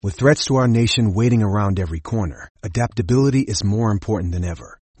With threats to our nation waiting around every corner, adaptability is more important than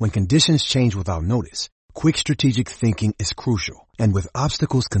ever. When conditions change without notice, quick strategic thinking is crucial. And with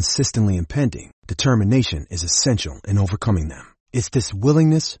obstacles consistently impending, determination is essential in overcoming them. It's this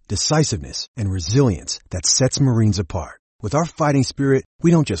willingness, decisiveness, and resilience that sets Marines apart. With our fighting spirit, we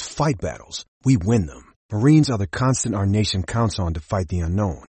don't just fight battles, we win them. Marines are the constant our nation counts on to fight the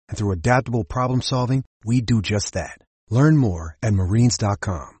unknown. And through adaptable problem solving, we do just that. Learn more at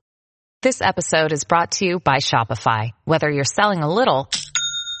marines.com. This episode is brought to you by Shopify. Whether you're selling a little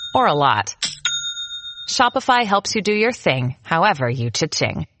or a lot, Shopify helps you do your thing, however you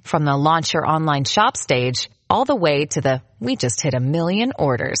cha-ching. From the launch your online shop stage, all the way to the we just hit 1 million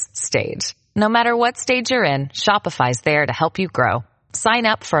orders stage. No matter what stage you're in, Shopify's there to help you grow. Sign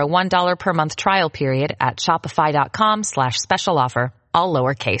up for a $1 per month trial period at shopify.com/special offer, all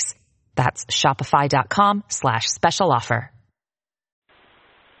lowercase. That's shopify.com/special offer.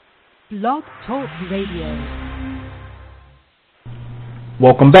 Blog Talk Radio.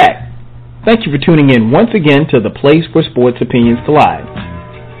 Welcome back. Thank you for tuning in once again to the place where sports opinions collide.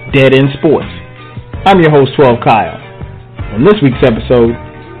 Dead End Sports. I'm your host, 12 Kyle. On this week's episode,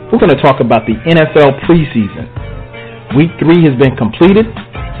 we're going to talk about the NFL preseason. Week 3 has been completed,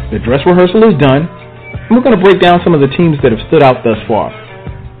 the dress rehearsal is done, and we're going to break down some of the teams that have stood out thus far.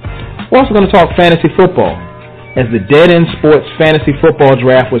 We're also going to talk fantasy football, as the Dead End Sports Fantasy Football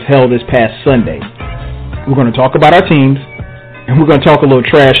Draft was held this past Sunday. We're going to talk about our teams, and we're going to talk a little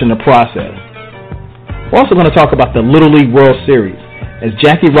trash in the process. We're also going to talk about the Little League World Series, as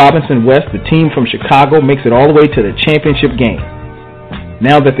Jackie Robinson West, the team from Chicago, makes it all the way to the championship game.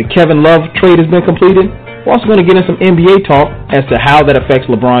 Now that the Kevin Love trade has been completed, we're also going to get in some NBA talk as to how that affects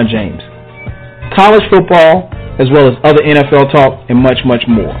LeBron James, college football, as well as other NFL talk, and much, much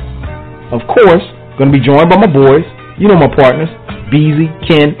more. Of course, going to be joined by my boys, you know my partners, Beezy,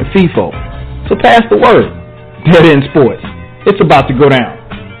 Ken, and FIFO. So pass the word. Dead End Sports. It's about to go down.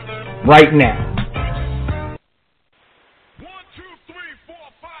 Right now. 1, 2, 3, 4,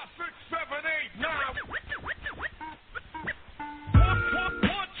 5, 6, 7, 8, 9. 1, 2, 3, 4, 5. 1,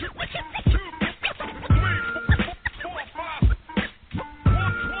 2, 3, 4,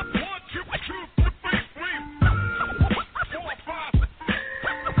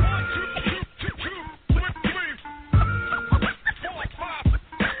 5. 1,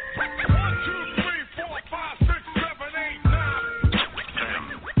 2, 3, 4, 5, 6, 7, 8, 9.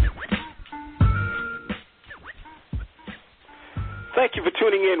 Thank you for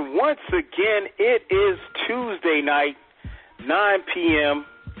tuning in once again. It is Tuesday night, 9 p.m.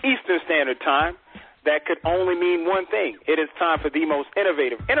 Eastern Standard Time. That could only mean one thing. It is time for the most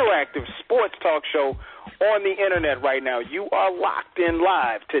innovative, interactive sports talk show on the internet right now. You are locked in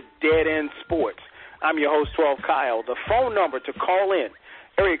live to Dead End Sports. I'm your host, 12 Kyle. The phone number to call in,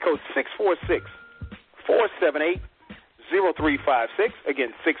 area code 646-478-0356.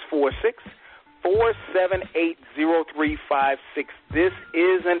 Again, 646-478-0356. This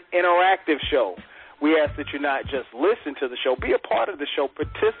is an interactive show. We ask that you not just listen to the show, be a part of the show,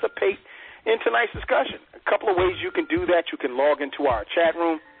 participate in tonight's discussion. A couple of ways you can do that. You can log into our chat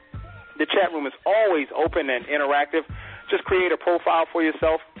room. The chat room is always open and interactive. Just create a profile for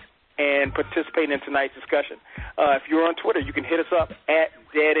yourself and participate in tonight's discussion. If you're on Twitter, you can hit us up at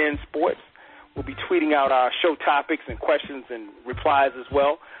Dead End Sports. We'll be tweeting out our show topics and questions and replies as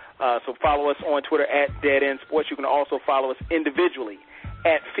well. So follow us on Twitter at Dead End Sports. You can also follow us individually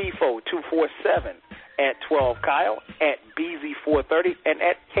at FIFO247, at 12 Kyle, at BZ430, and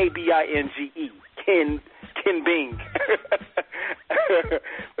at KBINGE, Ken Bing.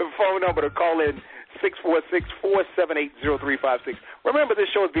 The phone number to call in, 646-478-0356. Remember, this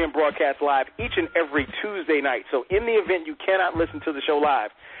show is being broadcast live each and every Tuesday night. So in the event you cannot listen to the show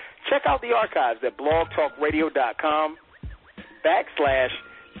live, check out the archives at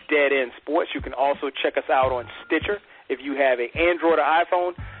blogtalkradio.com/Dead End Sports. You can also check us out on Stitcher. If you have an Android or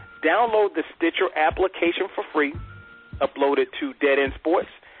iPhone, download the Stitcher application for free, upload it to Dead End Sports,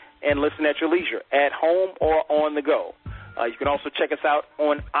 and listen at your leisure, at home or on the go. You can also check us out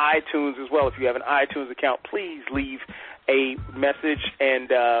on iTunes as well. If you have an iTunes account, please leave a message and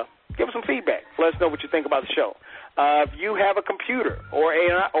give us some feedback. Let us know what you think about the show. If you have a computer or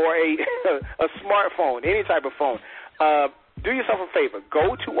a smartphone, any type of phone, do yourself a favor.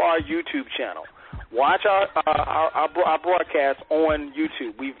 Go to our YouTube channel. Watch our broadcast on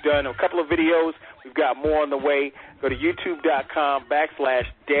YouTube. We've done a couple of videos. We've got more on the way. Go to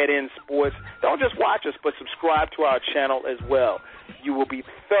youtube.com/Dead End Sports. Don't just watch us, but subscribe to our channel as well. You will be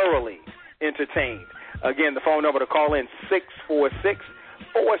thoroughly entertained. Again, the phone number to call in,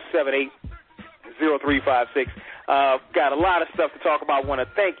 646-478-0356. Got a lot of stuff to talk about. I want to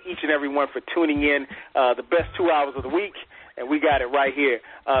thank each and every one for tuning in the best 2 hours of the week, and we got it right here.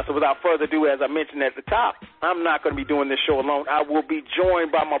 So without further ado, as I mentioned at the top, I'm not going to be doing this show alone. I will be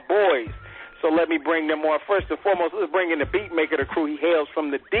joined by my boys. So let me bring them on. First and foremost, let's bring in the beat maker of the crew. He hails from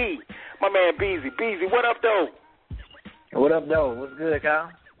the D. My man, Beezy. Beezy, what up, though? What up, though? What's good,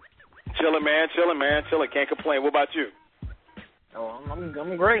 Kyle? Chilling, man. Can't complain. What about you? Oh,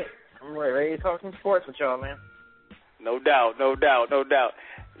 I'm great. I'm ready to talk some sports with y'all, man. No doubt.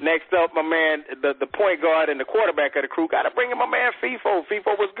 Next up, my man, the point guard and the quarterback of the crew. Got to bring in my man, FIFO.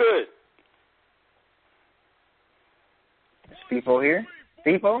 FIFO, what's good? Is FIFO here?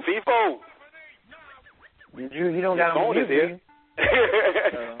 FIFO? You don't got him here.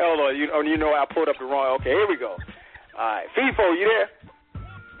 Hold on. You know I pulled up the wrong. Okay, here we go. All right. FIFO, you there?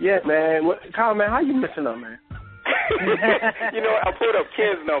 Yeah, man. Kyle, man, how you missing up, man? I pulled up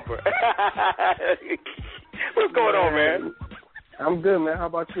Ken's number. What's going on, man? I'm good, man. How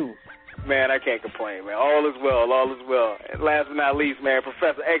about you? Man, I can't complain, man. All is well. And last but not least, man,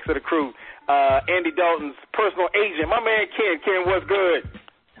 Professor X of the crew, Andy Dalton's personal agent, my man Ken. Ken, what's good?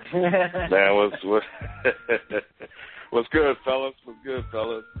 Man, what's good, fellas?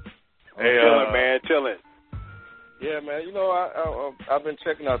 Hey, chilling. Yeah, man. I've been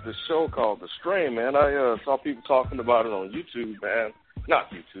checking out this show called The Strain, man. I saw people talking about it on YouTube, man. Not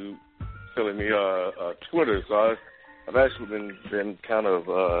YouTube, silly me, Twitter. So I've actually been kind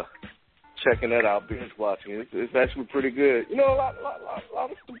of checking that out, binge watching. It's actually pretty good. A lot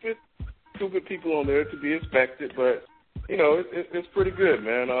of stupid people on there to be expected, but it's pretty good,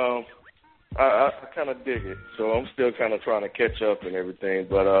 man. I kind of dig it, so I'm still kind of trying to catch up and everything,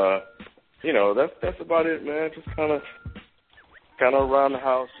 but that's about it, man. Just kind of around the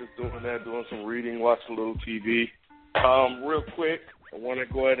house, just doing some reading, watching a little TV. Real quick, I want to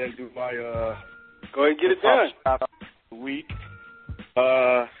go ahead and do my go ahead and get it done. Shout out of the week.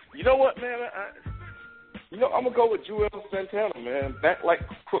 You know what, man? I'm gonna go with Joel Santana, man. Back like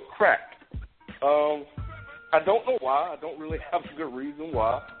crack. I don't know why. I don't really have a good reason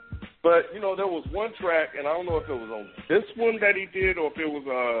why. But, there was one track, and I don't know if it was on this one that he did or if it was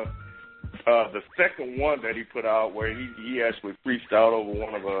the second one that he put out where he actually freestyled over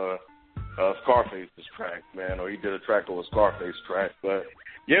one of Scarface's tracks, man, or he did a track over Scarface track. But,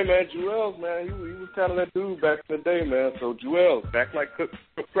 yeah, man, Joel's, man, he was kind of that dude back in the day, man. So, Joel's, back like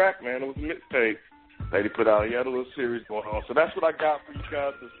crack, man. It was a mixtape that he put out. He had a little series going on. So that's what I got for you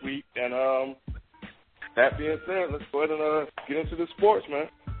guys this week. And, that being said, let's go ahead and get into the sports, man.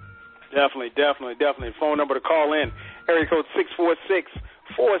 Definitely. Phone number to call in, area code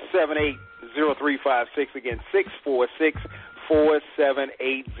 646-478-0356. Again,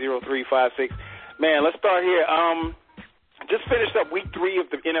 646-478-0356. Man, let's start here. Just finished up week 3 of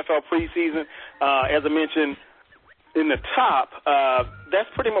the NFL preseason. As I mentioned in the top, that's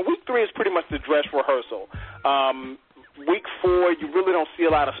pretty much, week 3 is pretty much the dress rehearsal. Week 4, you really don't see a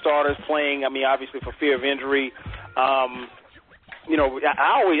lot of starters playing. I mean, obviously for fear of injury.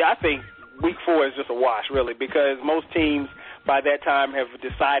 I think week 4 is just a wash, really, because most teams by that time have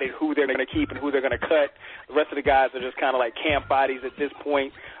decided who they're going to keep and who they're going to cut. The rest of the guys are just kind of like camp bodies at this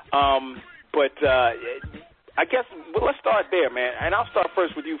point. But I guess let's start there, man. And I'll start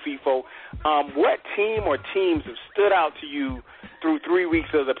first with you, FIFO. What team or teams have stood out to you through 3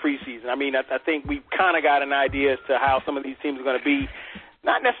 weeks of the preseason? I mean, I think we kind of got an idea as to how some of these teams are going to be.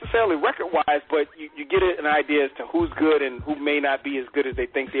 Not necessarily record-wise, but you get an idea as to who's good and who may not be as good as they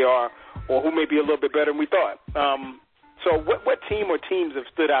think they are, or who may be a little bit better than we thought. So what team or teams have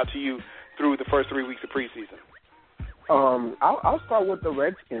stood out to you through the first 3 weeks of preseason? I'll start with the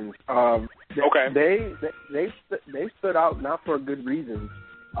Redskins. Okay. They stood out not for good reasons.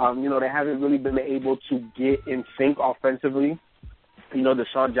 They haven't really been able to get in sync offensively.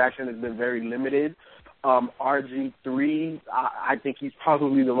 Deshaun Jackson has been very limited. RG3, I think he's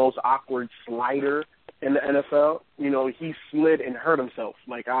probably the most awkward slider in the NFL. He slid and hurt himself.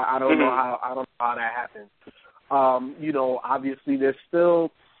 Like I don't know how that happened. Obviously they're still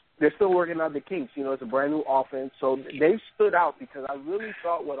working out the kinks. It's a brand new offense, so they stood out because I really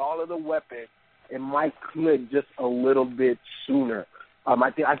thought with all of the weapons it might click just a little bit sooner.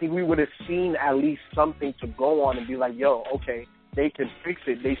 I think we would have seen at least something to go on and be like, yo, okay, they can fix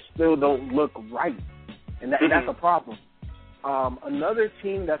it. They still don't look right. And that's a problem. Another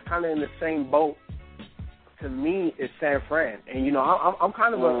team that's kind of in the same boat, to me, is San Fran. And, I'm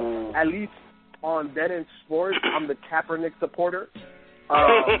kind of at least on Dead End Sports, I'm the Kaepernick supporter.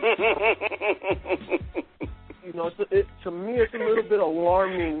 To me, it's a little bit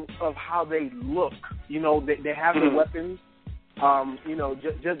alarming of how they look. They have the weapons.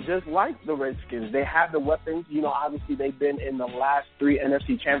 Just like the Redskins, they have the weapons. Obviously they've been in the last 3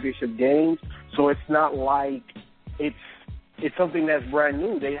 NFC Championship games, so it's not like it's something that's brand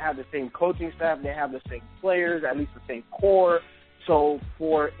new. They have the same coaching staff, they have the same players, at least the same core. So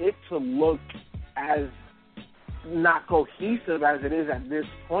for it to look as not cohesive as it is at this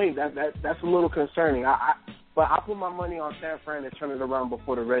point, that's a little concerning. But I put my money on San Fran to turn it around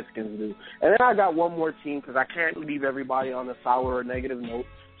before the Redskins do. And then I got one more team because I can't leave everybody on a sour or negative note.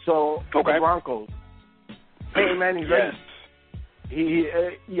 So the Broncos. Peyton Manning, he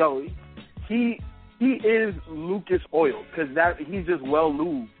is Lucas Oil because he's just well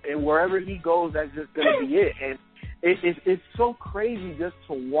lubed, and wherever he goes, that's just gonna be it. And it's so crazy just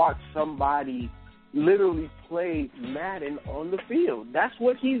to watch somebody literally play Madden on the field. That's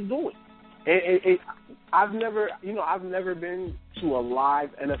what he's doing. I've never been to a live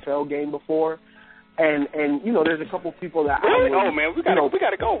NFL game before, and there's a couple people that really. We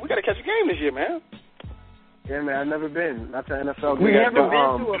gotta go. We gotta catch a game this year, man. Yeah, man, I've never been. Not to an NFL game. We never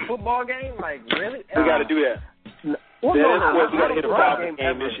been to a football game? Like, really? We gotta do that. Well, we gotta hit a Falcons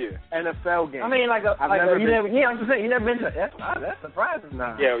game this year. NFL game. I mean, I'm just saying, you never been to. That's surprising.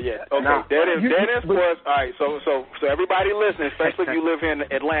 Nah. Yeah. Okay, that is sports. All right, so everybody listening, especially if you live here in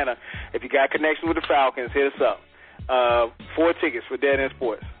Atlanta, if you got connection with the Falcons, hit us up. 4 tickets for Dead End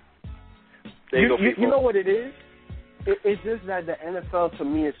Sports. There you go. You know what it is? It's just that the NFL to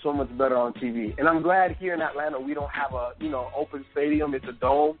me is so much better on TV, and I'm glad here in Atlanta we don't have a open stadium. It's a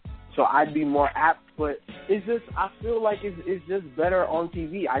dome. So I'd be more apt, but it's just I feel like it's just better on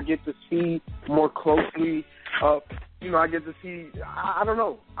TV. I get to see more closely. I get to see. I don't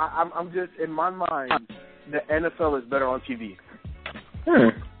know. I'm just in my mind, the NFL is better on TV.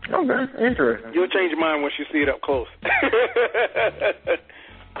 Okay, interesting. You'll change your mind once you see it up close.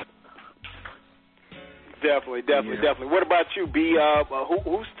 Definitely. What about you, B?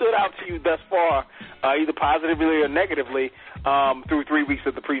 Who stood out to you thus far, either positively or negatively, through 3 weeks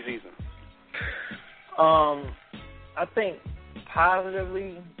of the preseason? I think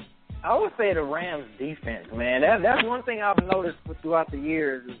positively, I would say the Rams defense, man. That's one thing I've noticed throughout the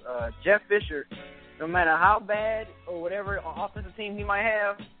years. Jeff Fisher, no matter how bad or whatever offensive team he might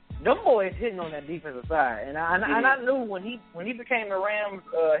have, them boys hitting on that defensive side. And I knew when he became the Rams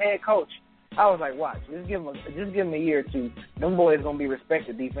head coach, I was like, watch, just give him a year or two. Them boys gonna be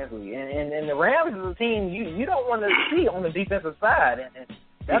respected defensively, and the Rams is a team you don't want to see on the defensive side, and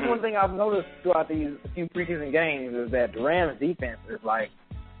that's one thing I've noticed throughout these few preseason games is that the Rams defense is like,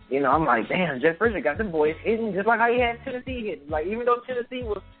 I'm like, damn, Jeff Fisher got them boys hitting just like how he had Tennessee hitting. Like even though Tennessee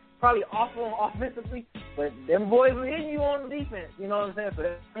was probably awful offensively, but them boys were hitting you on the defense. You know what I'm saying? So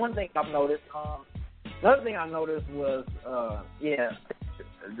that's one thing I've noticed. Another thing I noticed was,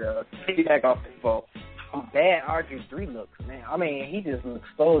 the piggyback off football, how bad RG3 looks, man. I mean, he just looks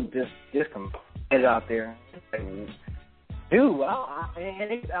so discommitted out there. Dude,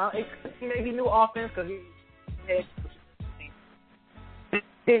 and it maybe new offense because he had.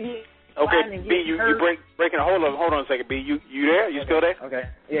 Okay, B, you breaking. Hold on a second, B. You there? You still there? Okay.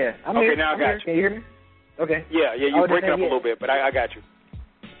 Yeah. Now I got you. Can you hear me? Okay. Yeah. You're breaking up a little bit, but I got you.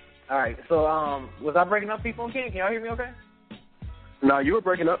 All right. So, was I breaking up, people? Can y'all hear me? Okay. No, you were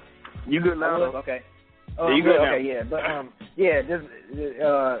breaking up. You good now? Okay. You good now? Okay, yeah, but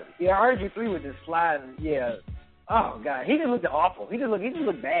RG3 was just sliding. Yeah. Oh God, he just looked awful. He just looked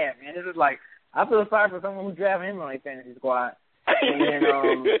bad, man. It's just like I feel sorry for someone who's drafting him on a fantasy squad. And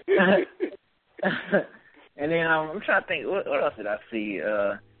then I'm trying to think what else did I see?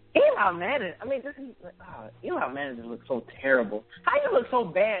 Eli Manning. I mean, Eli Manning just looks so terrible. How you look so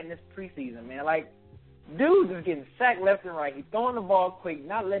bad in this preseason, man? Like. Dude is getting sacked left and right. He's throwing the ball quick,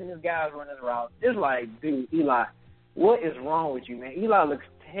 not letting his guys run his route. It's like, dude, Eli, what is wrong with you, man? Eli looks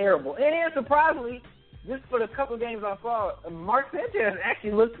terrible. And then, surprisingly, just for the couple of games I saw, Mark Sanchez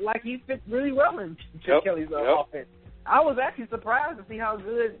actually looked like he fit really well in Chip Kelly's offense. I was actually surprised to see how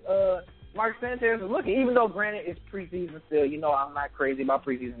good Mark Sanchez was looking, even though, granted, it's preseason still. I'm not crazy about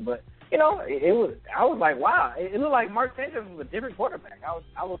preseason, but, I was like, wow. It looked like Mark Sanchez was a different quarterback.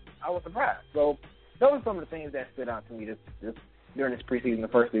 I was surprised. So, those are some of the things that stood out to me just during this preseason, the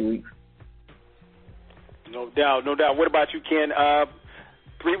first 3 weeks. No doubt. What about you, Ken?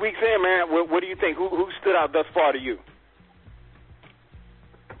 3 weeks in, man, what do you think? Who stood out thus far to you?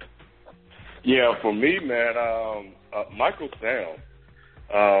 Yeah, for me, man, Michael Sam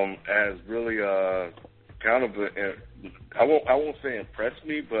has really kind of I won't say impressed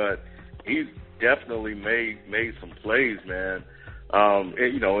me, but he's definitely made some plays, man.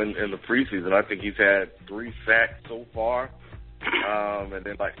 In the preseason, I think he's had 3 sacks so far, and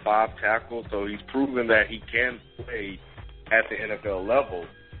then like 5 tackles. So he's proven that he can play at the NFL level.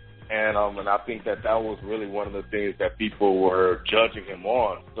 And I think that was really one of the things that people were judging him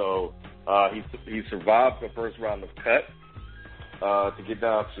on. So he survived the first round of cut to get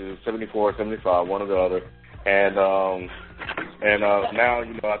down to 74, 75, one or the other. And now,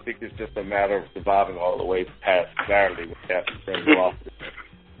 I think it's just a matter of surviving all the way past Saturday with that off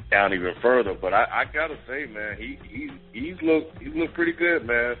down even further. But I gotta say, man, he's looked pretty good,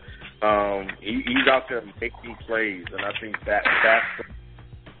 man. He's out there making plays, and I think that's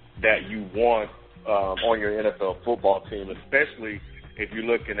that you want on your NFL football team, especially if you're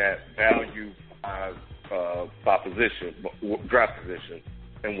looking at value by position, draft position,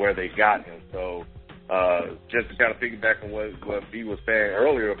 and where they got him. So just to kind of piggyback on what B was saying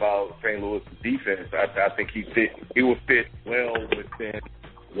earlier about St. Louis' defense, I think he will fit well within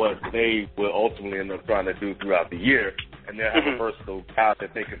what they will ultimately end up trying to do throughout the year, and they'll have a versatile guy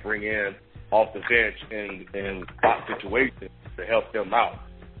that they can bring in off the bench in spot situations to help them out.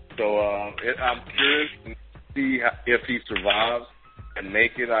 So I'm curious to see if he survives and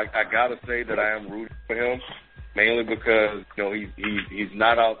make it. I gotta say that I am rooting for him, mainly because he's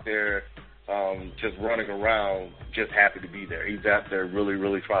not out there just running around just happy to be there. He's out there really,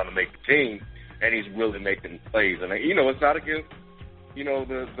 really trying to make the team, and he's really making plays. And it's not against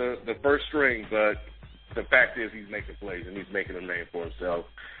the first string, but the fact is he's making plays and he's making a name for himself.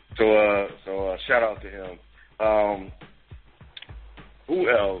 So shout out to him. Who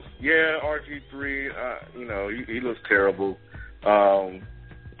else? Yeah, RG3. He looks terrible. There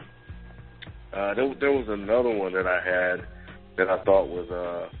was another one that I had that I thought was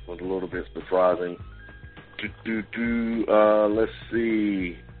a little bit surprising. Let's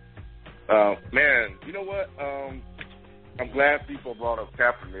see. Man, you know what? I'm glad people brought up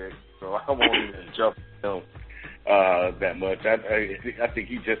Kaepernick, so I won't even jump him that much. I think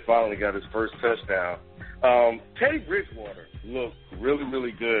he just finally got his first touchdown. Teddy Bridgewater looked really,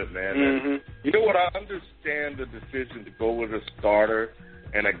 really good, man. Mm-hmm. You know what? I understand the decision to go with a starter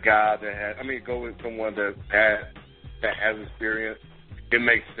and a guy go with someone that has experience. It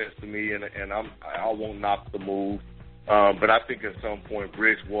makes sense to me, and I won't knock the move. But I think at some point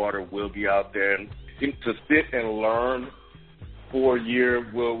Bridgewater will be out there, and to sit and learn for a year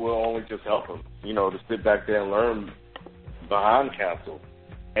will only just help him. To sit back there and learn behind Castle,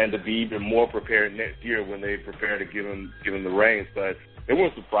 and to be even more prepared next year when they prepare to give him the reins. But it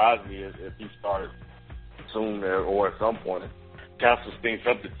wouldn't surprise me if he started soon or at some point. Castle stinks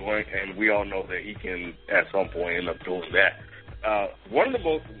up the joint, and we all know that he can at some point end up doing that. One of the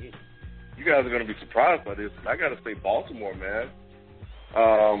most, you guys are going to be surprised by this, I got to say Baltimore, man.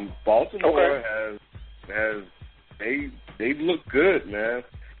 Baltimore has they look good, man.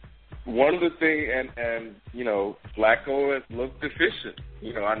 One of the things, and Flacco has looked deficient.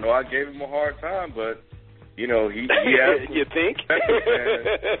 I know I gave him a hard time, but he has. You think?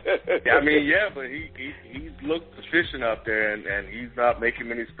 I mean, yeah, but he's looked deficient out there, and he's not making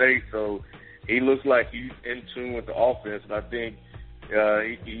many mistakes. So he looks like he's in tune with the offense, and I think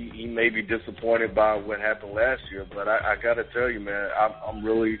he may be disappointed by what happened last year. But I got to tell you, man, I'm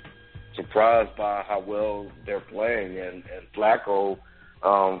really surprised by how well they're playing, and Flacco.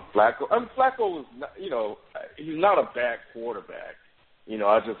 Flacco was, he's not a bad quarterback.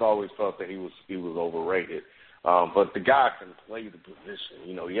 I just always felt that he was overrated. But the guy can play the position.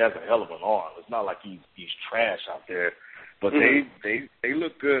 He has a hell of an arm. It's not like he's trash out there. But they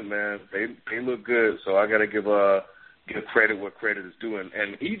look good, man. They look good. So I got to give credit where credit is due.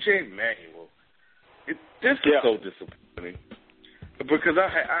 And E.J. Manuel, this is so disappointing because I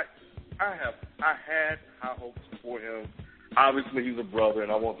had high hopes for him. Obviously, he's a brother,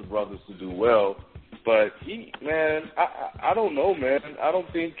 and I want the brothers to do well. But I don't know, man. I don't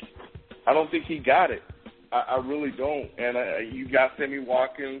think he got it. I really don't. And you got Sammy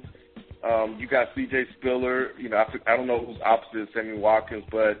Watkins, you got C.J. Spiller. I don't know who's opposite of Sammy Watkins,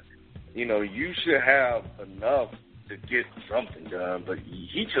 but you should have enough to get something done. But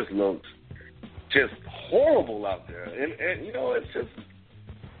he just looks just horrible out there, and it's just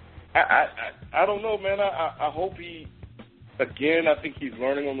I don't know, man. I hope he. Again, I think he's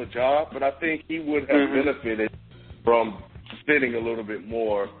learning on the job, but I think he would have benefited from sitting a little bit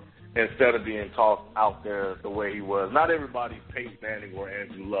more instead of being tossed out there the way he was. Not everybody's Peyton Manning or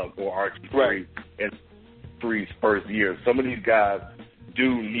Andrew Luck or RG3 in Three's first year. Some of these guys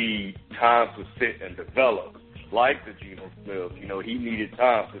do need time to sit and develop, like the Geno Smith. He needed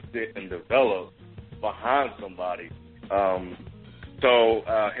time to sit and develop behind somebody. Him,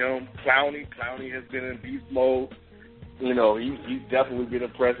 Clowney has been in beast mode. He's definitely been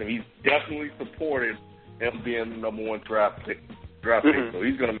impressive. He's definitely supported him being the number one draft pick. So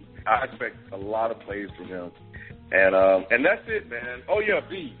he's going to. I expect a lot of plays from him. And that's it, man. Oh yeah,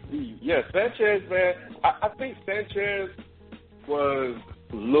 B. Yeah, Sanchez, man. I think Sanchez was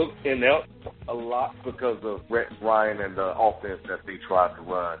looked inept a lot because of Rex Ryan and the offense that they tried to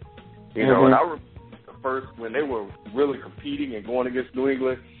run. You know, and I remember the first when they were really competing and going against New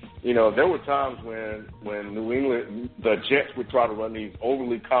England. You know, there were times when New England, the Jets would try to run these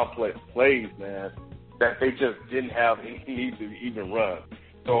overly complex plays, man, that they just didn't have any need to even run.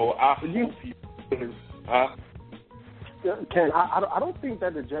 So I hope Ken, I don't think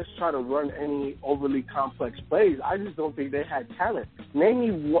that the Jets try to run any overly complex plays. I just don't think they had talent. Name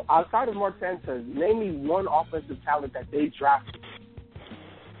me, outside of Mark Sanchez, name me one offensive talent that they drafted.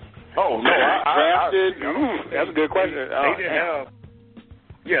 Oh, no, drafted? That's a good question.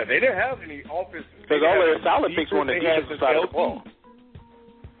 They didn't have any offensive. Because all their solid picks were on the defensive side of the ball.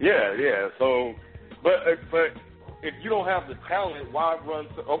 Yeah. So, but if you don't have the talent, why run?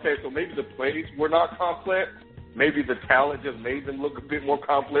 Okay, so maybe the plays were not complex. Maybe the talent just made them look a bit more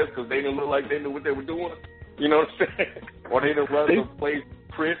complex because they didn't look like they knew what they were doing. You know what I'm saying? Or they didn't run some plays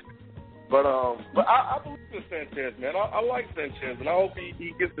crisp. But I believe in Sanchez, man. I like Sanchez, and I hope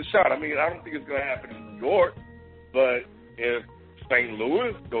he gets the shot. I mean, I don't think it's going to happen in New York, but if St.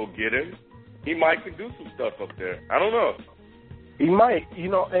 Louis go get him, he might can do some stuff up there. I don't know. He might, you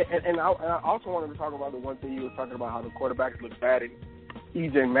know, and I also wanted to talk about the one thing you were talking about, how the quarterbacks look bad in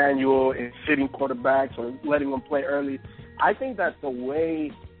E.J. Manuel and sitting quarterbacks or letting them play early. I think that the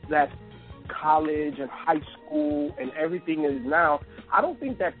way that college and high school and everything is now, I don't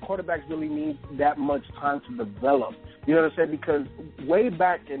think that quarterbacks really need that much time to develop. You know what I'm saying? Because way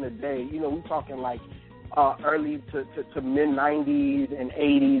back in the day, you know, we're talking like early to mid-90s and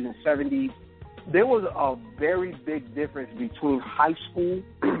 80s and 70s, there was a very big difference between high school,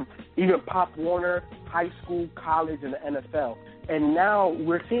 even Pop Warner, high school, college, and the NFL. And now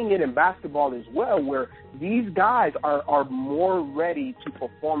we're seeing it in basketball as well, where these guys are more ready to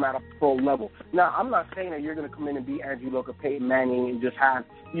perform at a pro level. Now, I'm not saying that you're going to come in and be Andrew Luck or Peyton Manning and just have,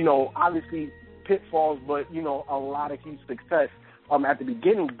 you know, obviously pitfalls, but, you know, a lot of huge success at the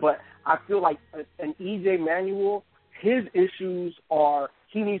beginning. But I feel like an E.J. Manuel, his issues are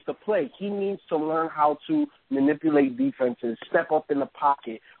he needs to play. He needs to learn how to manipulate defenses, step up in the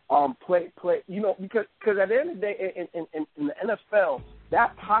pocket, play. You know, because at the end of the day, in the NFL,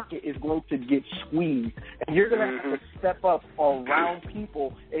 that pocket is going to get squeezed, and you're going to have to step up around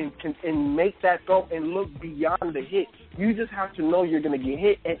people and make that throw and look beyond the hit. You just have to know you're going to get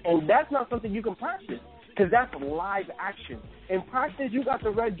hit, and that's not something you can practice. Because that's live action. In practice, you got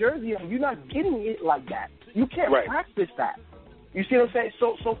the red jersey on. You're not getting it like that. You can't practice that. You see what I'm saying?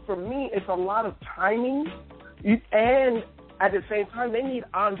 So for me, it's a lot of timing, and at the same time, they need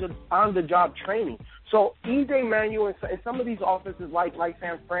on-the-job training. So E.J. Manuel and some of these offenses like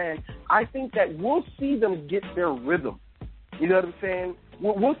San Fran, I think that we'll see them get their rhythm. You know what I'm saying?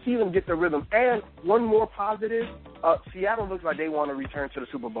 We'll see them get their rhythm. And one more positive, Seattle looks like they want to return to the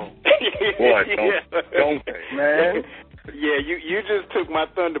Super Bowl. Boy, don't they? Man. Yeah, you just took my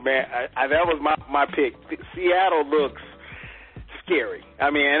thunder, man. That was my pick. Seattle looks scary. I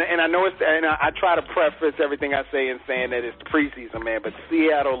mean, and I know it's, and I try to preface everything I say in saying that it's the preseason, man, but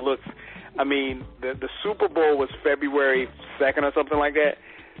Seattle looks, I mean, the Super Bowl was February 2nd or something like that.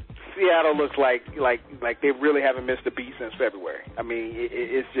 Seattle looks like they really haven't missed a beat since February. I mean,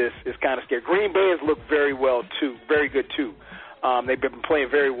 it's kind of scary. Green Bay has looked very well too, very good too. They've been playing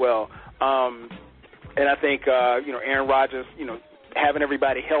very well, and I think you know, Aaron Rodgers, you know, having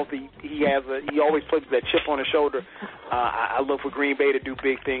everybody healthy, he always puts that chip on his shoulder. I look for Green Bay to do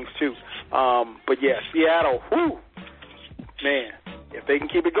big things too. But yeah, Seattle, whoo, man, if they can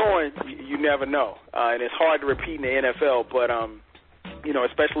keep it going, you never know. And it's hard to repeat in the NFL, but you know,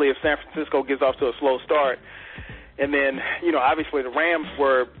 especially if San Francisco gets off to a slow start. And then, you know, obviously the Rams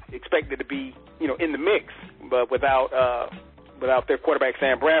were expected to be, you know, in the mix, but without their quarterback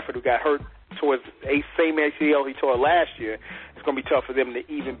Sam Bradford, who got hurt towards the same ACL he tore last year, it's going to be tough for them to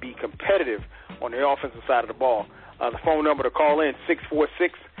even be competitive on the offensive side of the ball. The phone number to call in,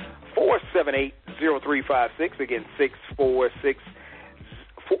 646-478-0356. Again,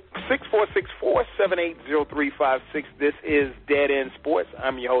 646-478-0356. This is Dead End Sports.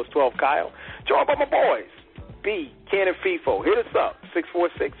 I'm your host, 12 Kyle. Joined by my boys, B, Ken, and FIFO. Hit us up,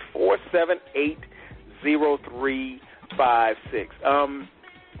 646-478-0356.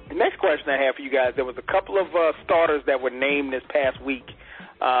 The next question I have for you guys, there was a couple of starters that were named this past week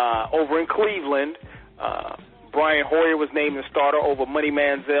over in Cleveland. Brian Hoyer was named the starter over Money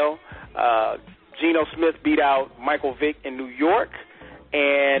Manziel. Geno Smith beat out Michael Vick in New York.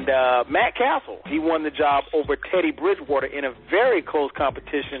 And Matt Castle, he won the job over Teddy Bridgewater in a very close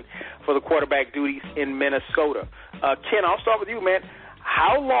competition for the quarterback duties in Minnesota. Ken, I'll start with you, man.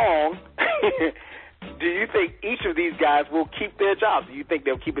 How long do you think each of these guys will keep their jobs? Do you think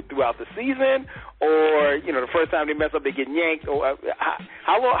they'll keep it throughout the season, or the first time they mess up they get yanked? Or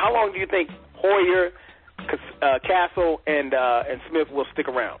how long do you think Hoyer, Castle, and Smith will stick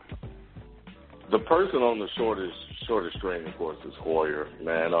around? The person on the shortest string, of course, is Hoyer,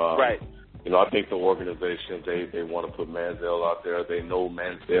 man. Right. I think the organization, they want to put Manziel out there. They know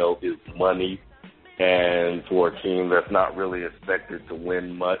Manziel is money, and for a team that's not really expected to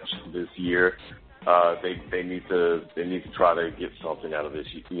win much this year, they need to try to get something out of this,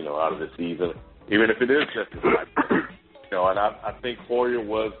 out of this season, even if it is just a type. And I think Hoyer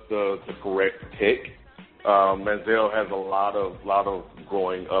was the correct pick. Manziel has a lot of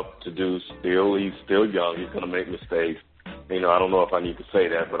growing up to do still. He's still young. He's going to make mistakes. I don't know if I need to say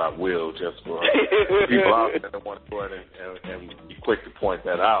that, but I will, just for people out there that want to go ahead and be quick to point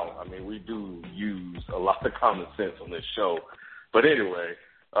that out. I mean, we do use a lot of common sense on this show. But anyway,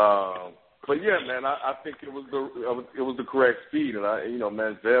 but yeah, man, I think it was the correct speed, and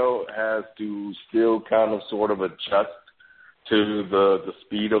Manziel has to still kind of sort of adjust to the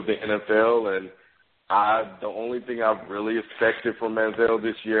speed of the NFL, and the only thing I've really expected from Manziel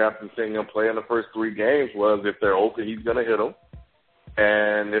this year after seeing him play in the first 3 games was if they're open, he's going to hit them.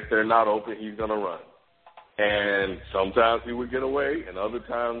 And if they're not open, he's going to run. And sometimes he would get away, and other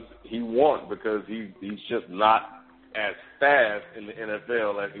times he won't, because he's just not as fast in the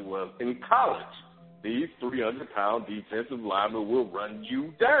NFL as he was in college. These 300-pound defensive linemen will run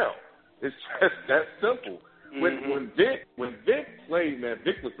you down. It's just that simple. When Vic played, man,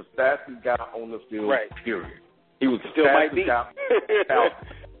 Vic was the fastest guy on the field, right. Period. He was the fastest guy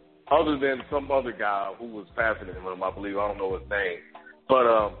other than some other guy who was faster than him, I believe. I don't know his name. But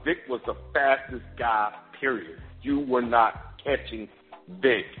Vic was the fastest guy, period. You were not catching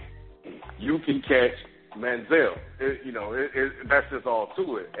Vic. You can catch Manziel. That's just all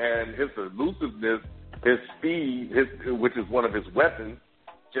to it. And his elusiveness, his speed, which is one of his weapons,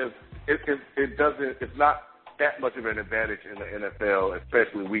 it's not that much of an advantage in the NFL,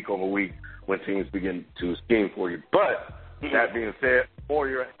 especially week over week when teams begin to scheme for you. But that being said,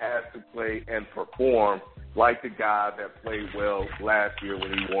 Hoyer has to play and perform like the guy that played well last year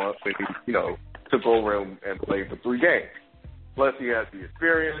when he took over and played for 3 games. Plus, he has the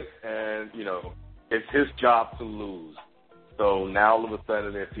experience, and it's his job to lose. So now all of a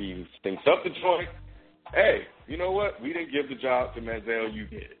sudden, if he stinks up the joint, hey, you know what? We didn't give the job to Manziel. You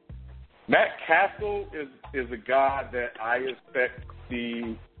did it. Matt Castle is a guy that I expect to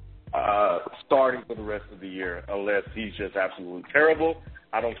see starting for the rest of the year, unless he's just absolutely terrible.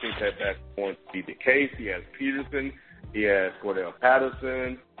 I don't think that's going to be the case. He has Peterson, he has Cordell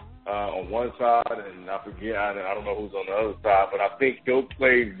Patterson on one side, and I don't know who's on the other side, but I think he'll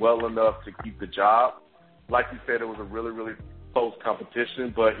play well enough to keep the job. Like you said, it was a really, really close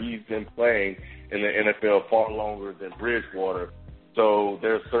competition, but he's been playing in the NFL far longer than Bridgewater. So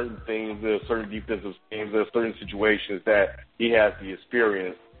there are certain things, there are certain defensive schemes, there are certain situations that he has the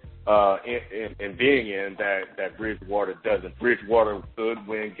experience in being in that Bridgewater doesn't. Bridgewater could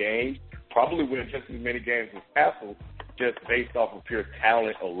win games, probably win just as many games as Castle, just based off of pure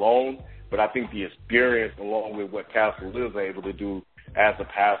talent alone. But I think the experience, along with what Castle is able to do as a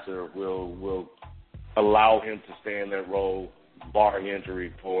passer, will allow him to stay in that role, barring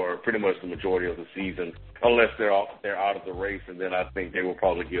injury, for pretty much the majority of the season, unless they're out of the race, and then I think they will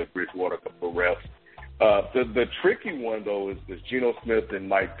probably give Bridgewater a couple of reps. The tricky one, though, is Geno Smith and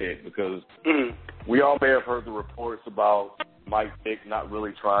Mike Vick, because we all may have heard the reports about Mike Vick not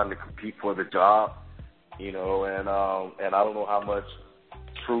really trying to compete for the job, and I don't know how much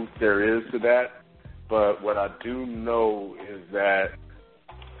truth there is to that, but what I do know is that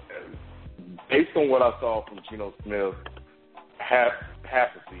based on what I saw from Geno Smith half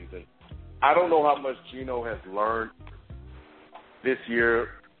the season, I don't know how much Geno has learned this year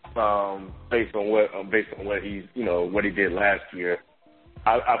based on what he's what he did last year.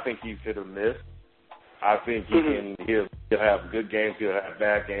 I think he's hit or miss. I think he'll have good games, he'll have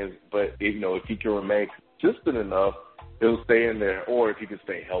bad games, but if he can remain consistent enough, he'll stay in there, or if he can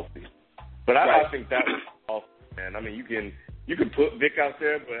stay healthy. But I think that was awesome, man. I mean, you can put Vic out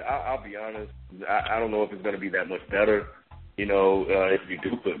there, but I'll be honest, I don't know if it's going to be that much better. If you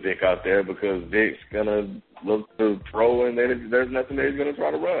do put Vic out there, because Vic's gonna look to throw, and then there's nothing there, he's gonna try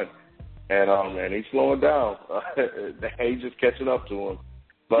to run, and he's slowing down. He's just catching up to him.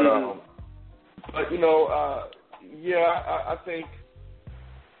 But I think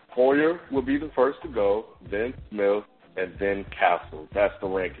Hoyer will be the first to go, then Smith, and then Castle. That's the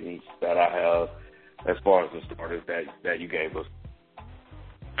rankings that I have as far as the starters that you gave us.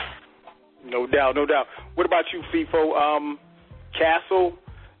 No doubt, no doubt. What about you, FIFO? Castle,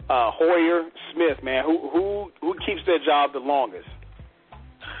 Hoyer, Smith, man. Who keeps their job the longest?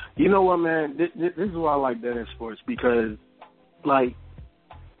 You know what, man? This is why I like Dead End Sports, because, like,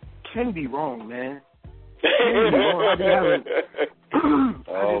 can be wrong, man. Can be wrong.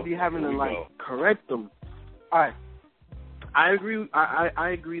 I just be having to, like, correct them. All right. I agree. I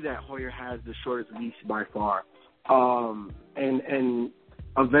agree that Hoyer has the shortest leash by far. And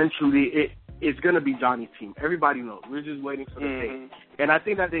eventually it's going to be Johnny's team. Everybody knows. We're just waiting for the tape. And I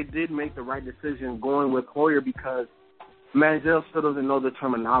think that they did make the right decision going with Hoyer, because Manziel still doesn't know the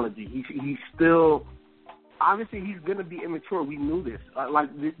terminology. He's still – obviously he's going to be immature. We knew this.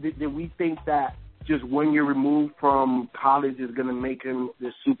 Did we think that just 1 year removed from college is going to make him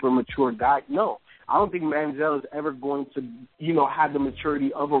this super mature guy? No. I don't think Manziel is ever going to, have the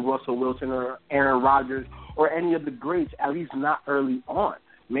maturity of a Russell Wilson or Aaron Rodgers or any of the greats, at least not early on.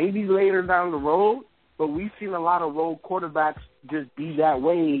 Maybe later down the road, but we've seen a lot of role quarterbacks just be that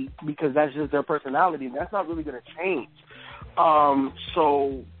way because that's just their personality. That's not really going to change.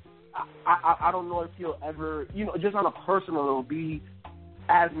 So I don't know if he'll ever, just on a personal level, be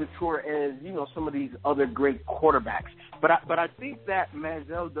as mature as, some of these other great quarterbacks. But I think that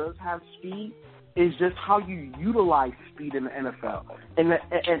Manziel does have speed. Is just how you utilize speed in the NFL. And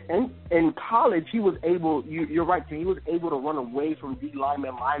in college, he was able, you're right, he was able to run away from D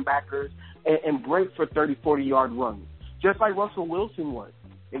linemen, linebackers, and break for 30, 40-yard runs, just like Russell Wilson was.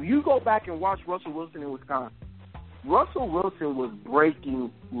 If you go back and watch Russell Wilson in Wisconsin, Russell Wilson was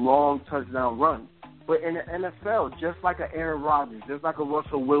breaking long touchdown runs. But in the NFL, just like an Aaron Rodgers, just like a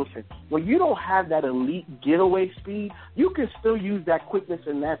Russell Wilson, when you don't have that elite getaway speed, you can still use that quickness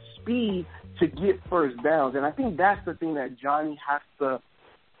and that speed to get first downs. And I think that's the thing that Johnny has to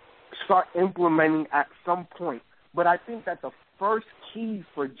start implementing at some point. But I think that the first key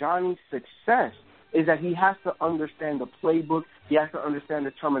for Johnny's success is that he has to understand the playbook. He has to understand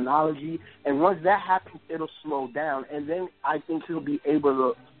the terminology. And once that happens, it'll slow down. And then I think he'll be able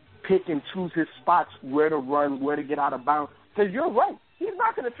to pick and choose his spots, where to run, where to get out of bounds. Because you're right. He's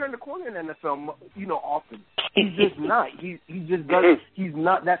not going to turn the corner in the NFL, often. He's just not. He just doesn't. He's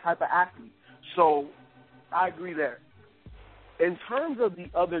not that type of athlete. So I agree there. In terms of the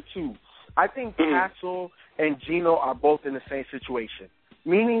other two, I think Castle and Geno are both in the same situation.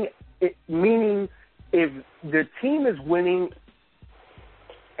 Meaning if the team is winning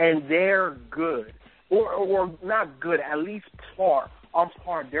and they're good, or not good, at least on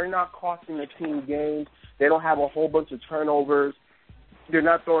par. They're not costing the team games. They don't have a whole bunch of turnovers. They're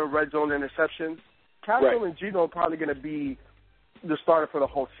not throwing red zone interceptions. Castle and Geno are probably going to be the starter for the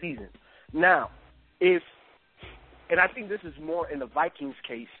whole season. Now, and I think this is more in the Vikings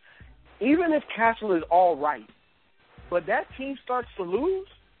case, even if Castle is all right, but that team starts to lose,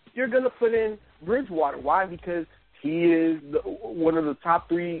 you're going to put in Bridgewater. Why? Because he is one of the top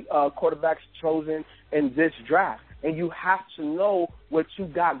 3 quarterbacks chosen in this draft. And you have to know what you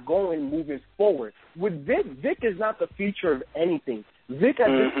got going moving forward. With Vic is not the future of anything. Vic, at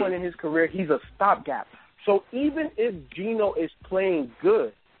this point in his career, he's a stopgap. So even if Geno is playing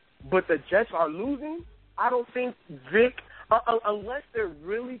good, but the Jets are losing, I don't think Vic, unless they're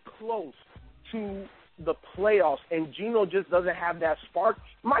really close to the playoffs and Geno just doesn't have that spark,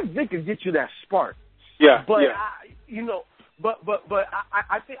 Mike Vick can get you that spark. Yeah. But, yeah.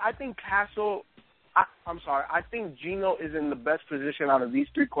 I think Castle, I think Geno is in the best position out of these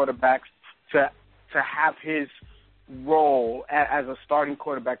 3 quarterbacks to have his role as a starting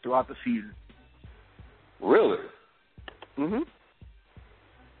quarterback throughout the season. Really? Mm-hmm.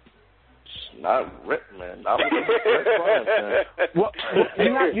 Not written, man. Not man. Well,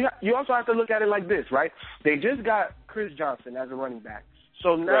 you also have to look at it like this, right? They just got Chris Johnson as a running back.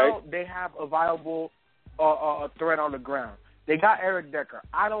 So now they have a viable threat on the ground. They got Eric Decker.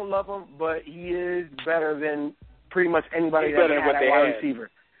 I don't love him, but he is better than pretty much anybody that they had at wide receiver.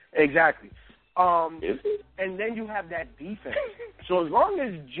 Exactly. And then you have that defense. So as long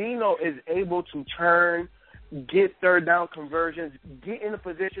as Geno is able to turn, get third down conversions, get in a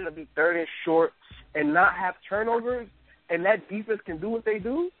position to be third and short, and not have turnovers, and that defense can do what they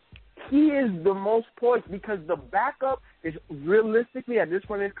do, he is the most poised because the backup is realistically, at this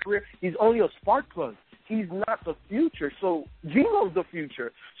point in his career, he's only a spark plug. He's not the future. So Geno's the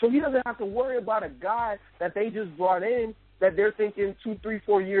future. So he doesn't have to worry about a guy that they just brought in that they're thinking 2, 3,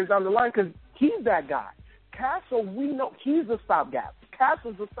 4 years down the line because he's that guy. Castle, we know he's a stopgap.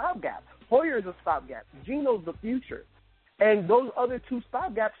 Castle's a stopgap. Hoyer's a stopgap. Geno's the future. And those other 2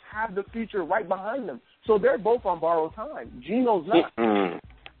 stopgaps have the future right behind them. So they're both on borrowed time. Geno's not.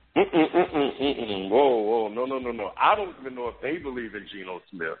 Whoa, no. I don't even know if they believe in Geno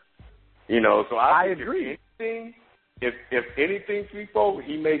Smith. So I think agree. If anything, FIFO,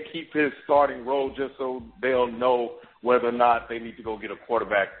 he may keep his starting role just so they'll know whether or not they need to go get a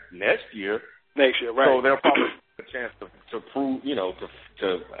quarterback next year. Right. So they'll probably have a chance to prove, I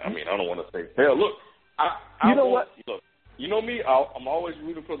don't want to say fail. Look, Look, you know me, I'm always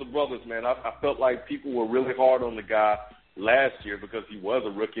rooting for the brothers, man. I felt like people were really hard on the guy last year because he was a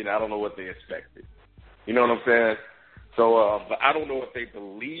rookie, and I don't know what they expected. You know what I'm saying? So, but I don't know if they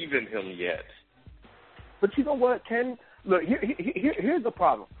believe in him yet. But you know what, Ken? Look, here's the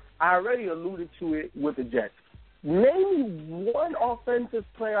problem. I already alluded to it with the Jets. Name me one offensive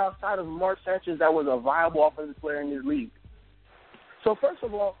player outside of Mark Sanchez that was a viable offensive player in this league. So, first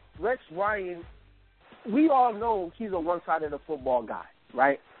of all, Rex Ryan, we all know he's a one-sided football guy,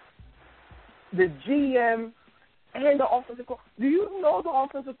 right? The GM and the offensive coordinator. Do you know the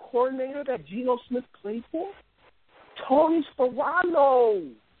offensive coordinator that Geno Smith played for? Tony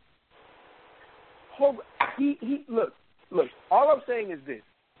Sparano. Look, all I'm saying is this.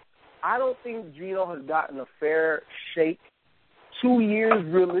 I don't think Geno has gotten a fair shake. 2 years,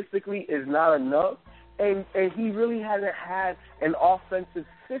 realistically, is not enough. And he really hasn't had an offensive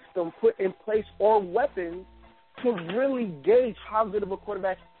system put in place or weapons to really gauge how good of a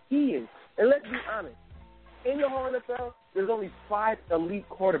quarterback he is. And let's be honest. In the whole NFL, there's only 5 elite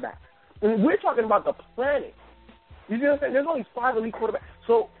quarterbacks. And we're talking about the planet. You see what I'm saying? There's only 5 elite quarterbacks.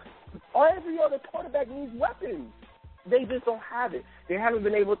 So every other quarterback needs weapons. They just don't have it. They haven't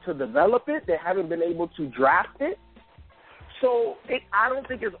been able to develop it. They haven't been able to draft it. So I don't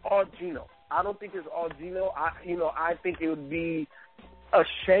think it's all Geno. I think it would be a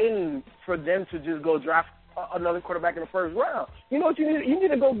shame for them to just go draft another quarterback in the first round. You know what you need? You need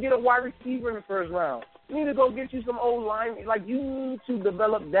to go get a wide receiver in the first round. You need to go get you some old line. Like, you need to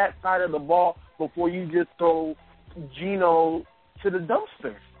develop that side of the ball before you just throw Geno to the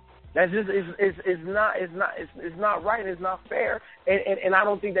dumpster. That's just it's not right. It's not fair. And I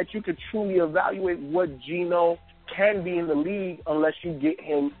don't think that you could truly evaluate what Geno can be in the league unless you get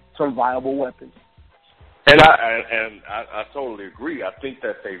him some viable weapons. And I totally agree. I think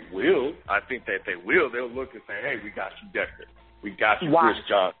that they will. They'll look and say, "Hey, we got you, Decker. We got you, Chris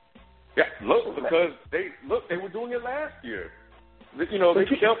Johnson." Yeah, because they were doing it last year. They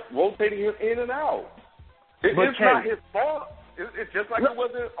kept rotating him in and out. It's not his fault. It's just like it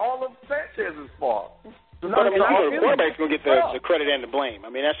wasn't all of Sanchez's fault. But the quarterback's going to get the credit and the blame. I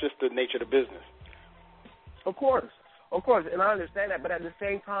mean, that's just the nature of the business. Of course, and I understand that. But at the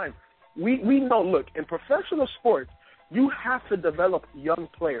same time, we know, look, in professional sports, you have to develop young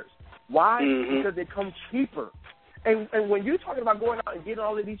players. Why? Because they come cheaper. And when you're talking about going out and getting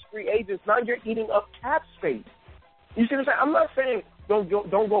all of these free agents, now you're eating up cap space. You see what I'm saying? I'm not saying don't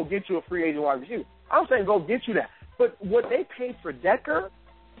go get you a free agent wide receiver. I'm saying go get you that. But what they paid for Decker,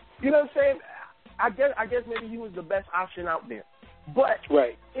 you know what I'm saying? I guess maybe he was the best option out there. But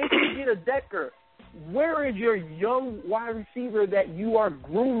if you get a Decker, where is your young wide receiver that you are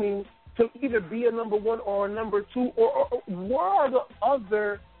grooming to either be a number 1 or a number 2, or where are the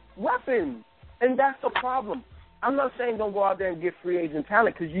other weapons? And that's the problem. I'm not saying don't go out there and get free agent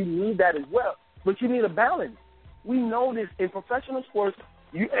talent, because you need that as well, but you need a balance. We know this in professional sports.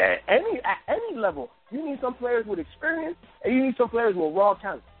 At any level, you need some players with experience and you need some players with raw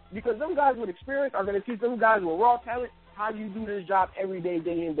talent. Because them guys with experience are going to teach them guys with raw talent how you do this job every day,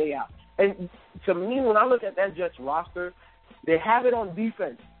 day in, day out. And to me, when I look at that Jets roster, they have it on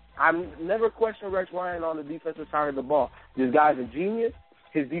defense. I've never questioned Rex Ryan on the defensive side of the ball. This guy's a genius.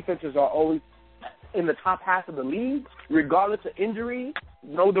 His defenses are always in the top half of the league, regardless of injury.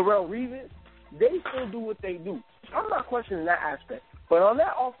 No Darrelle Revis. They still do what they do. I'm not questioning that aspect. But on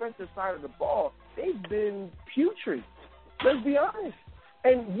that offensive side of the ball, they've been putrid. Let's be honest.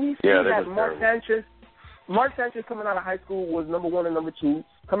 And we see that Mark Sanchez coming out of high school was number 1 and number 2.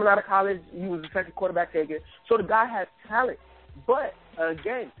 Coming out of college, he was the second quarterback taker. So the guy has talent. But,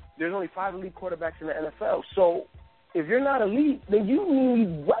 again, there's only 5 elite quarterbacks in the NFL. So if you're not elite, then you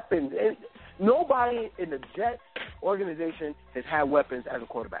need weapons. And nobody in the Jets organization has had weapons as a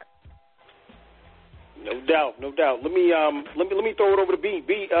quarterback. No doubt. Let me throw it over to B.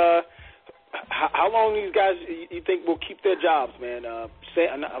 B, how long these guys you think will keep their jobs, man? I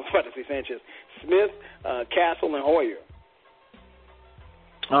was about to say Sanchez, Smith, Castle, and Hoyer.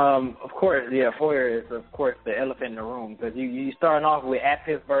 Of course, Hoyer is of course the elephant in the room, because you starting off with at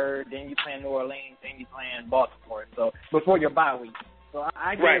Pittsburgh, then you playing New Orleans, then you playing Baltimore. So before your bye week, So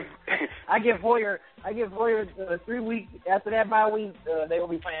I give Hoyer 3 weeks after that bye week. They will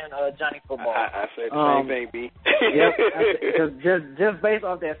be playing Johnny football. I said the same thing, B. Yep. Because just based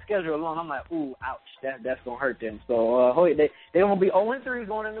off that schedule alone, I'm like, ooh, ouch, that's gonna hurt them. So Hoyer, they gonna be 0-3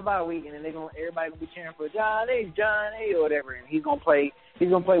 going into the bye week, and then everybody gonna be cheering for Johnny or whatever, and he's gonna play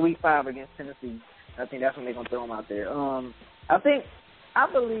week 5 against Tennessee. I think that's when they're gonna throw him out there. I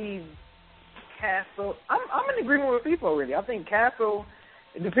believe Castle. I'm in agreement with people really. I think Castle.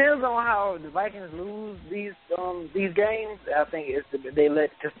 It depends on how the Vikings lose these games. I think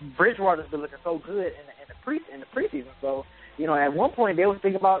because Bridgewater's been looking so good in the preseason. So at one point they was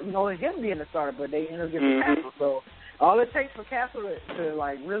thinking about him being the starter, but they ended up getting Castle. So all it takes for Castle to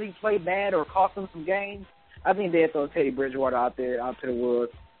like really play bad or cost them some games, I think they'd throw Teddy Bridgewater out to the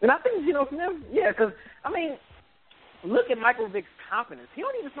woods. And I think Geno Smith, because look at Michael Vick's confidence. He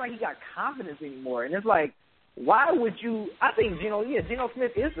don't even feel like he got confidence anymore. And it's like, why would you? I think Geno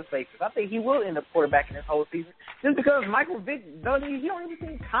Smith is the safest. I think he will end up quarterbacking this whole season just because Michael Vick he don't even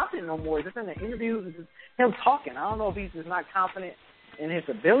seem confident no more. Just in the interviews, it's just him talking. I don't know if he's just not confident in his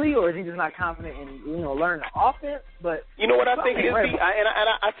ability or is he just not confident in learning the offense. But you know what I think it is,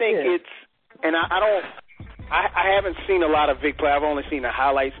 I think it's, and I don't. I haven't seen a lot of Vic play. I've only seen the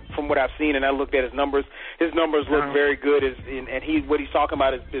highlights from what I've seen, and I looked at his numbers. His numbers look very good, and what he's talking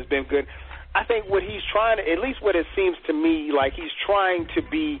about has been good. I think what he's trying to, at least what it seems to me, like he's trying to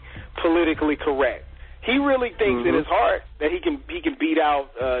be politically correct. He really thinks in his heart that he can beat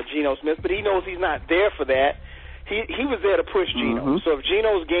out Geno Smith, but he knows he's not there for that. He was there to push Geno. So if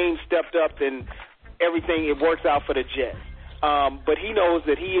Geno's game stepped up, then everything, it works out for the Jets. But he knows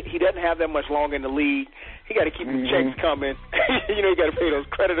that he doesn't have that much longer in the league. He got to keep the checks coming. You got to pay those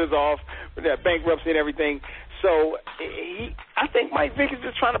creditors off with that bankruptcy and everything. So I think Mike Vick is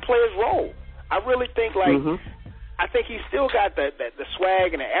just trying to play his role. I really think I think he's still got the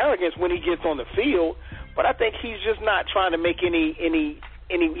swag and the arrogance when he gets on the field, but I think he's just not trying to make any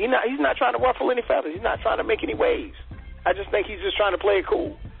he's not trying to ruffle any feathers. He's not trying to make any waves. I just think he's just trying to play it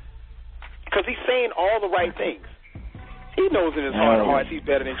cool because he's saying all the right things. He knows in his heart of hearts he's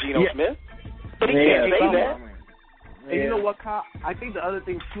better than Geno Smith, but he can't say that. And you know what, Kyle? I think the other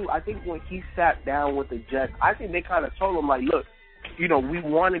thing, too, I think when he sat down with the Jets, I think they kind of told him, like, look, we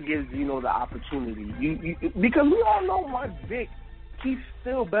want to give Geno the opportunity. Because we all know Mike Vick, he's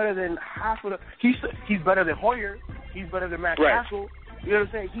still better than half of the – he's better than Hoyer. He's better than Matt Castle. You know what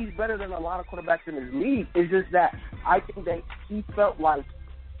I'm saying? He's better than a lot of quarterbacks in this league. It's just that I think that he felt like,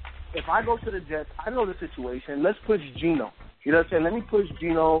 if I go to the Jets, I know the situation. Let's push Geno. You know what I'm saying? Let me push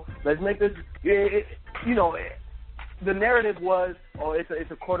Geno. Let's make this. The narrative was,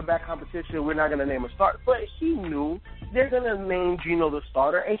 it's a quarterback competition. We're not going to name a starter. But he knew they're going to name Geno the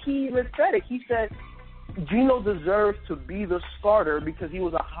starter, and he even said it. He said Geno deserves to be the starter because he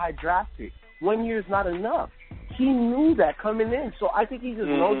was a high draft pick. 1 year is not enough. He knew that coming in. So I think he just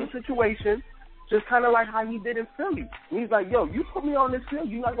knows the situation. Just kind of like how he did in Philly. And he's like, yo, you put me on this field,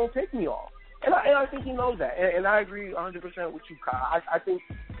 you're not going to take me off. And I think he knows that. And I agree 100% with you, Kyle. I think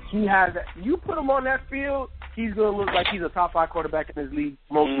he has that. You put him on that field, he's going to look like he's a top 5 quarterback in this league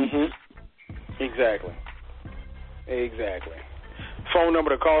most weeks. Exactly. Phone number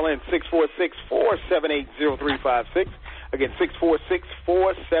to call in, 646-478-0356. Again,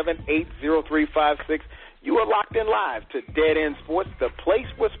 646-478-0356. You are locked in live to Dead End Sports, the place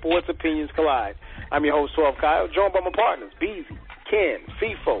where sports opinions collide. I'm your host, 12 Kyle, joined by my partners, Beezy, Ken,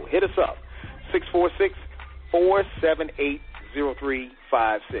 FIFO. Hit us up,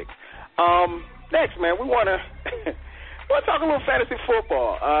 646-478-0356. Next, man, we want to talk a little fantasy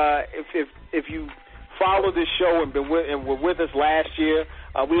football. If you followed this show and were with us last year,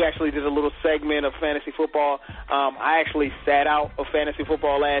 we actually did a little segment of fantasy football. I actually sat out of fantasy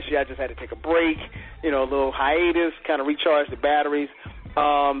football last year. I just had to take a break, a little hiatus, kind of recharge the batteries.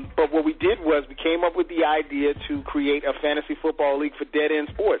 But what we did was we came up with the idea to create a fantasy football league for Dead End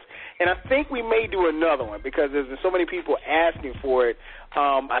Sports. And I think we may do another one because there's so many people asking for it.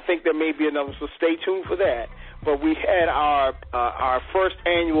 I think there may be another, so stay tuned for that. But we had our first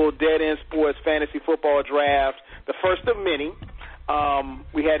annual Dead End Sports fantasy football draft, the first of many.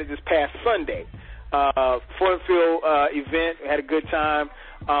 We had it this past Sunday. Fun field event. We had a good time.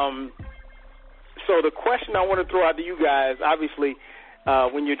 So the question I want to throw out to you guys, obviously,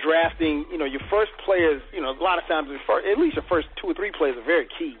 when you're drafting, your first players, a lot of times, at least your first 2 or 3 players are very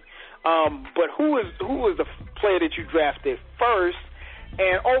key. But who is the player that you drafted first?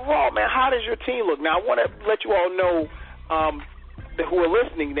 And overall, man, how does your team look? Now, I want to let you all know who are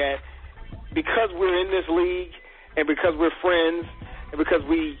listening that because we're in this league and because we're friends and because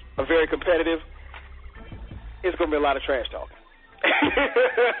we are very competitive, it's going to be a lot of trash talking.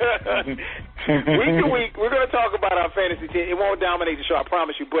 Week to week, we're going to talk about our fantasy team. It won't dominate the show, I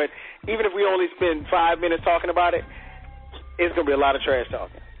promise you. But even if we only spend 5 minutes talking about it, it's going to be a lot of trash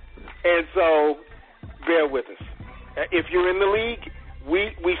talking. And so, bear with us. If you're in the league,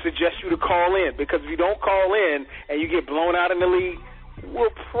 we suggest you to call in, because if you don't call in and you get blown out in the league,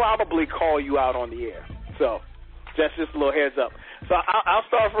 we'll probably call you out on the air. So, that's just a little heads up. So I'll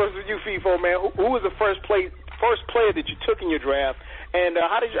start first with you, FIFO, man. Who was the first player that you took in your draft, and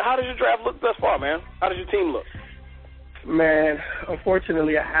how does your draft look thus far, man? How does your team look? Man,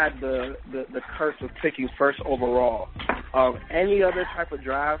 unfortunately, I had the curse of picking first overall. Any other type of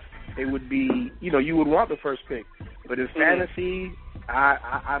draft, it would be, you would want the first pick. But in fantasy,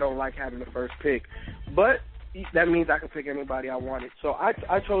 I don't like having the first pick. But that means I can pick anybody I wanted. So I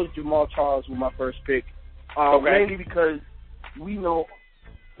chose Jamaal Charles with my first pick, mainly because we know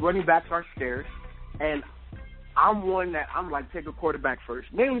running backs are scarce, and I'm one that I'm like, take a quarterback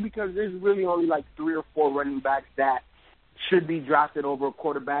first, mainly because there's really only like 3 or 4 running backs that should be drafted over a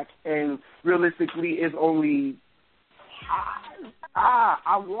quarterback, and realistically is only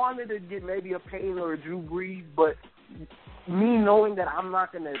I wanted to get maybe a Payne or a Drew Brees, but me knowing that I'm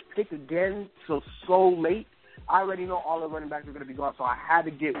not going to pick again so late, I already know all the running backs are going to be gone, so I had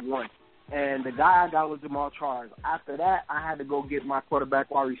to get one. And the guy I got was Jamaal Charles. After that, I had to go get my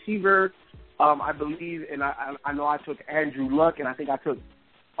quarterback wide receiver. I believe, and I know I took Andrew Luck, and I think I took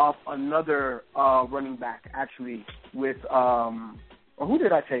another running back, actually, with or who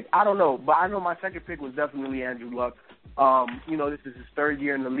did I take? I don't know, but I know my second pick was definitely Andrew Luck. This is his 3rd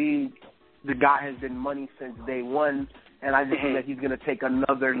year in the league. The guy has been money since day one, and I just think that he's going to take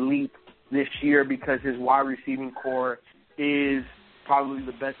another leap this year because his wide receiving core is probably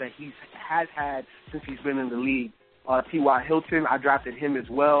the best that he has had since he's been in the league. T.Y. Hilton, I drafted him as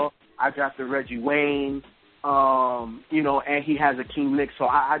well. I drafted Reggie Wayne, and he has Akeem Nicks. So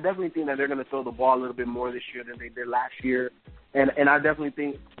I definitely think that they're going to throw the ball a little bit more this year than they did last year. And I definitely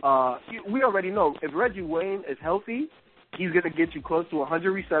think we already know if Reggie Wayne is healthy, he's going to get you close to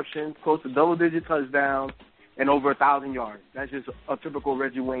 100 receptions, close to double-digit touchdowns, and over 1,000 yards. That's just a typical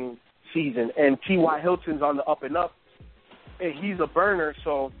Reggie Wayne season. And T.Y. Hilton's on the up and up, and he's a burner,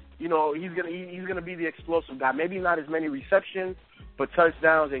 so he's gonna be the explosive guy. Maybe not as many receptions, but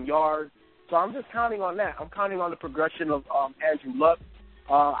touchdowns and yards. So I'm just counting on that. I'm counting on the progression of Andrew Luck.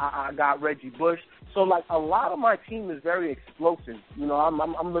 I got Reggie Bush. So like a lot of my team is very explosive.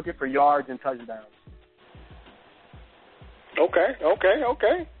 I'm looking for yards and touchdowns. Okay.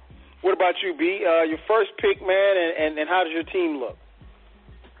 What about you, B? Your first pick, man, and how does your team look?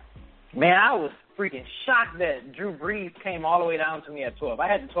 Man, I was freaking shocked that Drew Brees came all the way down to me at 12. I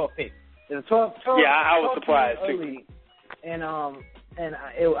had the 12 pick. It was 12. Yeah, I was surprised too. And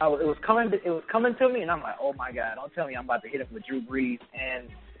it was coming to me, and I'm like, oh my God, don't tell me I'm about to hit him with Drew Brees. And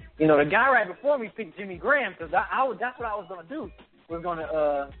the guy right before me picked Jimmy Graham, because that's what I was gonna do. Was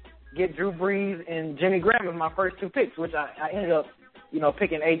gonna get Drew Brees and Jimmy Graham as my first 2 picks, which I ended up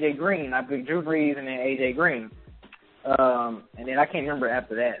picking AJ Green. I picked Drew Brees and then AJ Green. And then I can't remember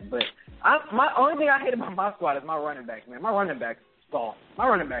after that, but my only thing I hate about my squad is my running backs, man. My running backs soft. My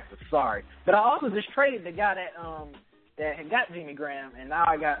running backs are sorry. But I also just traded the guy that had got Jimmy Graham, and now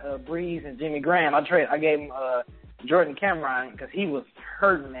I got Brees and Jimmy Graham. I gave him Jordan Cameron because he was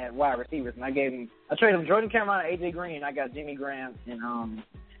hurting at wide receivers, and I traded him Jordan Cameron and AJ Green. And I got Jimmy Graham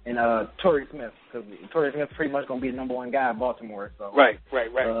and Torrey Smith, because Torrey Smith's pretty much gonna be the number 1 guy in Baltimore. So right.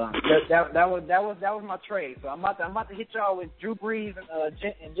 That was my trade. So I'm about to hit y'all with Drew Brees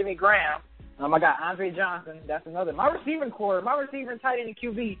and Jimmy Graham. I got Andre Johnson. That's another. My receiving core, my receiving tight end and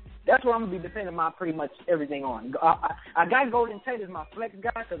QB. That's what I'm gonna be defending my pretty much everything on. I got Golden Tate as my flex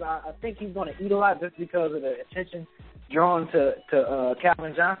guy because I think he's gonna eat a lot just because of the attention drawn to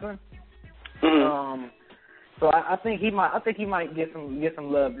Calvin Johnson. Mm-hmm. So I think he might get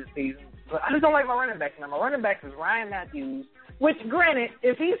some love this season. But I just don't like my running backs now. My running backs is Ryan Matthews, which granted,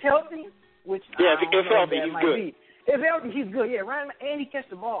 if he's healthy, which if healthy, he's good. If healthy, he's good. Yeah, Ryan, and he catch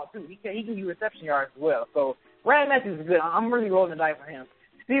the ball too. He can give you reception yards as well. So Ryan Matthews is good. I'm really rolling the dice for him.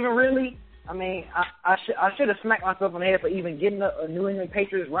 Stephen Ridley, I mean, I should have smacked myself on the head for even getting a New England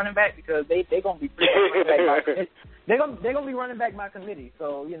Patriots running back because they're gonna be pretty much running back they're gonna be running back by committee.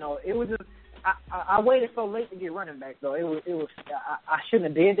 So it was just. I waited so late to get running back though. It was I shouldn't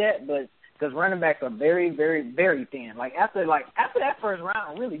have did that, but because running backs are very, very, very thin. After that first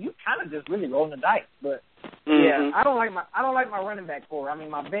round, really, you kind of just really rolling the dice. But yeah, I don't like my running back core. I mean,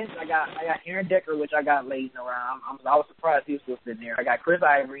 my bench, I got Aaron Decker, which I got late in the round. I was surprised he was still sitting there. I got Chris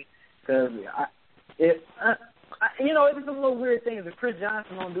Ivory because It's a little weird thing. If Chris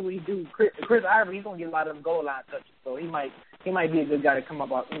Johnson don't do what he do, Chris Ivory, he's gonna get a lot of them goal line touches. So he might be a good guy to come up,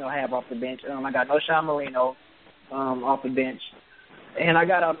 have off the bench. I got Sean Marino off the bench, and I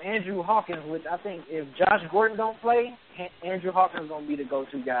got Andrew Hawkins. Which I think if Josh Gordon don't play, Andrew Hawkins is gonna be the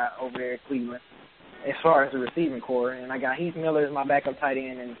go-to guy over there at Cleveland as far as the receiving core. And I got Heath Miller as my backup tight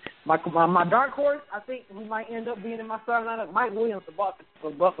end, and my dark horse, I think who might end up being in my starting lineup, Mike Williams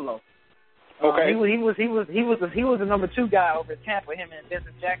for Buffalo. Okay. He was the number 2 guy over at Tampa. Him and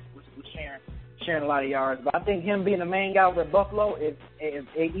Vincent Jackson was sharing a lot of yards. But I think him being the main guy over at Buffalo, if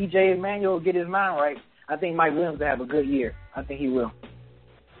E.J. Manuel get his mind right, I think Mike Williams will have a good year. I think he will.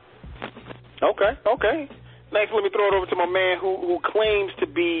 Okay. Next, let me throw it over to my man who claims to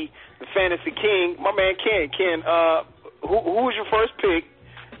be the fantasy king, my man Ken. Ken, who was your first pick,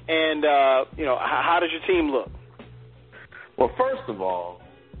 and how does your team look? Well, first of all,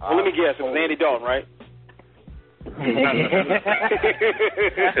 let me guess. It was Andy Dalton, right? I'm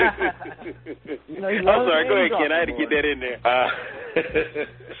sorry. Go ahead, Ken. I had to get that in there.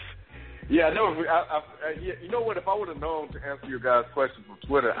 Yeah, no. You know what? If I would have known to answer your guys' question from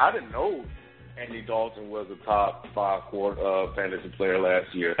Twitter, I didn't know Andy Dalton was a top 5 fantasy player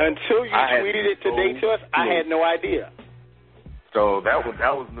last year. Until you tweeted it today to us, I had no idea. So that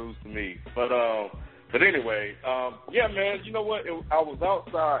was news to me. But anyway, yeah, man. You know what? I was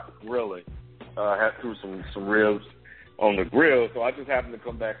outside grilling. Had threw some ribs on the grill, so I just happened to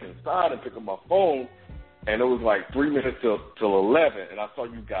come back inside and pick up my phone, and it was like 3 minutes till 11, and I saw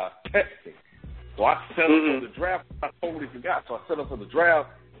you guys texting. So I set up for the draft. I totally forgot. So I set up for the draft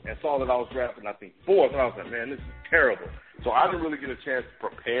and saw that I was drafting, I think, 4th, and I was like, man, this is terrible. So I didn't really get a chance to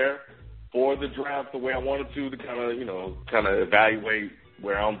prepare for the draft the way I wanted to kind of evaluate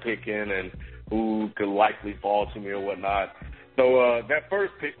where I'm picking and who could likely fall to me or whatnot. So that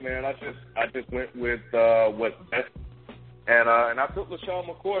first pick, man, I just went with what's best, and I took LaShawn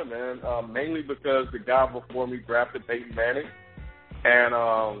McCoy, man, mainly because the guy before me drafted Peyton Manning, and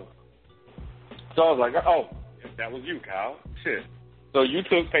so I was like, oh, that was you, Kyle. Shit. So you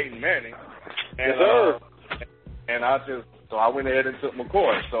took Peyton Manning, and so I went ahead and took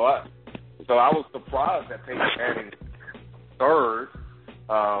McCoy. So I was surprised that Peyton Manning 3rd.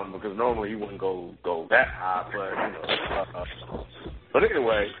 Because normally he wouldn't go that high, but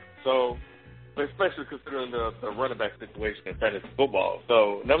anyway, so especially considering the running back situation in fantasy football.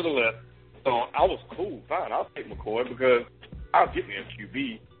 So nevertheless, I was cool, fine. I'll take McCoy because I'll get me a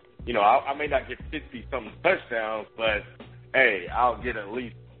QB. I may not get 50-something touchdowns, but hey, I'll get at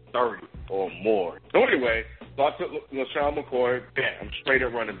least 30 or more. So anyway, so I took LaShawn McCoy, bam, straight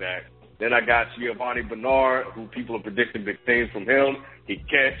at running back. Then I got Giovanni Bernard, who people are predicting big things from him. He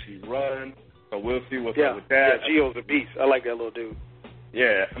catch, he run. So we'll see what's up with that. Yeah, Gio's a beast. I like that little dude.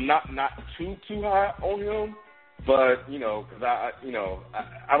 Yeah, I'm not too high on him, but because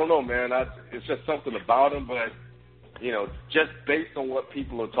I don't know, man. It's just something about him, but just based on what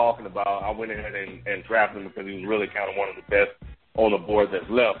people are talking about, I went ahead and drafted him because he was really kind of one of the best on the board that's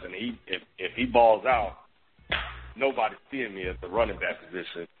left. And if he balls out, nobody's seeing me at the running back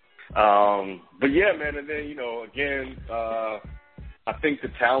position. But yeah, man, and then, again, I think the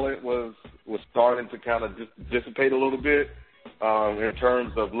talent was starting to kind of dissipate a little bit, in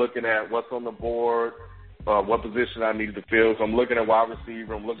terms of looking at what's on the board, what position I needed to fill. So I'm looking at wide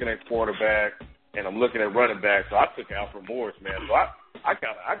receiver, I'm looking at quarterback, and I'm looking at running back. So I took Alfred Morris, man. So I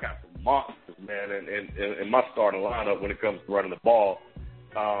got some monsters, man, in my starting lineup when it comes to running the ball.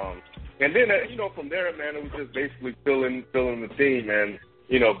 And then, from there, man, it was just basically filling the team, and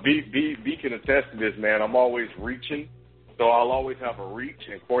B can attest to this, man. I'm always reaching, so I'll always have a reach.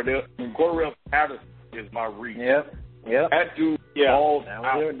 And Cordell Patterson is my reach. Yep. That dude balls that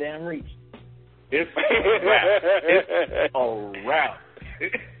out. was their damn reach. It's a wrap. It's a wrap.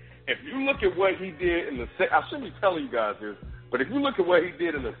 If you look at what he did in I shouldn't be telling you guys this, but if you look at what he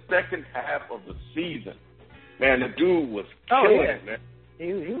did in the second half of the season, man, the dude was killing it, man.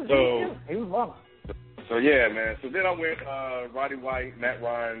 He was balling. So, yeah, man. So then I went Roddy White, Matt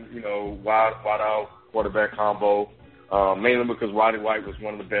Ryan, wide out quarterback combo, mainly because Roddy White was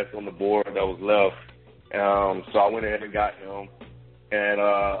one of the best on the board that was left. So I went ahead and got him. And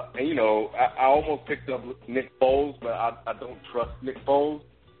I almost picked up Nick Foles, but I don't trust Nick Foles.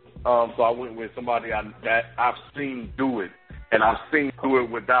 So I went with somebody that I've seen do it, and I've seen do it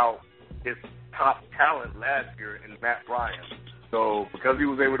without his top talent last year in Matt Ryan. So because he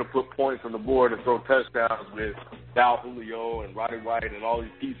was able to put points on the board and throw touchdowns with Dal Julio and Roddy White and all these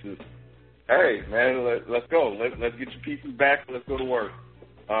pieces, hey, man, let's go. Let's get your pieces back. Let's go to work.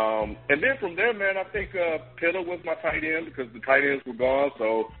 And then from there, man, I think Pitta was my tight end because the tight ends were gone.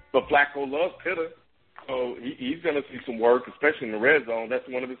 But Flacco loves Pitta. So he's going to see some work, especially in the red zone. That's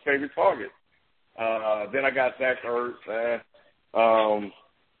one of his favorite targets. Then I got Zach Ertz.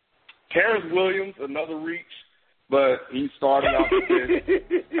 Terrence Williams, another reach, but he's starting out with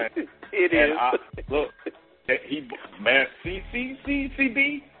this. Look,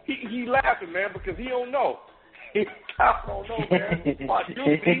 CB, he laughing, man, because he don't know. I don't know, man. Watch,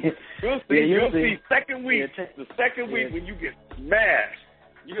 you'll see. Second week, the second week when you get smashed,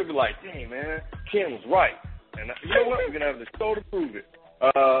 you're going to be like, dang, man, Ken was right. And you know what? We're going to have the show to prove it.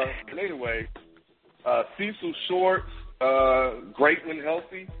 But anyway, Cecil Shorts, great when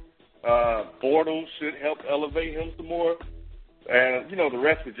healthy. Bortles should help elevate him some more. And, you know, the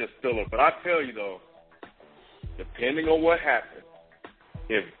rest is just filler. But I tell you, though, depending on what happens,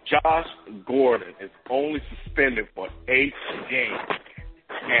 if Josh Gordon is only suspended for 8 games,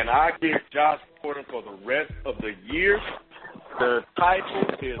 and I get Josh Gordon for the rest of the year, the title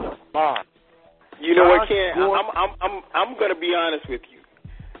is mine. You know what, Ken? I'm going to be honest with you.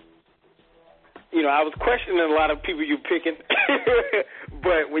 You know, I was questioning a lot of people you picking,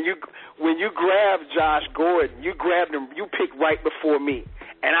 but when you grab Josh Gordon, you grabbed him, you picked right before me,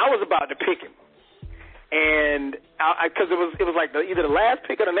 and I was about to pick him. And because it was like either the last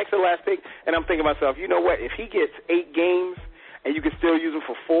pick or the next to the last pick, and I'm thinking to myself, you know what? If he gets 8 games and you can still use him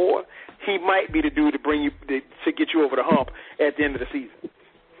for 4, he might be the dude to bring you to get you over the hump at the end of the season.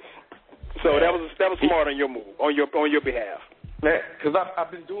 So that was smart on your move, on your behalf. Man, because I've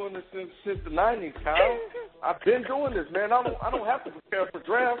been doing this since the 90s, Kyle. I've been doing this, man. I don't have to prepare for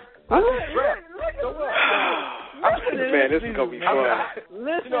draft. I just draft. So what? Man, this is gonna be fun.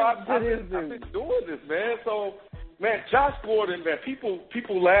 I've been doing this, man. So, man, Josh Gordon, man,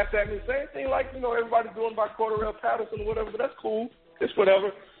 people laughed at me. Same thing like, you know, everybody's doing about Cordarrelle Patterson or whatever, but that's cool. It's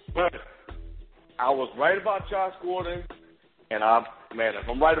whatever. But I was right about Josh Gordon, and if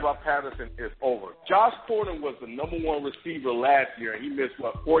I'm right about Patterson, it's over. Josh Gordon was the number 1 receiver last year, and he missed,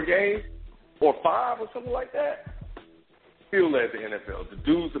 4 games? Or 5 or something like that? Still led the NFL. The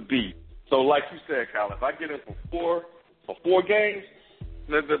dude's a beast. So like you said, Kyle, if I get him for 4 games,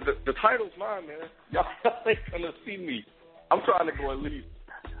 the title's mine, man. Y'all ain't going to see me. I'm trying to go at least,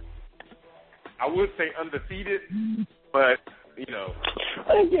 I would say undefeated, but, you know,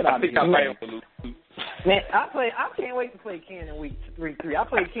 I think I might have to lose. Man, I can't wait to play Ken in week 3. I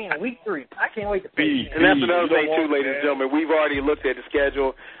played Ken in week 3. I can't wait to play Ken. And that's another thing, too, ladies and gentlemen. We've already looked at the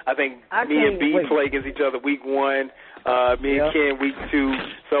schedule. I think me and B play against each other week 1. Me and Ken week 2.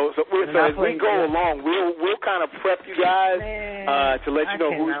 So as we go along, we'll kind of prep you guys to let you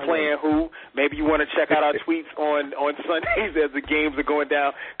know who's playing who. Maybe you want to check out our tweets on Sundays as the games are going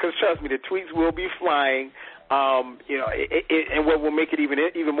down. Because trust me, the tweets will be flying. You know, and what will make it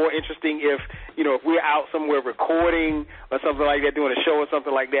even more interesting if we're out somewhere recording or something like that, doing a show or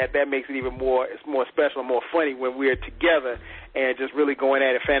something like that, that makes it even more, it's more special and more funny when we're together and just really going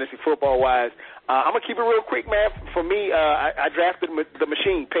at it fantasy football wise. I'm gonna keep it real quick, man. For me, I drafted the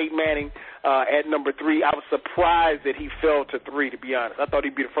machine, Peyton Manning, at number 3. I was surprised that he fell to 3, to be honest. I thought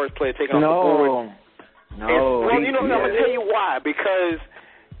he'd be the first player taken off the board. I'm gonna tell you why. Because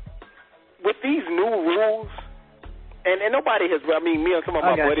with these new rules, and nobody has, I mean, me and some of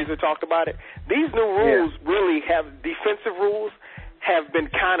my buddies have talked about it, these new rules really have, defensive rules have been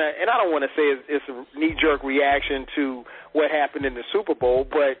kind of, and I don't want to say it's a knee-jerk reaction to what happened in the Super Bowl,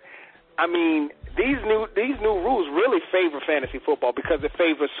 but, I mean, these new rules really favor fantasy football because it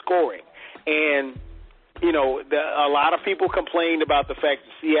favors scoring. And, you know, a lot of people complained about the fact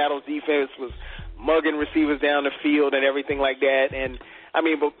that Seattle's defense was mugging receivers down the field and everything like that, and I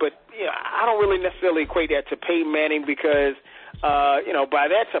mean, but you know, I don't really necessarily equate that to Peyton Manning because, you know,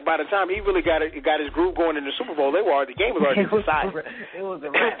 by the time he really got his groove going in the Super Bowl, the game was already decided.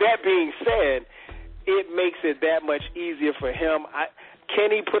 That being said, it makes it that much easier for him.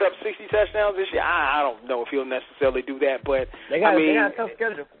 Can he put up 60 touchdowns this year? I don't know if he'll necessarily do that, but they got a tough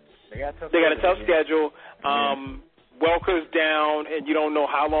schedule. They got a tough schedule. Welker's down, and you don't know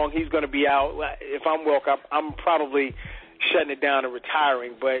how long he's going to be out. If I'm Welker, I'm probably shutting it down and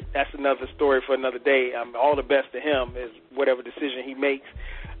retiring, but that's another story for another day. All the best to him is whatever decision he makes.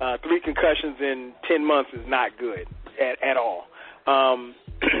 3 concussions in 10 months is not good at all.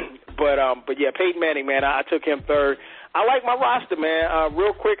 But yeah, Peyton Manning, man, I took him 3rd. I like my roster, man.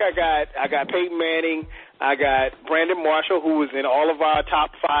 Real quick, I got Peyton Manning. I got Brandon Marshall, who was in all of our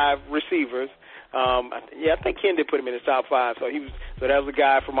top 5 receivers. I think Ken did put him in his top 5. So that was a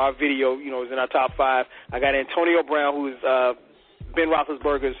guy from our video, you know, was in our top 5. I got Antonio Brown, who's Ben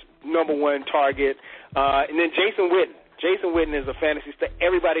Roethlisberger's number 1 target, and then Jason Witten. Jason Witten is a fantasy star.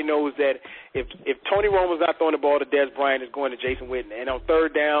 Everybody knows that if Tony Romo's not throwing the ball to Dez Bryant, it's going to Jason Witten. And on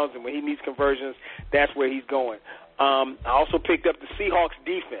third downs and when he needs conversions, that's where he's going. I also picked up the Seahawks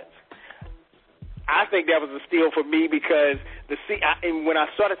defense. I think that was a steal for me because and when I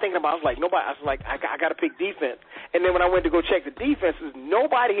started thinking about it, I was like, I got to pick defense. And then when I went to go check the defenses,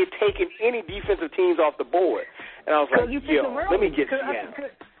 nobody had taken any defensive teams off the board. And I was like, let me get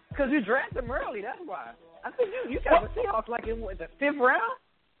because you drafted them early, that's why. I think you got the Seahawks in the 5th round?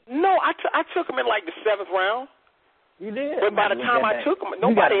 No, I took them in the 7th round. You did? But by the time I took them,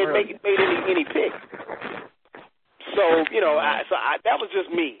 nobody had made any pick. So, that was just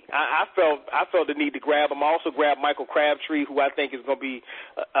me. I felt the need to grab him. I also grabbed Michael Crabtree, who I think is going to be,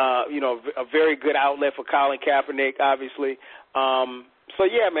 a very good outlet for Colin Kaepernick, obviously. So,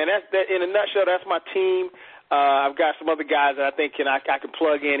 yeah, man, that's that. In a nutshell, that's my team. I've got some other guys that I think I can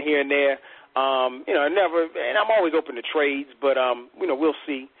plug in here and there. And I'm always open to trades, but, we'll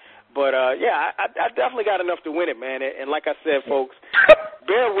see. But, I definitely got enough to win it, man. And like I said, folks,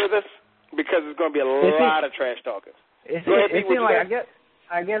 bear with us because there's going to be a lot of trash talkers. It seems like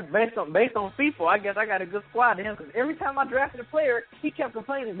I guess based on FIFA, I guess I got a good squad to him because every time I drafted a player, he kept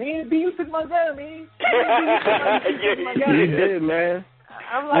complaining, man, B, you took my guy, man. You did, man.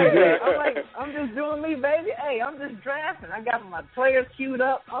 I'm just doing me, baby. Hey, I'm just drafting. I got my players queued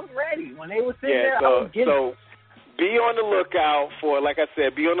up. I'm ready. When they were sitting there, I was getting it. Be on the lookout for, like I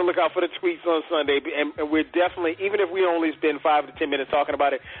said, be on the lookout for the tweets on Sunday. And we're definitely, even if we only spend 5 to 10 minutes talking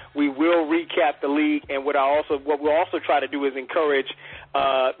about it, we will recap the league. And what we'll also try to do is encourage,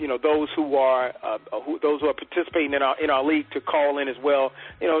 those who are participating in our league to call in as well.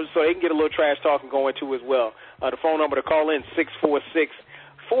 So they can get a little trash talking going too as well. The phone number to call in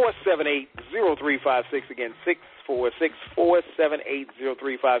 646-478-0356. Again,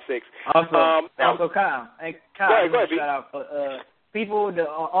 646-478-0356. Also, Kyle. Hey, Kyle, go ahead, shout out for people.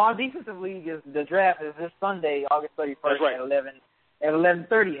 Our defensive league the draft is this Sunday, August 31st at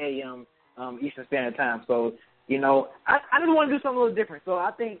 11:30 a.m. Eastern Standard Time. So I just want to do something a little different. So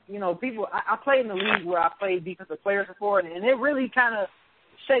I think people. I played in the league where I played defensive players before, and it really kind of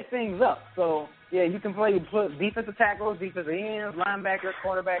shake things up. So yeah, you can play defensive tackles, defensive ends, linebackers,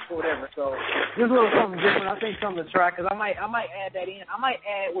 quarterbacks, or whatever. So just a little something different. I think something to try because I might add that in. I might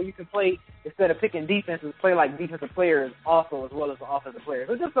add where you can play instead of picking defenses, play like defensive players also as well as the offensive players.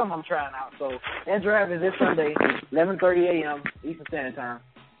 It's just something I'm trying out. So that draft is this Sunday, 11:30 a.m. Eastern Standard Time.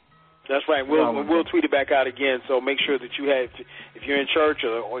 That's right. We'll tweet it back out again. So make sure that if you're in church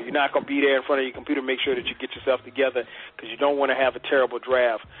or you're not going to be there in front of your computer, make sure that you get yourself together because you don't want to have a terrible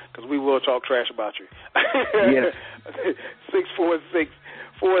draft because we will talk trash about you. Yes.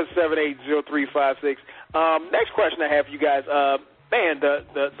 646-478-0356. Next question I have for you guys. The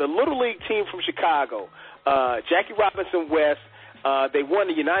Little League team from Chicago, Jackie Robinson West, they won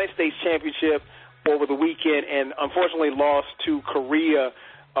the United States Championship over the weekend and unfortunately lost to Korea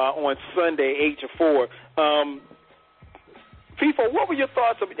on Sunday, 8-4. FIFA, what were your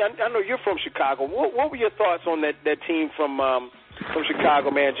thoughts? I know you're from Chicago. What were your thoughts on that team from Chicago,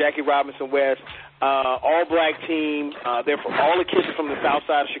 man? Jackie Robinson West, all black team. They're from all the kids are from the South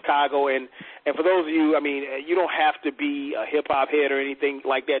Side of Chicago, and for those of you, you don't have to be a hip hop head or anything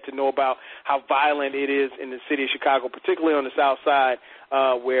like that to know about how violent it is in the city of Chicago, particularly on the South Side,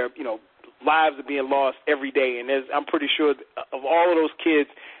 where lives are being lost every day, and I'm pretty sure of all of those kids,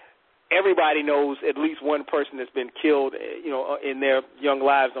 everybody knows at least one person that's been killed, in their young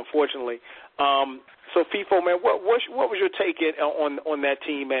lives, unfortunately. So, FIFO, man, what was your take on that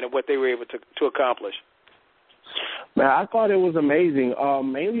team, man, and what they were able to accomplish? Man, I thought it was amazing,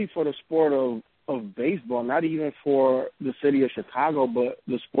 mainly for the sport of baseball, not even for the city of Chicago, but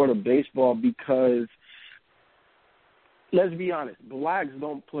the sport of baseball because – let's be honest, blacks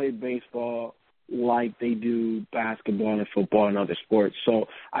don't play baseball like they do basketball and football and other sports. So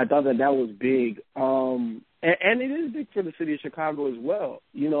I thought that was big. And it is big for the city of Chicago as well,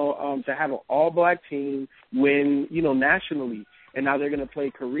 to have an all-black team win, nationally. And now they're going to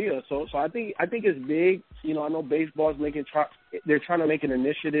play Korea. So I think it's big. I know baseball is they're trying to make an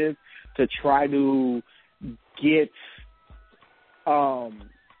initiative to try to get to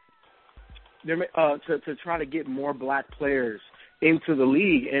try to get more black players into the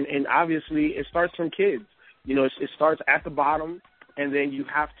league, and obviously it starts from kids. It starts at the bottom, and then you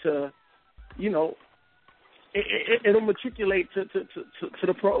have to, it'll matriculate to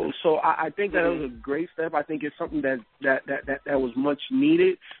the pros. So I think that it was a great step. I think it's something that was much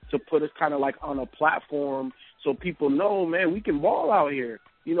needed to put us kind of like on a platform so people know, man, we can ball out here.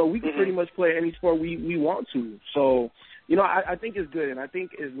 We can pretty much play any sport we want to. So, I think it's good, and I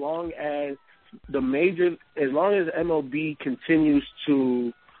think as long as as long as MLB continues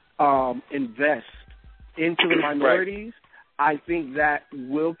to invest into the minorities, I think that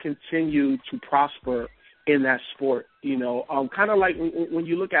will continue to prosper in that sport. Kind of like when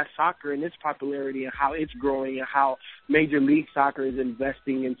you look at soccer and its popularity and how it's growing and how Major League Soccer is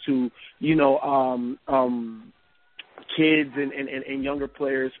investing into, kids and younger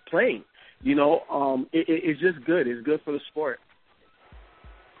players playing. It's just good. It's good for the sport.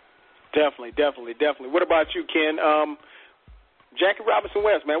 Definitely. What about you, Ken? Jackie Robinson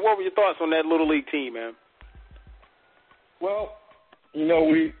West, man, what were your thoughts on that Little League team, man? Well,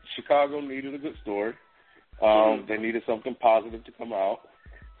 Chicago needed a good story. They needed something positive to come out.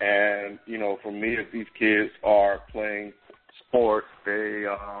 And, for me, if these kids are playing sports, they're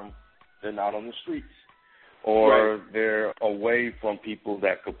not on the streets. Or they're away from people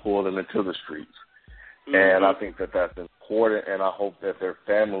that could pull them into the streets. Mm-hmm. And I think that that's important, and I hope that their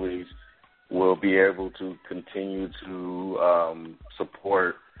families will be able to continue to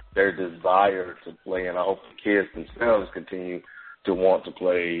support their desire to play, and I hope the kids themselves continue to want to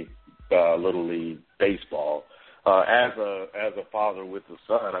play Little League baseball. As a father with a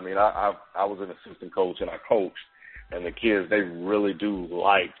son, I mean, I was an assistant coach and I coached, and the kids, they really do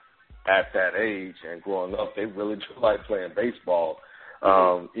like, at that age and growing up, they really do like playing baseball.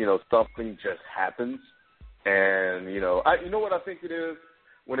 Something just happens, and what I think it is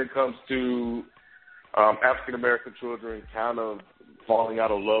when it comes to African American children kind of falling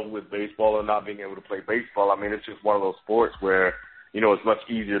out of love with baseball and not being able to play baseball. I mean, it's just one of those sports where it's much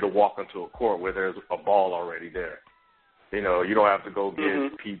easier to walk into a court where there's a ball already there. You don't have to go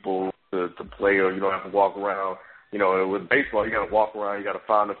get people to play, or you don't have to walk around. With baseball, you got to walk around, you got to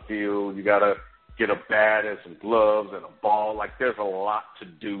find a field, you got to get a bat and some gloves and a ball. Like, there's a lot to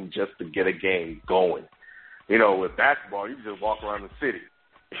do just to get a game going. With basketball, you can just walk around the city.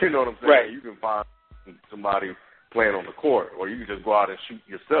 You know what I'm saying? Right. You can find somebody playing on the court, or you can just go out and shoot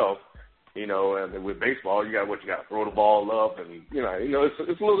yourself. And with baseball, you got to throw the ball up, and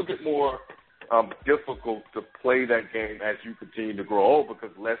it's a little bit more difficult to play that game as you continue to grow old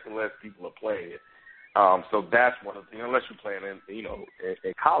because less and less people are playing it. So that's one of the things, unless you're playing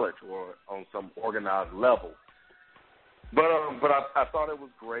in college or on some organized level. But I thought it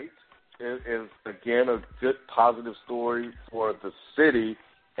was great. It is, again, a good positive story for the city,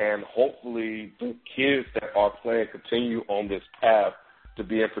 and hopefully the kids that are playing continue on this path to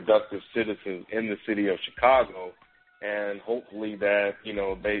being productive citizens in the city of Chicago, and hopefully that,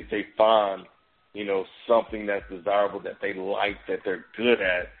 they find, something that's desirable, that they like, that they're good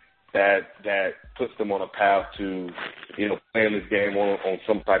at, that puts them on a path to, playing this game on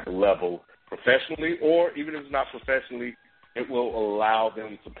some type of level professionally, or even if it's not professionally, it will allow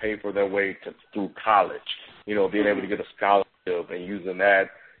them to pay for their way through college, being able to get a scholarship and using that,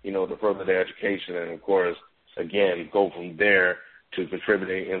 to further their education and, of course, again, go from there to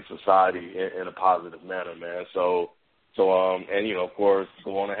contributing in society in a positive manner, man. So, of course,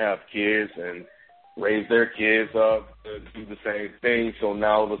 go on to have kids and raise their kids up to do the same thing. So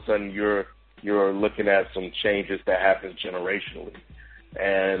now all of a sudden you're looking at some changes that happen generationally,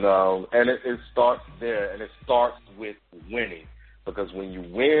 and it starts there, and it starts with winning, because when you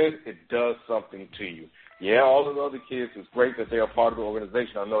win, it does something to you. Yeah, all of the other kids, it's great that they are part of the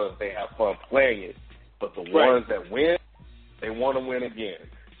organization. I know that they have fun playing it, but the ones that win, they want to win again.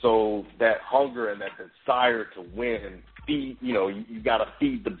 So that hunger and that desire to win, feed, you got to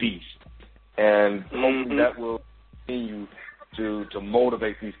feed the beast. And hopefully that will continue to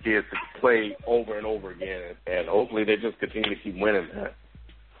motivate these kids to play over and over again. And hopefully they just continue to keep winning that.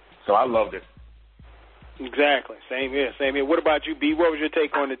 So I loved it. Exactly. Same here. What about you, B? What was your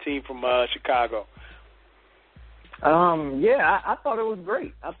take on the team from Chicago? I thought it was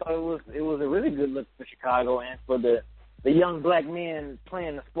great. I thought it was a really good look for Chicago and for the young black men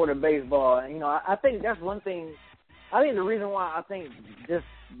playing the sport of baseball. And, I think that's one thing. I think the reason why I think this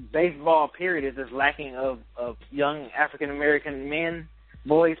baseball period is just lacking of young African-American men,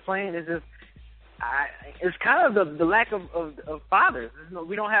 boys playing is just, it's kind of the lack of fathers.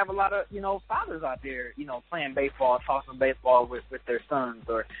 We don't have a lot of, fathers out there, playing baseball, tossing baseball with their sons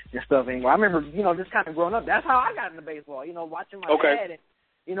or and stuff anymore. I remember, just kind of growing up, that's how I got into baseball, watching my dad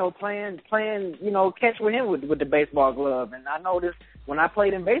and, playing, catch with him with the baseball glove. And I noticed when I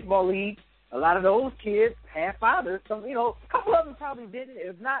played in baseball league, a lot of those kids had fathers. Some, a couple of them probably didn't.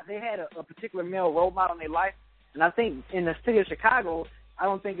 If not, they had a particular male role model in their life. And I think in the city of Chicago, I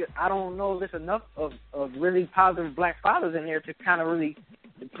don't know if there's enough of really positive black fathers in there to kind of really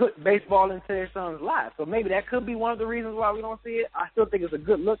put baseball into their sons' lives. So maybe that could be one of the reasons why we don't see it. I still think it's a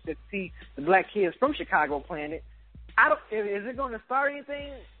good look to see the black kids from Chicago playing it. Is it going to start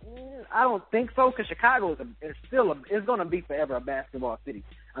anything? I don't think so, because Chicago is going to be forever a basketball city.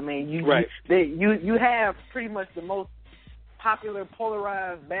 I mean, you have pretty much the most popular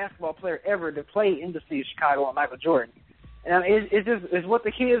polarized basketball player ever to play in the city of Chicago, Michael Jordan. And it's what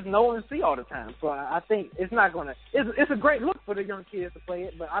the kids know and see all the time. So I think it's not going to. It's a great look for the young kids to play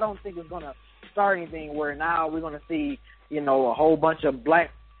it, but I don't think it's going to start anything where now we're going to see, a whole bunch of black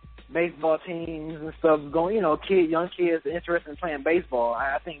baseball teams and stuff going, young kids interested in playing baseball.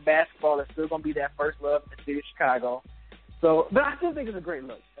 I think basketball is still going to be that first love in the city of Chicago. So, but I still think it's a great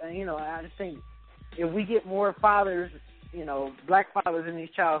look. And, I just think if we get more fathers, black fathers in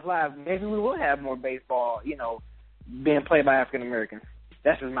these child's lives, maybe we will have more baseball, being played by African Americans.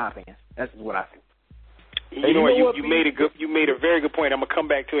 That's just my opinion. That's just what I think. You know what? You made a very good point. I'm gonna come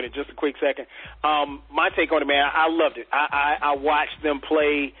back to it in just a quick second. My take on it, man, I loved it. I watched them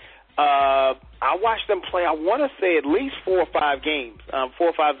play. I want to say at least 4 or 5 games. 4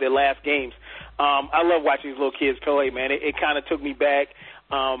 or 5 of their last games. I love watching these little kids play, man. It kind of took me back.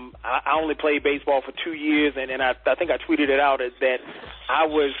 I only played baseball for 2 years, and I think I tweeted it out that I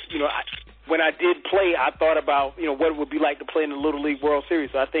was, when I did play, I thought about, what it would be like to play in the Little League World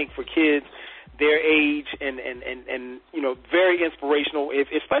Series. So I think for kids their age and very inspirational,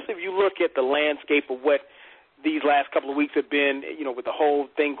 especially if you look at the landscape of what these last couple of weeks have been, with the whole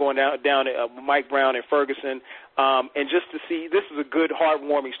thing going down at Mike Brown and Ferguson, and just to see, this is a good,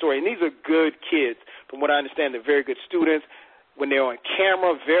 heartwarming story. And these are good kids. From what I understand, they're very good students. When they're on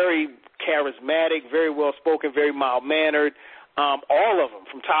camera, very charismatic, very well-spoken, very mild-mannered, all of them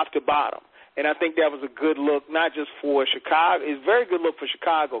from top to bottom. And I think that was a good look, not just for Chicago. It's a very good look for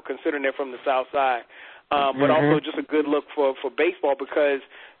Chicago, considering they're from the South Side, but also just a good look for baseball because,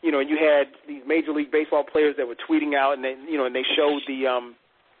 you had these Major League Baseball players that were tweeting out, and they showed the,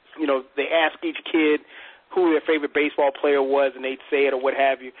 they asked each kid who their favorite baseball player was, and they'd say it or what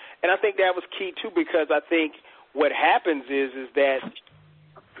have you. And I think that was key, too, because I think what happens is that,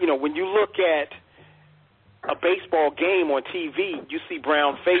 when you look at a baseball game on TV, you see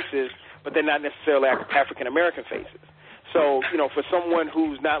brown faces, but they're not necessarily African-American faces. So, for someone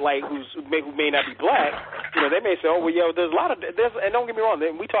who may not be black, they may say, oh, well, there's a lot of, and don't get me wrong,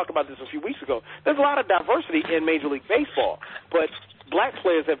 we talked about this a few weeks ago, there's a lot of diversity in Major League Baseball, but black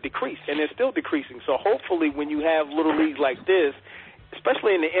players have decreased, and they're still decreasing. So hopefully when you have little leagues like this,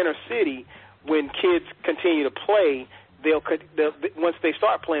 especially in the inner city, when kids continue to play, once they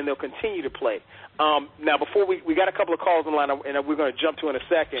start playing, they'll continue to play. Now, before we got a couple of calls in line, and we're going to jump to in a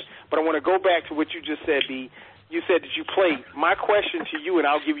second, but I want to go back to what you just said, B. You said that you played. My question to you, and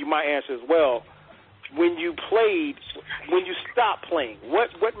I'll give you my answer as well, when you stopped playing,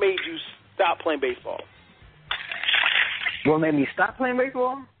 what made you stop playing baseball? What made me stop playing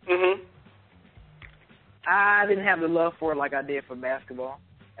baseball? Mm-hmm. I didn't have the love for it like I did for basketball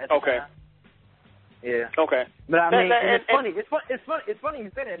at the time. Yeah. Okay. But I mean, it's funny. It's funny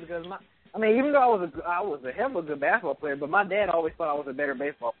you say that because even though I was a hell of a good basketball player, but my dad always thought I was a better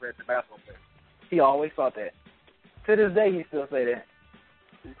baseball player than basketball player. He always thought that. To this day, he still say that.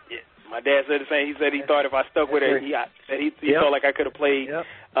 Yeah. My dad said the same. He said he thought if I stuck with it, he felt like I could have played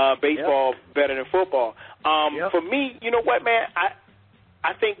baseball better than football. For me, you know what, man?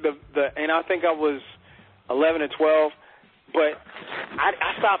 I think and I think I was 11 and 12, but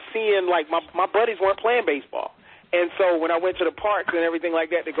I stopped seeing, like, my buddies weren't playing baseball. And so when I went to the parks and everything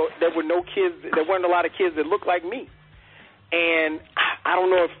like that, there were weren't a lot of kids that looked like me. And I don't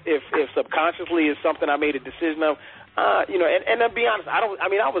know if subconsciously is something I made a decision of, and to be honest, I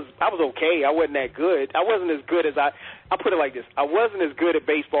was okay. I wasn't that good. I wasn't as good as I'll put it like this. I wasn't as good at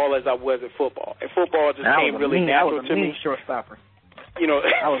baseball as I was at football. And football just came really natural to me. I was a mean shortstopper.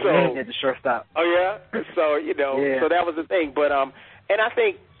 I was mean at the shortstop. Oh, yeah? So, so that was the thing. But, and I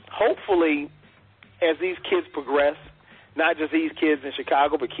think hopefully as these kids progress, not just these kids in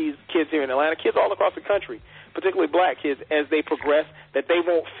Chicago, but kids here in Atlanta, kids all across the country, particularly black kids, as they progress, that they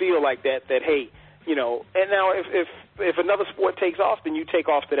won't feel like that hey, and now if another sport takes off, then you take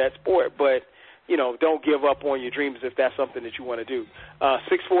off to that sport, but, don't give up on your dreams if that's something that you want to do.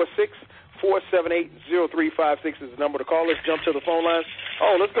 646-478-0356 is the number to call. Let's jump to the phone lines.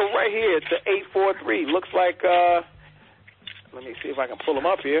 Oh, let's go right here to 843. Looks like, let me see if I can pull them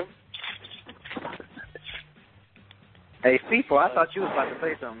up here. Hey, FIFO, I thought you was about to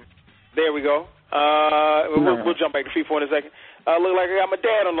say something. There we go. We'll jump back to FIFO in a second. Look like I got my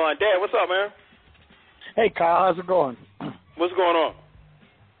dad on the line. Dad, what's up, man? Hey, Kyle, how's it going? What's going on?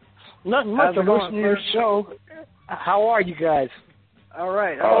 Nothing much. I'm listening to your show. How are you guys? All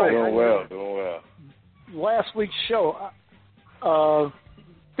right. Doing well. Last week's show,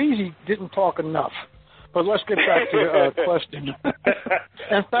 Beasy didn't talk enough. But let's get back to the question.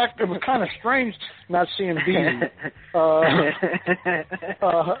 In fact, it was kind of strange not seeing Beasley. We're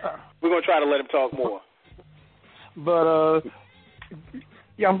going to try to let him talk more. But,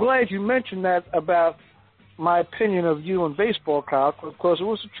 yeah, I'm glad you mentioned that about my opinion of you in baseball, Kyle, because it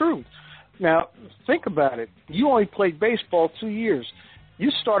was the truth. Now, think about it. You only played baseball 2 years.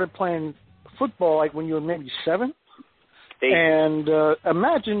 You started playing football like when you were maybe 7. 8. And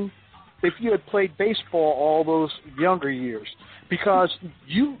imagine if you had played baseball all those younger years, because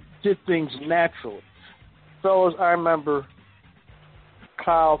you did things naturally. Fellas, I remember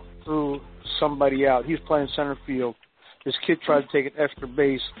Kyle threw somebody out. He was playing center field. This kid tried to take an extra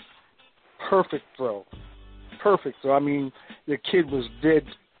base. Perfect throw. I mean, the kid was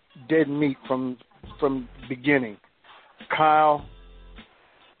dead meat from the beginning. Kyle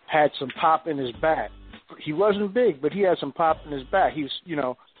had some pop in his bat. He wasn't big, but he had some pop in his bat. He was,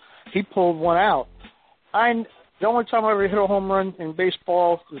 he pulled one out. The only time I ever hit a home run in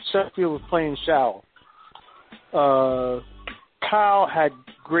baseball, the center field was playing shallow. Kyle had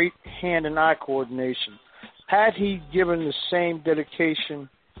great hand and eye coordination. Had he given the same dedication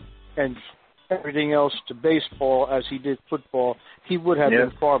and everything else to baseball as he did football, he would have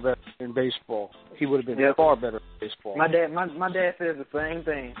been far better in baseball. He would have been far better in baseball. My dad says the same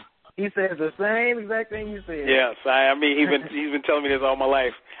thing. He says the same exact thing you said. Yes, I mean he's been telling me this all my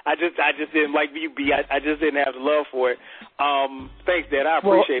life. I just didn't like you, B. I just didn't have the love for it. Thanks, Dad. I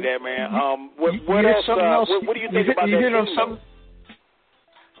appreciate that, man. What else? What do you think about that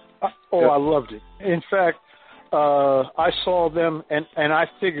team? I loved it. In fact, I saw them, and I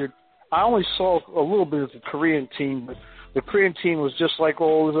figured I only saw a little bit of the Korean team, but the Korean team was just like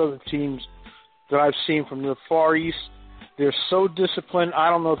all those other teams that I've seen from the Far East. They're so disciplined. I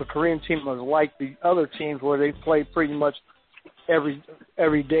don't know if the Korean team was like the other teams where they play pretty much every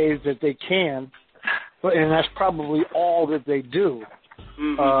day that they can, and that's probably all that they do.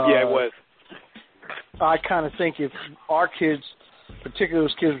 Mm-hmm. Yeah, it was. I kind of think if our kids, particularly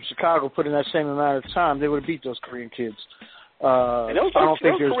those kids from Chicago, put in that same amount of time, they would have beat those Korean kids. And those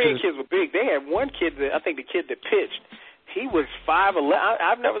Korean kids were big. They had one kid I think the kid that pitched, he was 5'11".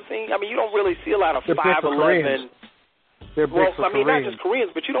 I've never seen. I mean, you don't really see a lot of 5'11". They're big for I mean, not just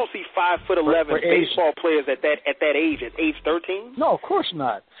Koreans, but you don't see 5'11" baseball players at that age, at age 13. No, of course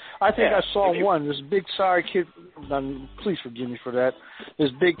not. I think I saw one. This big sorry kid. Please forgive me for that.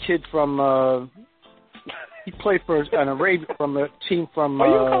 This big kid from. He played for an Arabian from a team from. Are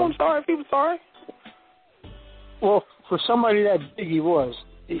you calling him sorry if he was sorry? Well, for somebody that big, he was.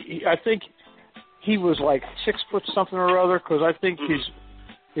 I think he was like 6 foot something or other, because I think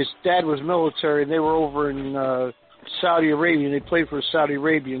his dad was military, and they were over in Saudi Arabia, and they played for a Saudi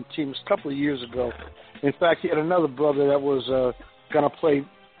Arabian team a couple of years ago. In fact, he had another brother that was going to play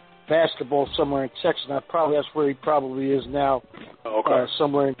basketball somewhere in Texas. And that's where he probably is now,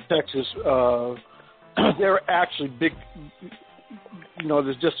 somewhere in Texas. They're actually big.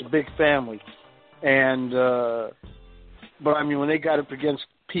 There's just a big family, and but I mean, when they got up against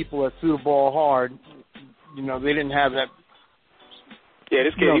people that threw the ball hard, they didn't have that. Yeah,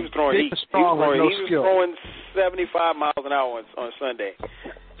 this kid, he was throwing heat. He was throwing 75 miles an hour on Sunday.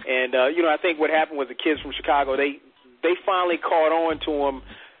 And, I think what happened was the kids from Chicago, they finally caught on to him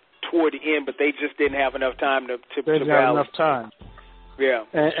toward the end, but they just didn't have enough time to They didn't have enough time. Yeah.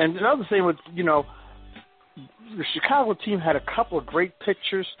 And another thing with, the Chicago team had a couple of great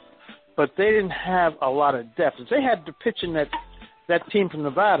pitchers, but they didn't have a lot of depth. They had the pitching that team from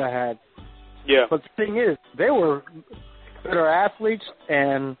Nevada had. Yeah. But the thing is, they were better athletes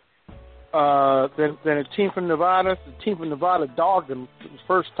and than a team from Nevada. The team from Nevada dogged them the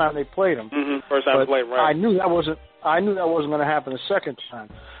first time they played them. Mm-hmm. First time they played them, right? I knew that wasn't going to happen the second time.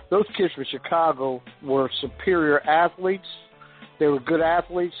 Those kids from Chicago were superior athletes. They were good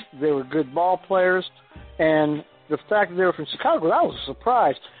athletes. They were good ball players. And the fact that they were from Chicago, that was a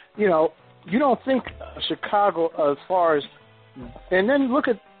surprise. You don't think Chicago as far as – and then look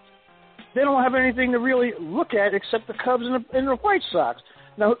at – they don't have anything to really look at except the Cubs and the White Sox.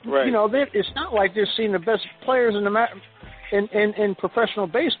 Now, right. It's not like they're seeing the best players in professional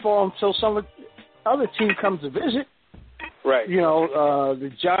baseball until some other team comes to visit. Right.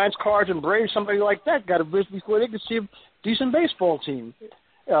 The Giants, Cards, and Braves, somebody like that got to visit before they could see a decent baseball team.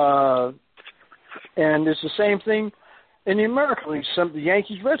 And it's the same thing in the American League. The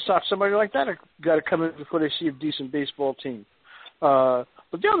Yankees, Red Sox, somebody like that got to come in before they see a decent baseball team.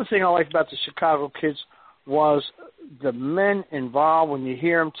 But the other thing I liked about the Chicago kids was the men involved. When you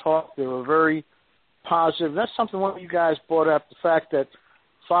hear them talk, they were very positive. That's something one of you guys brought up, the fact that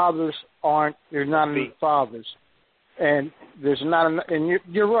there's not enough fathers. And there's not enough, and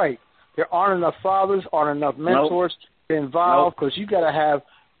you're right. there aren't enough fathers, aren't enough mentors involved, because you got to have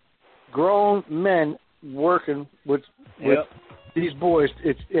grown men working with these boys.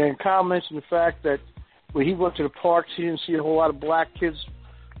 And Kyle mentioned the fact that when he went to the parks, he didn't see a whole lot of black kids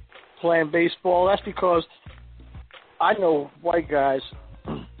playing baseball. That's because I know white guys,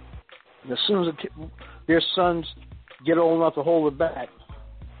 as soon as their sons get old enough to hold a bat,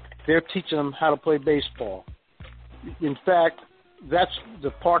 they're teaching them how to play baseball. In fact, that's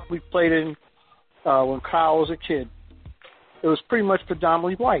the park we played in when Kyle was a kid. It was pretty much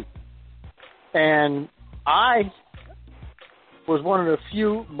predominantly white. And I was one of the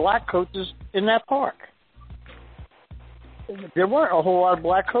few black coaches in that park. There weren't a whole lot of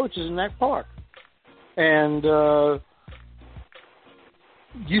black coaches in that park. And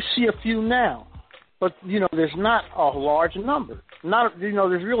you see a few now. But, there's not a large number.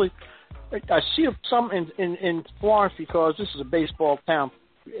 There's really... I see some in Florence because this is a baseball town,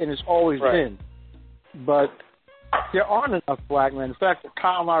 and it's always been. But there aren't enough black men. In fact,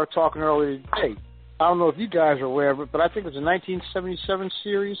 Kyle and I were talking earlier today. I don't know if you guys are aware of it, but I think it was a 1977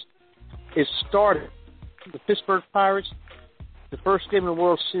 series. It started, the Pittsburgh Pirates, the first game in the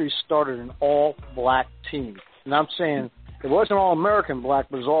World Series started an all-black team. And I'm saying it wasn't all-American black,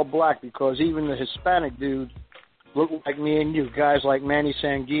 but it was all black because even the Hispanic dude looked like me and you, guys like Manny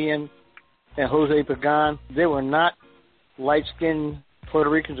Sanguillen and Jose Pagan. They were not light-skinned Puerto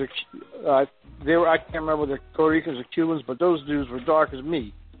Ricans or I can't remember whether they're Puerto Ricans or Cubans, but those dudes were dark as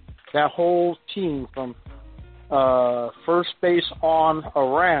me. That whole team from first base on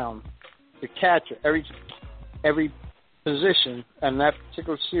around, the catcher, every position, and that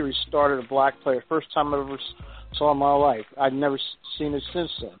particular series started a black player. First time I ever saw in my life. I've never seen it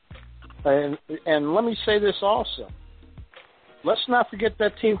since then. And let me say this also. Let's not forget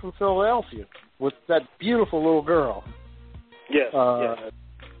that team from Philadelphia with that beautiful little girl. Yes.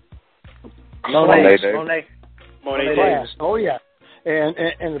 Monet Davis. Oh, yeah. And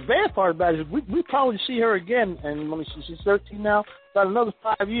the bad part about it is we probably see her again, and let me see, she's 13 now. About another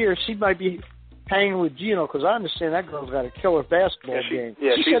 5 years, she might be hanging with Gino, because I understand that girl's got a killer basketball game.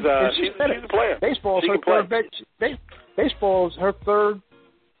 Yeah, she's a player. Baseball is her third,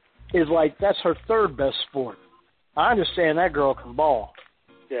 that's her third best sport. I understand that girl can ball.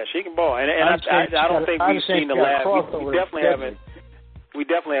 Yeah, she can ball, and I don't think we've seen the last. We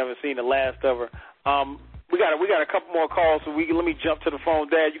definitely haven't seen the last of her. We got a couple more calls, so let me jump to the phone.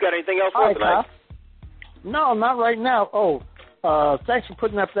 Dad, you got anything else for us tonight? No, not right now. Thanks for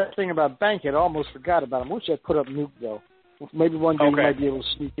putting up that thing about Bankhead. I almost forgot about him. I wish I'd put up Nuke, though. Maybe one day you might be able to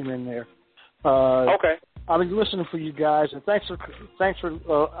sneak him in there. Okay. I've been listening for you guys, and thanks for.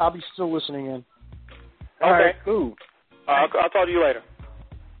 I'll be still listening in. Okay. Right, cool. I'll talk to you later.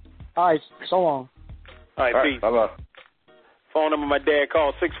 All right, so long. All right, peace. Bye-bye. Phone number my dad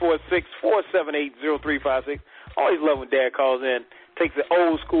calls, 646-478-0356. Always love when Dad calls in, takes it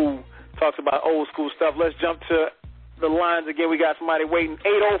old school, talks about old school stuff. Let's jump to the lines again. We got somebody waiting.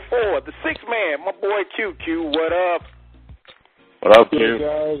 804, the sixth man, my boy Q. Q, what up? What up, Q? Hey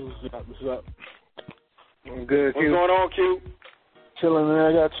guys, what's up? I'm good, What's going on, Q? Chilling, man.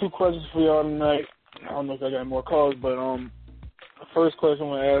 I got two questions for y'all tonight. I don't know if I got more calls, but the first question I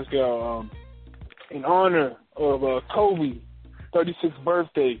want to ask y'all, in honor of Kobe's 36th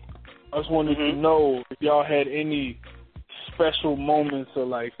birthday, I just wanted to know if y'all had any special moments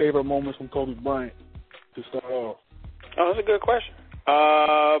or favorite moments from Kobe Bryant to start off. Oh, that's a good question.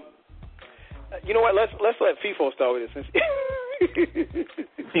 You know what? Let's let FIFO start with this.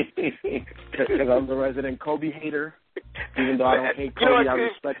 Because I'm the resident Kobe hater. Even though I don't hate Kobe, I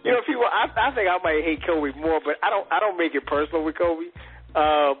respect him. People, I think I might hate Kobe more, but I don't make it personal with Kobe.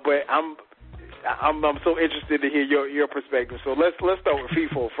 But I'm so interested to hear your perspective. So let's start with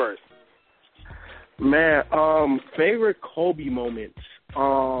FIFO first. Man, favorite Kobe moments.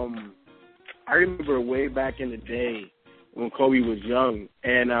 I remember way back in the day when Kobe was young,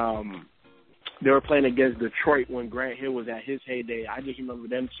 and they were playing against Detroit when Grant Hill was at his heyday. I just remember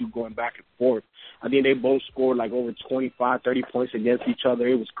them two going back and forth. I think they both scored over 25, 30 points against each other.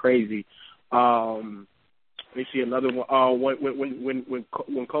 It was crazy. Let me see another one. When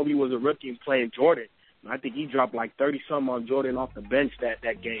Kobe was a rookie and playing Jordan, I think he dropped 30-something on Jordan off the bench that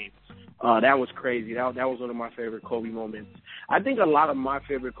game. That was crazy. That was one of my favorite Kobe moments. I think a lot of my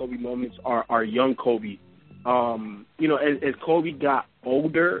favorite Kobe moments are young Kobe. As Kobe got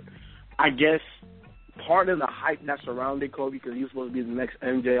older, I guess part of the hype that surrounded Kobe, because he was supposed to be the next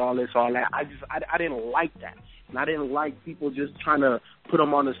MJ, all that, I didn't like that. And I didn't like people just trying to put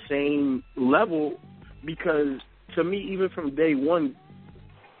him on the same level, because to me, even from day one,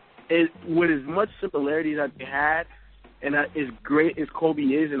 with as much similarities that they had, And as great as Kobe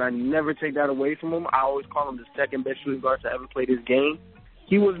is, and I never take that away from him, I always call him the second best shooting guard to ever play this game.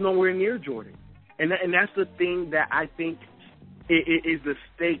 He was nowhere near Jordan, and that's the thing that I think is the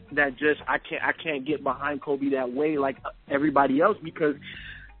stake that just I can't get behind Kobe that way like everybody else, because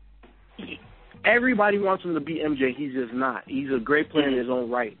everybody wants him to beat MJ. He's just not. He's a great player in his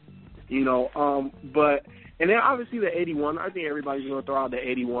own right, you know. But and then obviously the 81. I think everybody's going to throw out the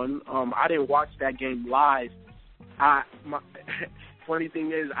 81. I didn't watch that game live. Funny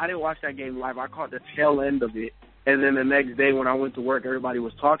thing is, I didn't watch that game live. I caught the tail end of it, and then the next day when I went to work, everybody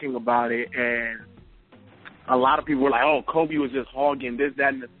was talking about it, and a lot of people were like, "Oh, Kobe was just hogging this,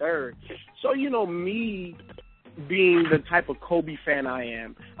 that, and the third." So you know, me being the type of Kobe fan I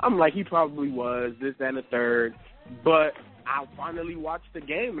am, I'm like, he probably was this, that, and the third. But I finally watched the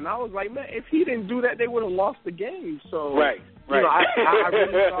game, and I was like, man, if he didn't do that, they would have lost the game. So right. You know, I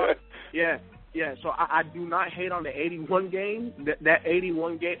really thought, yeah. So I do not hate on the 81 game, that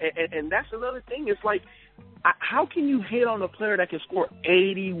 81 game. And that's another thing. It's like, how can you hate on a player that can score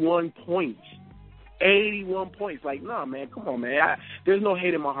 81 points? 81 points. Like, no, man, come on, man. There's no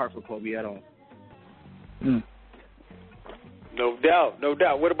hate in my heart for Kobe at all. No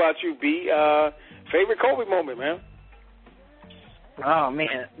doubt. What about you, B? Favorite Kobe moment, man? Oh,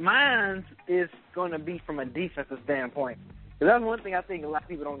 man. Mine is going to be from a defensive standpoint. Because that's one thing I think a lot of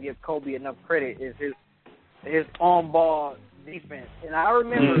people don't give Kobe enough credit is his on-ball defense. And I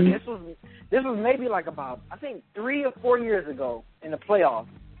remember this was maybe like about, I think, 3 or 4 years ago in the playoffs,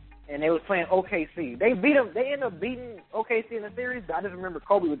 and they was playing OKC. They ended up beating OKC in the series, but I just remember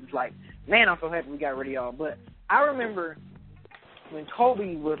Kobe was just like, man, I'm so happy we got rid of y'all. But I remember when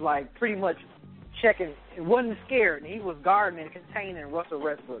Kobe was like pretty much checking, wasn't scared, and he was guarding and containing Russell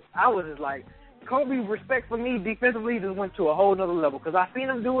Westbrook. I was just like, Kobe's respect for me defensively just went to a whole nother level, because I seen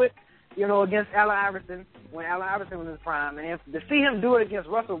him do it, you know, against Allen Iverson when Allen Iverson was in his prime, and to see him do it against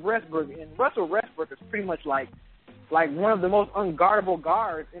Russell Westbrook, and Russell Westbrook is pretty much like one of the most unguardable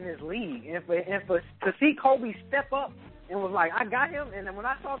guards in this league, and to see Kobe step up and was like, I got him, and then when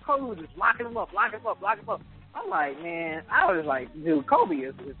I saw Kobe was just locking him up, I'm like, man, I was like, dude, Kobe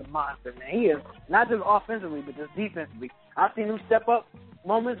is a monster, man. He is not just offensively, but just defensively. I've seen him step up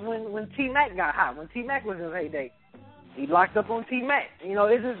moments when T-Mac got hot, when T-Mac was in his heyday. He locked up on T-Mac. You know,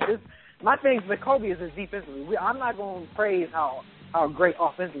 it's my thing for Kobe is his defensively. I'm not going to praise how great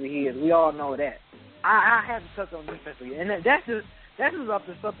offensively he is. We all know that. I have to touch on defensively, and that's just off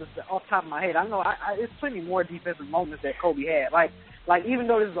the top of my head. I know it's plenty more defensive moments that Kobe had. Like even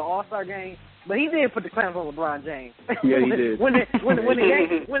though this is an All-Star game, but he did put the clamps on LeBron James. Yeah, he did. when it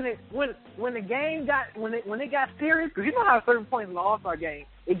got serious, because you know how certain points in the All-Star game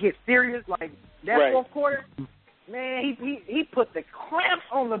it gets serious, like that fourth quarter. Man, he put the clamps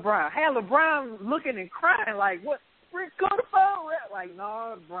on LeBron. Had LeBron looking and crying like, "What? We're going to fall." Like,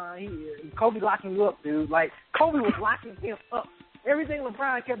 no, LeBron, Kobe locking you up, dude. Like Kobe was locking him up. Everything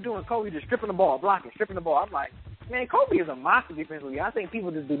LeBron kept doing, Kobe just stripping the ball, stripping the ball. I'm like, man, Kobe is a monster defensively. I think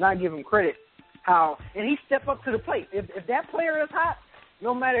people just do not give him credit. And he stepped up to the plate. If that player is hot,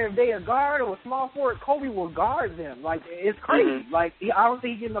 no matter if they a guard or a small forward, Kobe will guard them. Like, it's crazy. Like, I don't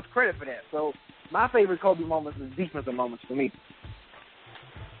think he gets enough credit for that. So my favorite Kobe moments is defensive moments for me.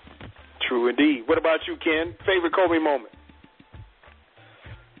 True indeed. What about you, Ken? Favorite Kobe moment?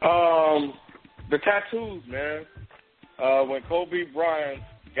 The tattoos, man. When Kobe Bryant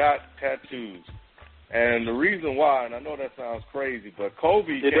got tattoos. And the reason why, and I know that sounds crazy, but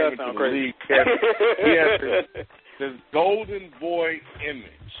Kobe came into the league. He had this golden boy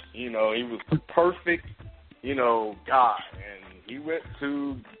image. You know, he was the perfect, you know, guy. And he went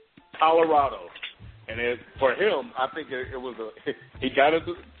to Colorado. And for him, I think it was he got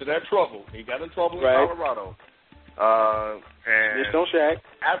into that trouble. He got in trouble in Colorado. And just don't shag.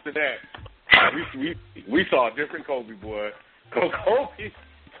 After that, we saw a different Kobe, boy.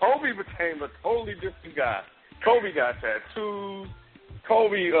 Kobe became a totally different guy. Kobe got tattoos.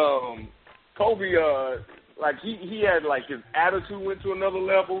 Kobe, like he had like his attitude went to another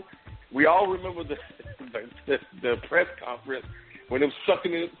level. We all remember the press conference when him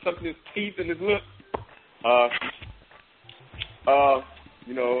sucking his teeth and his lips.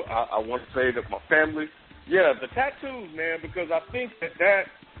 You know, I want to say that my family, the tattoos, man, because I think that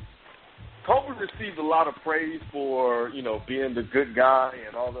Kobe received a lot of praise for, you know, being the good guy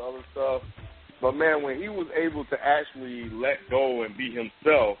and all the other stuff. But, man, when he was able to actually let go and be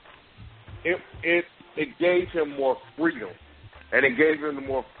himself, it gave him more freedom. And it gave him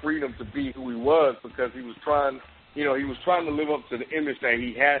more freedom to be who he was, because he was trying to live up to the image that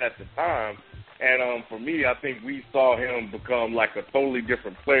he had at the time. And for me, I think we saw him become like a totally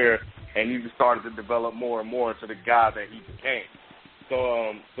different player. and he just started to develop more and more into the guy that he became.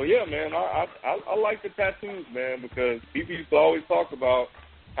 So yeah, man, I like the tattoos, man, because people used to always talk about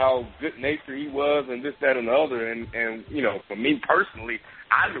how good natured he was and this, that, and the other. And you know, for me personally,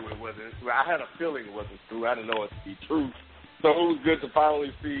 I knew it wasn't true. I had a feeling it wasn't true. I didn't know it to be true. So it was good to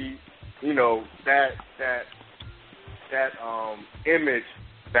finally see, you know, that image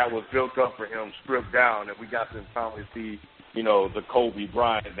that was built up for him stripped down, and we got to finally see, you know, the Kobe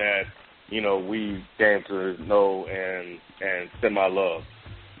Bryant that, you know, we came to know and semi-love.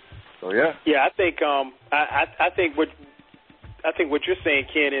 So yeah. Yeah, I think I think what you're saying,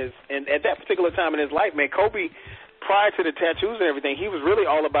 Ken, is, and at that particular time in his life, man, Kobe, prior to the tattoos and everything, he was really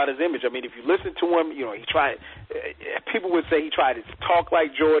all about his image. I mean, if you listen to him, you know, he tried. People would say he tried to talk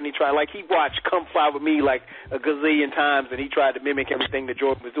like Jordan. He watched Come Fly With Me like a gazillion times, and he tried to mimic everything that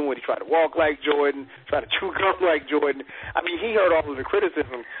Jordan was doing. He tried to walk like Jordan, tried to chew gum like Jordan. I mean, he heard all of the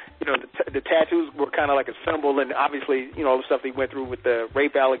criticism. You know, the tattoos were kind of like a symbol, and obviously, you know, all the stuff that he went through with the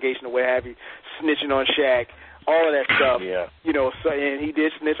rape allegation or what have you, snitching on Shaq. All of that stuff, yeah. You know, so, and he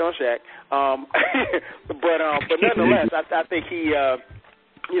did snitch on Shaq. But nonetheless, I think he,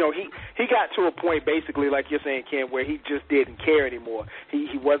 you know, he got to a point, basically, like you're saying, Ken, where he just didn't care anymore.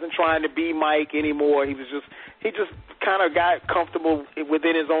 He wasn't trying to be Mike anymore. He just kind of got comfortable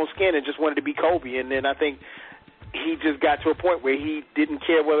within his own skin and just wanted to be Kobe. And then I think he just got to a point where he didn't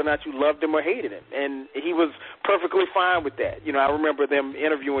care whether or not you loved him or hated him, and he was perfectly fine with that. You know, I remember them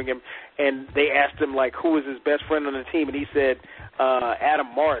interviewing him, and they asked him, like, who was his best friend on the team, and he said Adam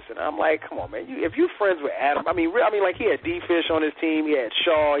Morrison. I'm like, come on, man, if you're friends with Adam, I mean, like, he had D-Fish on his team, he had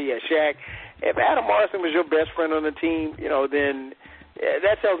Shaw, he had Shaq. If Adam Morrison was your best friend on the team, you know, then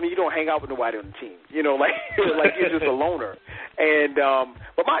that tells me you don't hang out with nobody on the team. You know, like you're just a loner. And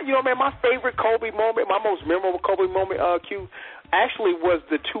but my favorite Kobe moment, my most memorable Kobe moment, Q, actually was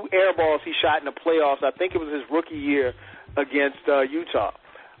the 2 air balls he shot in the playoffs. I think it was his rookie year against Utah.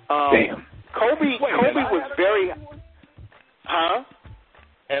 Damn. Kobe was very, huh?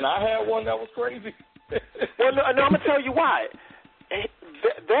 And I had one that was crazy. Well, no, I'm gonna tell you why.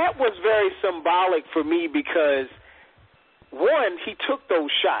 That was very symbolic for me because, one, he took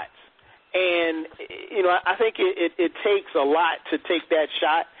those shots. And, you know, I think it takes a lot to take that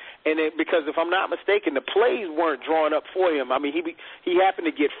shot. And because if I'm not mistaken, the plays weren't drawn up for him. I mean, he happened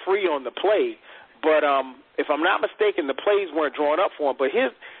to get free on the play. But if I'm not mistaken, the plays weren't drawn up for him. But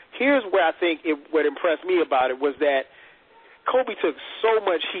here's where I think what impressed me about it was that Kobe took so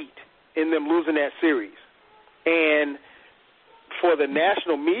much heat in them losing that series. And for the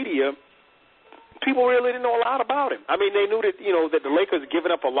national media, people really didn't know a lot about him. I mean, they knew that, you know, that the Lakers had given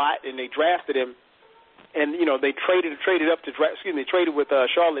up a lot and they drafted him, and, you know, they traded with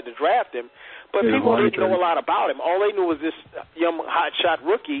Charlotte to draft him, but people didn't know a lot about him. All they knew was this young hotshot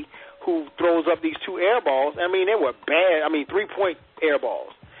rookie who throws up these 2 air balls. I mean, they were bad. I mean, 3-point air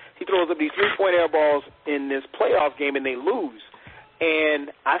balls. He throws up these 3-point air balls in this playoff game and they lose. And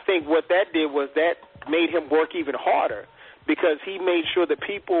I think what that did was that made him work even harder, because he made sure that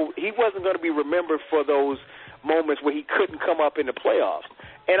he wasn't going to be remembered for those moments where he couldn't come up in the playoffs.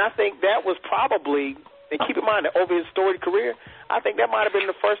 And I think that was probably, and keep in mind that over his storied career, I think that might have been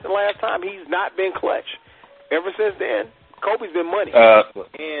the first and last time he's not been clutch. Ever since then, Kobe's been money.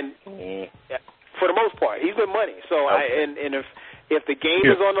 And for the most part, he's been money. So if the game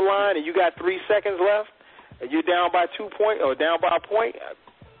is on the line and you got 3 seconds left and you're down by 2 points or down by a point,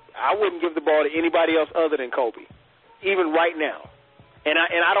 I wouldn't give the ball to anybody else other than Kobe, even right now. And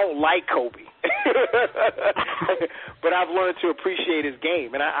I don't like Kobe, but I've learned to appreciate his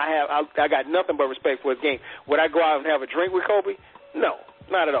game, and I got nothing but respect for his game. Would I go out and have a drink with Kobe? No,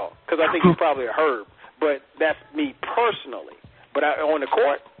 not at all, because I think he's probably a herb. But that's me personally. But on the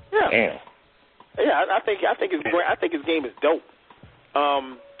court, yeah, I think his game is dope.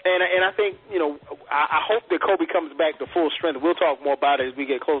 And I think, you know, I hope that Kobe comes back to full strength. We'll talk more about it as we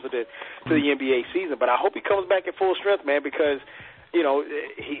get closer to the NBA season. But I hope he comes back at full strength, man, because, you know,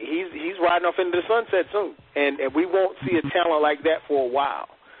 he's riding off into the sunset soon, and we won't see a talent like that for a while.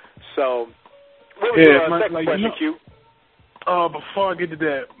 So, what was your second question, Q? Before I get to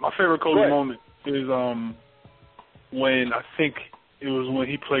that, my favorite Kobe moment is when I think it was when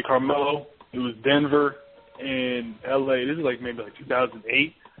he played Carmelo. It was Denver and LA. This is maybe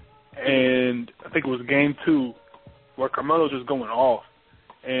 2008. And I think it was game 2 where Carmelo was just going off.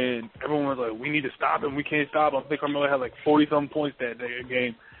 And everyone was like, we need to stop him. We can't stop him. I think Carmelo had 40-something points that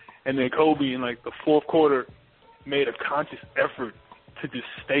game. And then Kobe in the fourth quarter made a conscious effort to just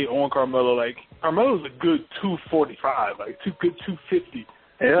stay on Carmelo. Carmelo's a good 245, good 250.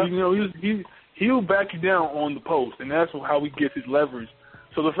 Yeah. You know, he'll back you down on the post, and that's how he gets his leverage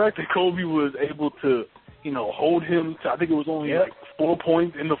So the fact that Kobe was able to, hold him to, I think it was only like 4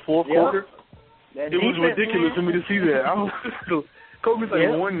 points in the fourth quarter. It was ridiculous for me to see that. Kobe's like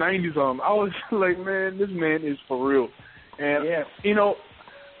 190 something. I was like, man, this man is for real. And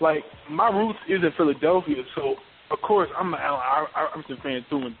like my roots is in Philadelphia, so of course I'm an Allen Iverson fan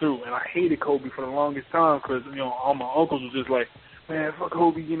through and through, and I hated Kobe for the longest time because all my uncles was just like, man, fuck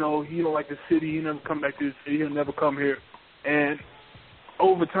Kobe, he don't like the city, he never come back to the city, he'll never come here. And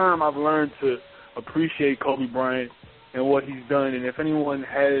over time I've learned to appreciate Kobe Bryant and what he's done, and if anyone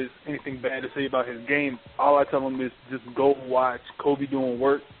has anything bad to say about his game, all I tell them is just go watch Kobe Doing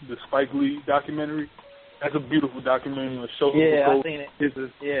Work, the Spike Lee documentary. That's a beautiful documentary. A show I've seen it.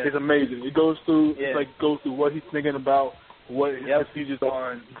 It's amazing. It goes through goes through what he's thinking about, what his procedures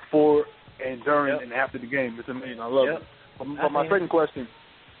are before and during and after the game. It's amazing. I love it. But my second question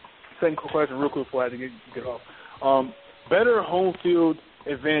real quick before I have to get off. Better home field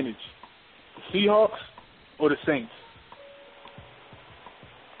advantage, the Seahawks or the Saints?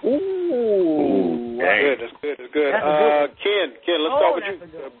 Ooh, that's good. Ken, let's start with you.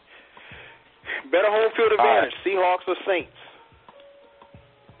 Better home field advantage, Seahawks or Saints?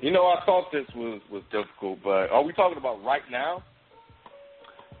 I thought this was difficult, but are we talking about right now?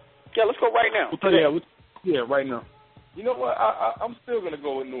 Yeah, let's go right now. Right now. You know what? I'm still going to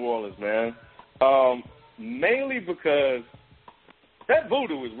go with New Orleans, man. Mainly because that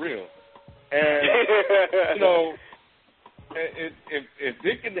voodoo is real. And, if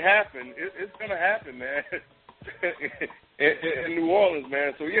it can happen, it's going to happen, man. in New Orleans,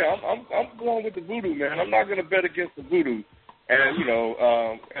 man. So yeah, I'm going with the voodoo, man. I'm not going to bet against the voodoo. And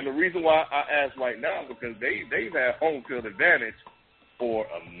and the reason why I ask right now because they've had home field advantage for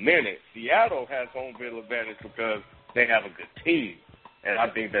a minute. Seattle has home field advantage because they have a good team, and I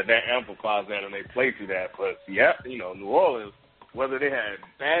think that amplifies that and they play through that. But Seattle, New Orleans, whether they had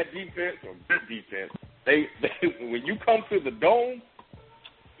bad defense or good defense, they when you come to the Dome,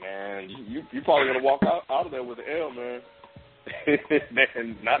 man, you're probably going to walk out of there with an L, man.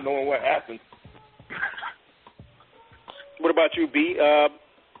 And not knowing what happened. What about you, B?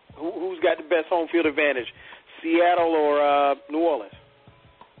 Who's got the best home field advantage, Seattle or New Orleans?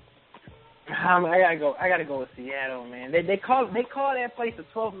 I gotta go with Seattle, man. They call that place the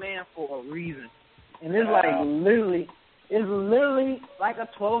 12th man for a reason, and it's literally like a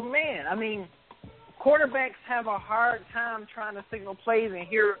 12th man. I mean, quarterbacks have a hard time trying to signal plays and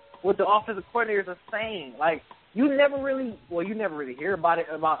hear what the offensive coordinators are saying. Like you never really hear about it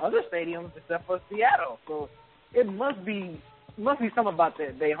about other stadiums except for Seattle. So it must be something about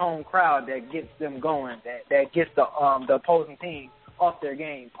their home crowd that gets them going, that gets the opposing team off their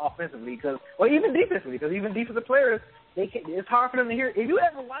game offensively, even defensively, because even defensive players, it's hard for them to hear. If you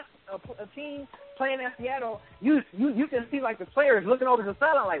ever watch a team playing at Seattle, you can see like the players looking over the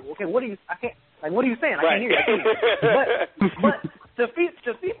sideline like, okay, what are you saying? I can't hear you. But to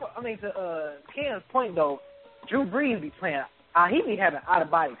Ken's point though, Drew Brees be playing. He be having out of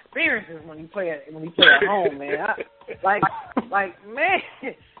body experiences when he play at home, man. Like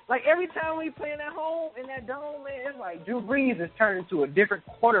every time we play at home in that dome, man, it's like Drew Brees is turning into a different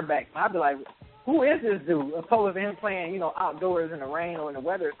quarterback. I'd be like, who is this dude? Opposed to him playing, outdoors in the rain or in the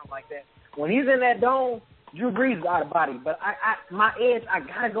weather or something like that. When he's in that dome, Drew Brees is out of body. But my edge, I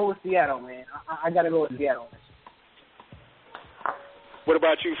gotta go with Seattle, man. I gotta go with Seattle. What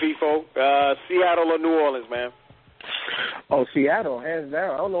about you, FIFO? Seattle or New Orleans, man? Oh, Seattle, hands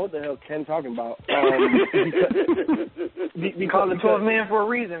down. I don't know what the hell Ken talking about. Because the 12th man for a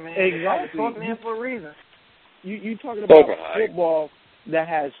reason, man. Exactly. 12th man for a reason. You talking about football that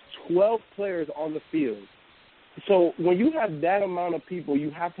has 12 players on the field. So when you have that amount of people, you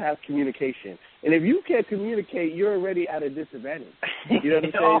have to have communication. And if you can't communicate, you're already at a disadvantage. You know what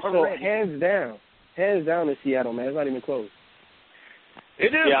I'm saying? So hands down in Seattle, man. It's not even close. It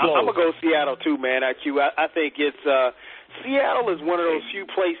is close. I'm going to go Seattle too, man, IQ. I think it's Seattle is one of those few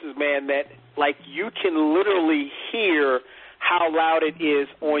places, man, that like you can literally hear how loud it is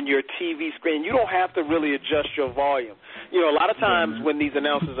on your TV screen. You don't have to really adjust your volume. A lot of times when these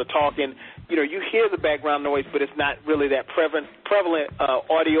announcers are talking, you hear the background noise, but it's not really that prevalent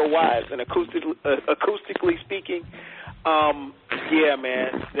audio-wise and acoustically speaking. Yeah,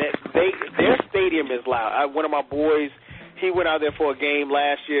 man, their stadium is loud. One of my boys, he went out there for a game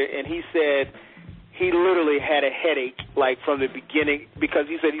last year, and he said he literally had a headache, like, from the beginning, because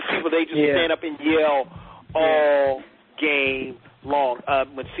he said these people, they just stand up and yell all game long.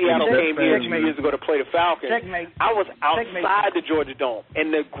 When Seattle came here 2 years ago to play the Falcons, I was outside the Georgia Dome,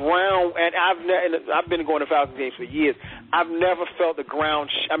 and the ground, and I've been going to Falcons games for years. I've never felt the ground.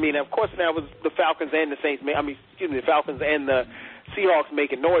 Of course, that was the Falcons and the Saints. The Falcons and the Seahawks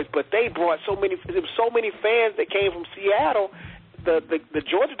making noise, but they brought so many fans that came from Seattle. The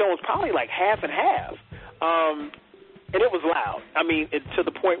Georgia Dome was probably like half and half. And it was loud. I mean, to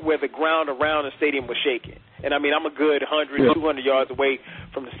the point where the ground around the stadium was shaking. And, I mean, I'm a good 100, 200 yards away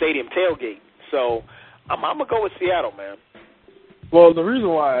from the stadium tailgate. So I'm going to go with Seattle, man. Well, the reason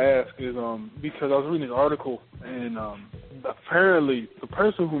why I ask is because I was reading an article, and apparently the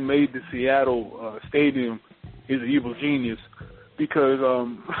person who made the Seattle stadium is an evil genius because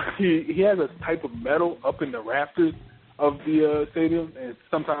he has a type of metal up in the rafters of the stadium, and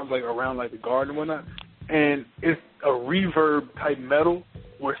sometimes like around like the garden and whatnot. And it's a reverb type metal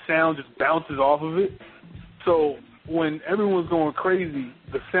where sound just bounces off of it. So when everyone's going crazy,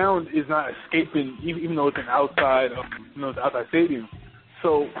 the sound is not escaping, even though it's an outside, it's an outside stadium.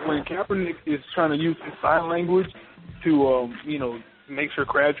 So when Kaepernick is trying to use his sign language to, make sure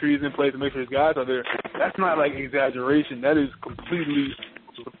Crabtree is in place, to make sure his guys are there, that's not like exaggeration. That is completely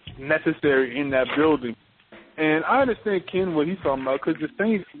necessary in that building. And I understand, Ken, what he's talking about, because the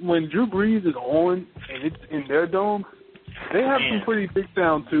Saints, when Drew Brees is on and it's in their dome, they have some pretty big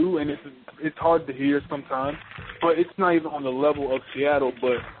sound too, and it's hard to hear sometimes. But it's not even on the level of Seattle.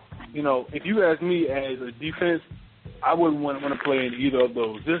 But, if you ask me as a defense, I wouldn't want to play in either of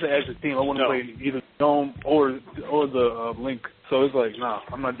those. Just as a team, I want to play in either the dome or the link. So it's like, nah,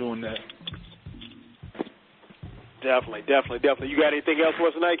 I'm not doing that. Definitely. You got anything else for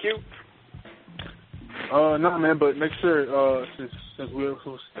us tonight, Q? No, man, but make sure, since we're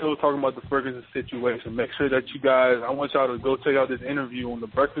still talking about the Ferguson situation, make sure that you guys, I want y'all to go check out this interview on The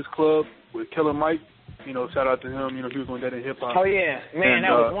Breakfast Club with Killer Mike. Shout out to him. He was on Dead in Hip Hop. Oh, yeah. Man,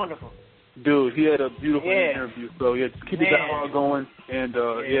 that was wonderful. Dude, he had a beautiful interview. So, just keep the dialogue going. And,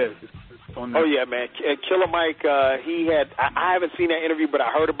 it's on there. Oh, yeah, man. Killer Mike, he had, I haven't seen that interview, but I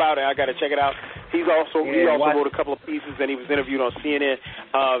heard about it. I got to check it out. He also wrote a couple of pieces, and he was interviewed on CNN.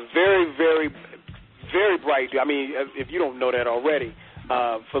 Very, very, very bright. I mean, if you don't know that already,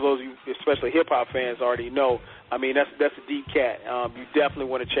 for those of you, especially hip-hop fans, already know. I mean, that's a deep cat. You definitely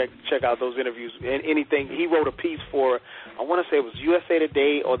want to check out those interviews. And anything, he wrote a piece for, I want to say it was USA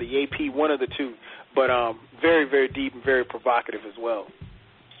Today or the AP, one of the two. But very, very deep and very provocative as well.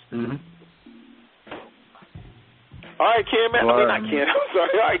 Mm-hmm. All right, Ken, man. Not Ken. I'm sorry.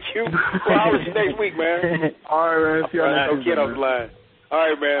 All right, Q. Well, I'll see you next week, man. All right, man. See you next Ken off the line. All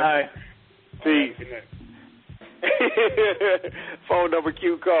right, man. All right. Peace. Phone number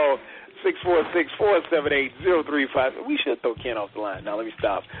Q, call 646-478-0356. We should throw Ken off the line. Now, let me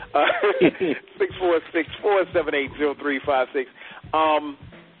stop. 646-478-0356.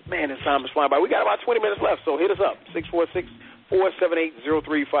 Man, this time is flying by. We got about 20 minutes left, so hit us up.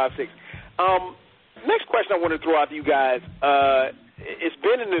 646-478-0356. Next question I want to throw out to you guys. It's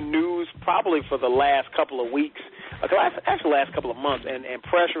been in the news probably for the last couple of weeks. Actually, last couple of months, and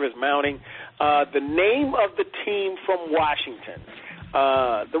pressure is mounting. The name of the team from Washington,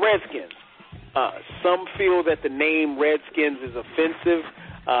 the Redskins. Some feel that the name Redskins is offensive.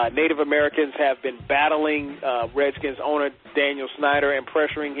 Native Americans have been battling Redskins owner Daniel Snyder and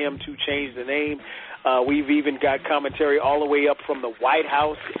pressuring him to change the name. We've even got commentary all the way up from the White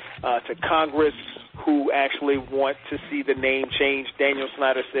House to Congress who actually want to see the name changed. Daniel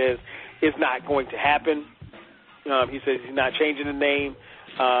Snyder says it's not going to happen. He says he's not changing the name.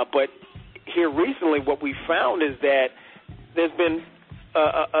 But here recently what we found is that there's been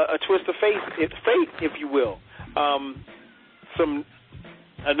a twist of fate, if you will. Some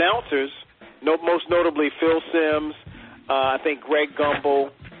announcers, most notably Phil Simms, I think Greg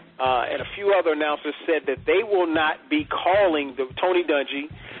Gumbel, and a few other announcers said that they will not be calling Tony Dungy,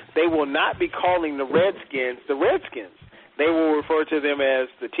 they will not be calling the Redskins. They will refer to them as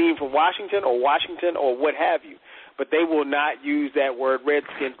the team from Washington or what have you. But they will not use that word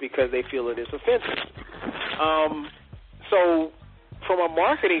Redskins because they feel it is offensive. So from a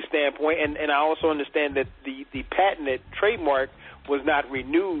marketing standpoint, and I also understand that the patented trademark was not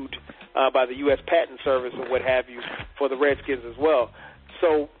renewed by the U.S. Patent Service or what have you for the Redskins as well.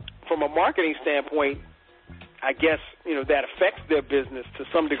 So from a marketing standpoint, I guess, that affects their business to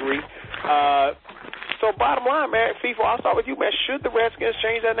some degree. So bottom line, man, FIFA, I'll start with you, man. Should the Redskins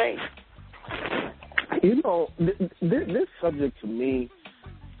change their name? This subject to me,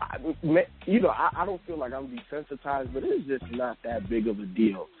 I don't feel like I'm desensitized, but it's just not that big of a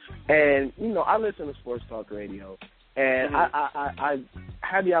deal. And, I listen to Sports Talk Radio, and I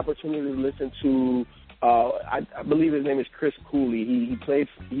had the opportunity to listen to, I believe his name is Chris Cooley. He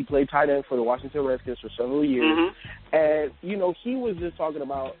played tight end for the Washington Redskins for several years. Mm-hmm. And, he was just talking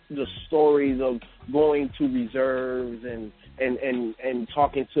about the stories of going to reserves and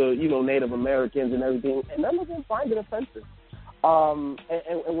talking to, Native Americans and everything, and none of them find it offensive. And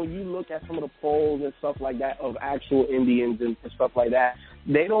when you look at some of the polls and stuff like that of actual Indians and stuff like that,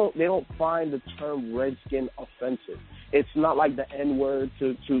 they don't find the term redskin offensive. It's not like the N-word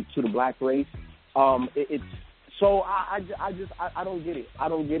to the black race. It's so I don't get it. I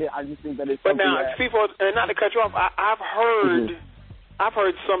don't get it. I just think that it's. But now, people, and not to cut you off, I've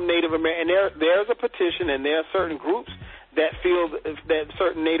heard some Native American, and there's a petition, and there are certain groups that feel that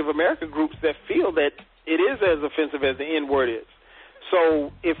certain Native American groups that feel that it is as offensive as the N-word is.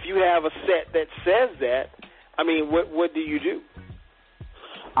 So if you have a set that says that, I mean, what do you do?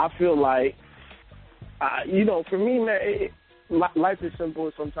 I feel like, for me, man, life is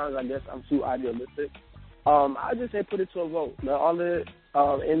simple. Sometimes I guess I'm too idealistic. I just say put it to a vote. Let all the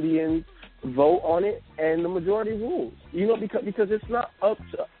Indians vote on it, and the majority rules. Because it's not up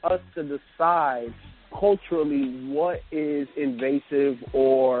to us to decide culturally what is invasive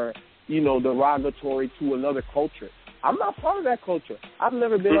or derogatory to another culture. I'm not part of that culture. I've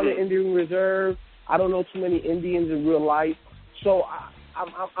never been on the Indian Reserve. I don't know too many Indians in real life, so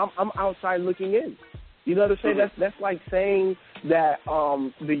I'm outside looking in. You know what I'm saying? That's like saying that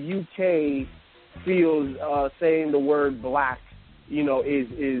the UK feels saying the word black,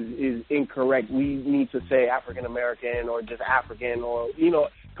 is incorrect. We need to say African American or just African, or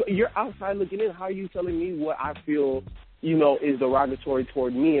you're outside looking in. How are you telling me what I feel, is derogatory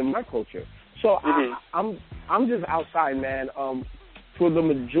toward me and my culture? So I'm just outside, man. For the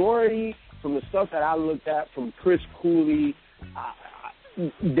majority, from the stuff that I looked at, from Chris Cooley,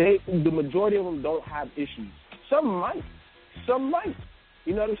 the majority of them don't have issues. Some might.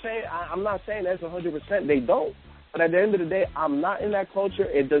 You know what I'm saying? I'm not saying that's 100%. They don't. But at the end of the day, I'm not in that culture.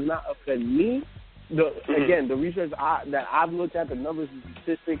 It does not affect me. Again, the research that I've looked at, the numbers and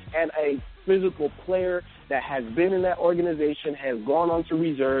statistics, and a physical player that has been in that organization, has gone on to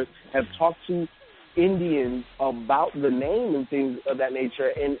reserve, have talked to Indians about the name and things of that nature,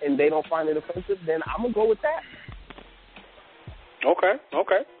 and they don't find it offensive, then I'm going to go with that. Okay.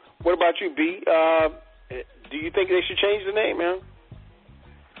 What about you, B? Do you think they should change the name, man?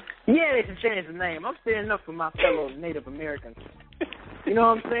 Yeah, they should change the name. I'm standing up for my fellow Native Americans. You know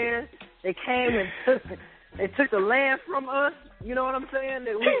what I'm saying? They came and took the land from us. You know what I'm saying?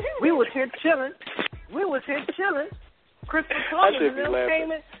 We was here chilling. Christopher Columbus and them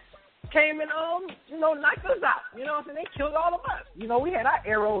came and knocked us out. You know what I'm saying? They killed all of us. We had our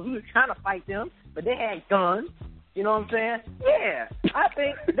arrows. We was trying to fight them, but they had guns. You know what I'm saying? Yeah, I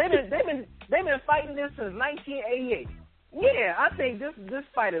think they've been fighting this since 1988. Yeah, I think this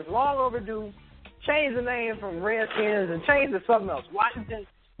fight is long overdue. Change the name from Redskins and change to something else. Washington.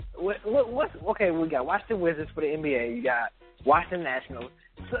 We got Washington Wizards for the NBA. You got Washington Nationals.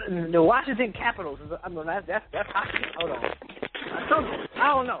 The Washington Capitals. That's hockey. Hold on. I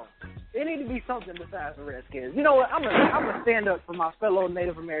don't know. It need to be something besides the Redskins. You know what? I'm gonna stand up for my fellow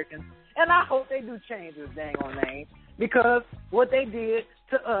Native Americans, and I hope they do change this dang on name, because what they did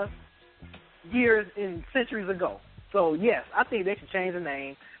to us years and centuries ago. So yes, I think they should change the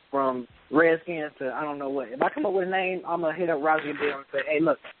name from Redskins to I don't know what. If I come up with a name, I'm gonna hit up Roger Goodell and say, "Hey,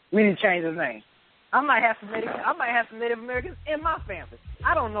 look, we need to change his name." I might have some Native Americans in my family.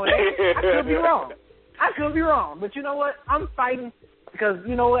 I don't know that. I could be wrong. But you know what? I'm fighting because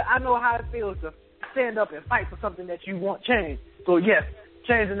you know what? I know how it feels to stand up and fight for something that you want changed. So yes,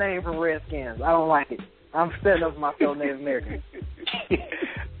 change the name from Redskins. I don't like it. I'm standing up for my fellow Native Americans.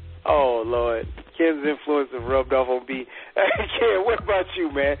 Oh, Lord. Ken's influence have rubbed off on B. Ken, what about you,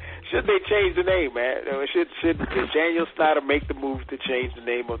 man? Should they change the name, man? Should Daniel Snyder make the move to change the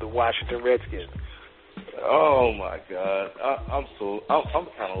name of the Washington Redskins? Oh, my God. I'm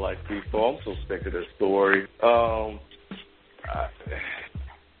kind of like people. I'm so sick of this story.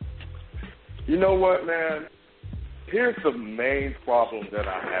 You know what, man? Here's the main problem that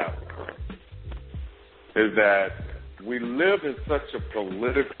I have, is that we live in such a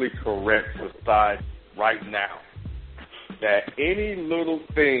politically correct society right now that any little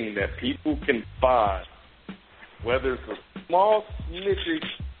thing that people can find, whether it's a small, snitchy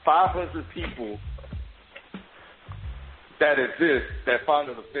 500 people that exist that find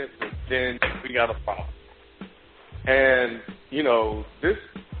it offensive, then we got a problem. And, this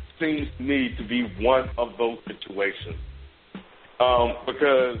seems to me to be one of those situations.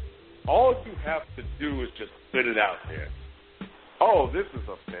 Because all you have to do is just put it out there. Oh, this is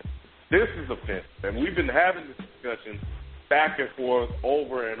offensive. This is offensive. And we've been having this discussion back and forth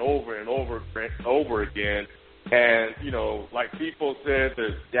over and over and over again. And, like people said,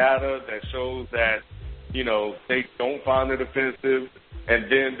 there's data that shows that, they don't find it offensive. And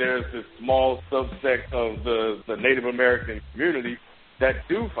then there's this small subsect of the Native American community that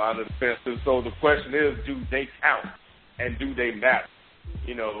do find it offensive. So the question is, do they count? and do they matter?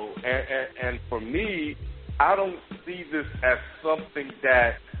 You know, and for me, I don't see this as something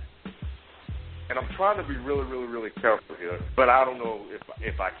that, and I'm trying to be really, really, really careful here, but I don't know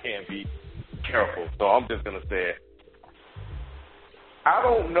if I can be careful, so I'm just going to say it. I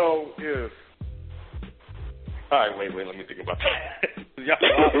don't know if, all right, wait, let me think about that.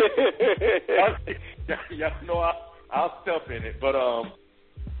 Y'all know I'll step in it, but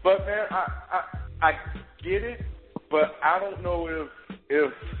man, I get it, but I don't know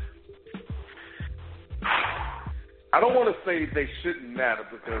if I don't want to say they shouldn't matter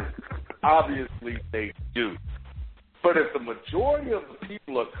because obviously they do. But if the majority of the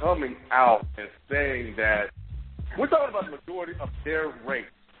people are coming out and saying that, we're talking about the majority of their race,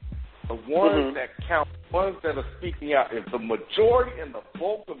 the ones that count, the ones that are speaking out, if the majority and the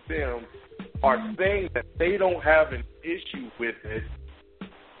bulk of them are saying that they don't have an issue with it,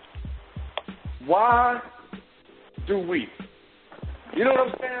 why do we? You know what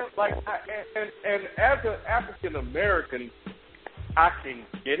I'm saying? Like, and as an African American, I can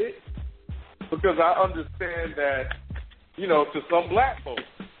get it because I understand that, you know, to some black folks,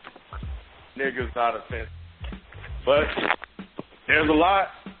 nigga's not offensive. But there's a lot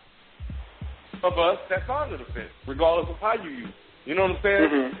of us that find it offensive, regardless of how you use it. You know what I'm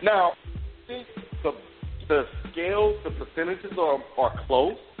saying? Now, I think the scales, the percentages are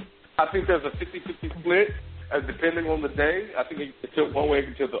close. I think there's a 50-50 split, depending on the day. I think it can tilt one way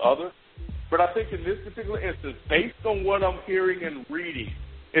and tilt the other. But I think in this particular instance, based on what I'm hearing and reading,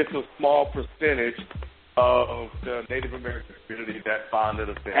 it's a small percentage of the Native American community that find it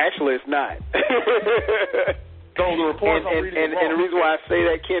offensive. Actually, it's not. So the reports I'm reading and the reason why I say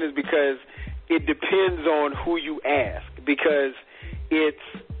that, Ken, is because it depends on who you ask. Because it's,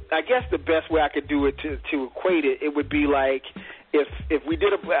 I guess the best way I could do it to equate it, it would be like if we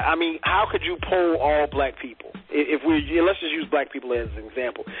did how could you poll all black people? Let's just use black people as an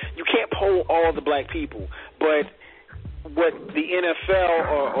example. You can't poll all the black people, but what the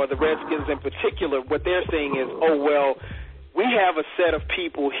NFL or the Redskins in particular, what they're saying is, oh, well, we have a set of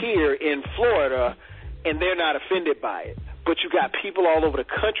people here in Florida, and they're not offended by it. But you got people all over the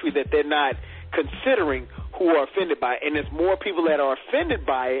country that they're not considering who are offended by it. And there's more people that are offended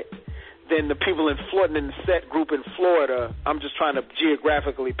by it than the people in Florida, in the set group in Florida. I'm just trying to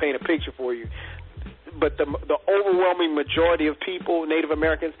geographically paint a picture for you. But the overwhelming majority of people, Native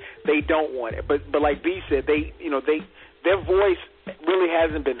Americans, they don't want it. But like B said, their voice really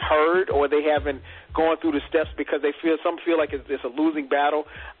hasn't been heard, or they haven't gone through the steps because some feel like it's a losing battle.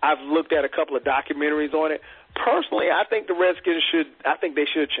 I've looked at a couple of documentaries on it. Personally, I think the Redskins should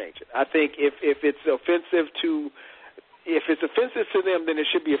change it. I think if it's offensive to them, then it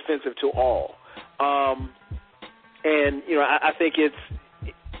should be offensive to all. And I think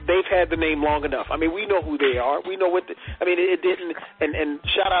they've had the name long enough. I mean, we know who they are. We know what. It didn't. And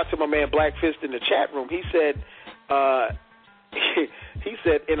shout out to my man Black Fist in the chat room. He said. He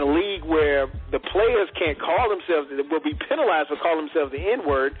said in a league where the players can't call themselves, will be penalized for calling themselves the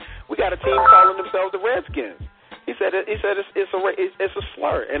N-word, we got a team calling themselves the Redskins. He said it's a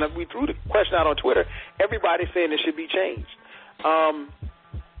slur. And we threw the question out on Twitter. Everybody's saying it should be changed. And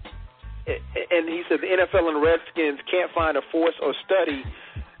he said the NFL and the Redskins can't find a force or study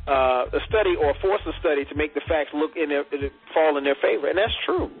to make the facts fall in their favor, and that's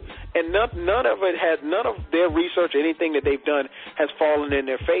true. And none of their research, anything that they've done, has fallen in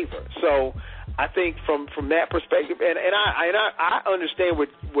their favor. So I think from that perspective, and I understand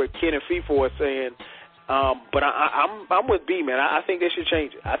what Ken and FIFO are saying, but I'm with B, man. I think they should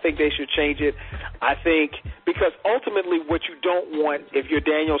change it. I think because ultimately what you don't want if you're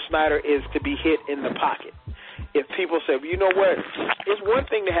Daniel Snyder is to be hit in the pocket. If people say, well, you know what, it's one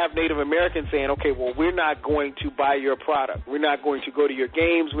thing to have Native Americans saying, okay, well, we're not going to buy your product. We're not going to go to your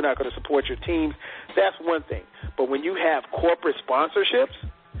games. We're not going to support your teams. That's one thing. But when you have corporate sponsorships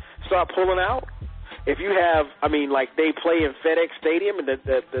start pulling out, if you have, like they play in FedEx Stadium and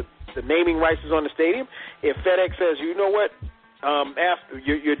the naming rights is on the stadium, if FedEx says, you know what, after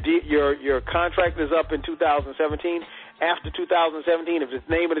your contract is up in 2017, after 2017, if the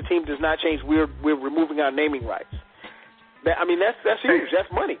name of the team does not change, we're removing our naming rights. That's huge. That's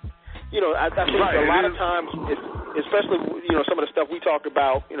money. I think a lot of times, especially some of the stuff we talked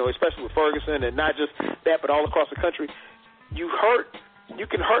about, especially with Ferguson and not just that, but all across the country, you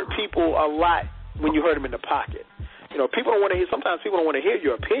can hurt people a lot when you hurt them in the pocket. People don't want to hear. Sometimes people don't want to hear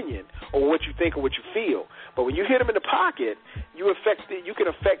your opinion or what you think or what you feel. But when you hit them in the pocket, you can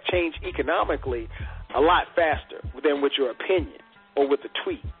affect change economically a lot faster than with your opinion or with a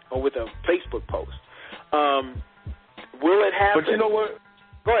tweet or with a Facebook post. Will it happen? But you know what?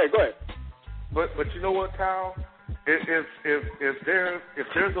 Go ahead. But you know what, Kyle? if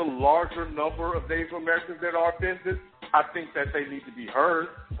there's a larger number of Native Americans that are offended, I think that they need to be heard,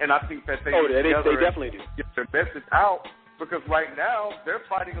 and I think that they definitely do get their message out, because right now they're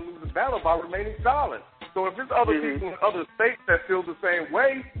fighting a losing battle by remaining silent. So if there's other people in other states that feel the same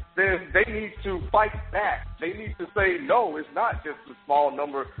way, then they need to fight back. They need to say, no, it's not just a small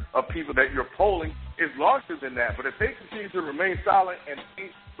number of people that you're polling. It's larger than that. But if they continue to remain silent and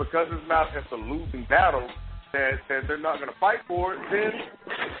think because it's not just a losing battle that they're not going to fight for it, then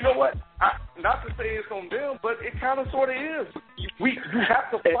you know what? Not to say it's on them, but it kind of sort of is. You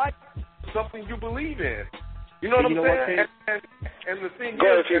have to fight for something you believe in. You know what I'm saying? And the thing is,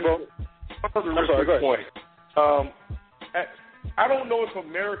 another quick point. I don't know if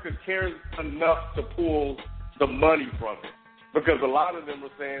America cares enough to pull the money from it, because a lot of them are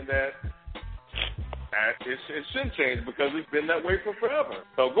saying that it shouldn't change because it's been that way for forever.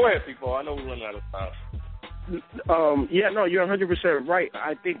 So go ahead, people. I know we're running out of time. You're 100% right.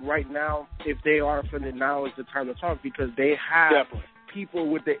 I think right now, if they are offended, now is the time to talk, because they have people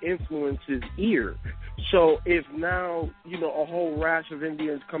with the influence's ear. So if now, a whole rash of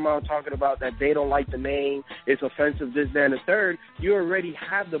Indians come out talking about that they don't like the name, it's offensive, this, that, and the third, you already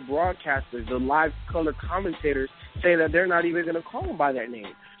have the broadcasters, the live color commentators saying that they're not even going to call them by that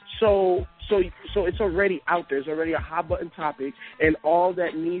name. So it's already out there. It's already a hot button topic, and all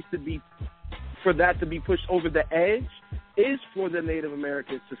that needs to be, for that to be pushed over the edge, is for the Native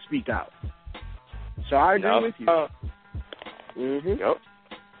Americans to speak out. So I agree with you. Yep.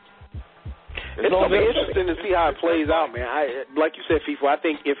 It's going to be interesting to see how it plays out, man. Like you said, FIFO, I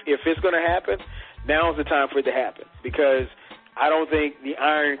think if it's going to happen, now's the time for it to happen, because I don't think the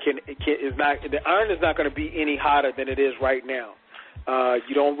iron is not going to be any hotter than it is right now.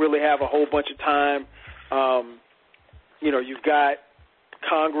 You don't really have a whole bunch of time. You've got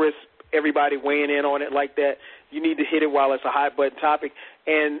Congress, everybody weighing in on it like that. You need to hit it while it's a hot button topic.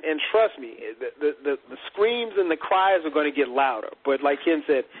 And trust me, the screams and the cries are going to get louder. But like Ken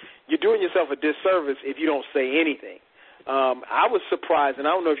said, you're doing yourself a disservice if you don't say anything. I was surprised, and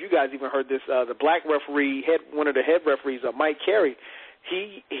I don't know if you guys even heard this. The black referee, one of the head referees, Mike Carey,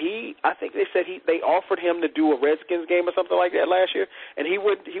 I think they said they offered him to do a Redskins game or something like that last year, and he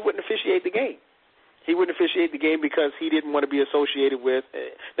wouldn't officiate the game. He wouldn't officiate the game because he didn't want to be associated with.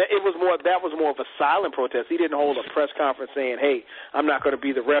 That was more of a silent protest. He didn't hold a press conference saying, "Hey, I'm not going to be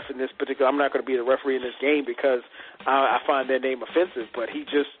the ref in this particular. I'm not going to be the referee in this game because I find that name offensive." But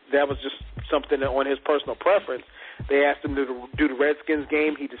that was just something on his personal preference. They asked him to do the Redskins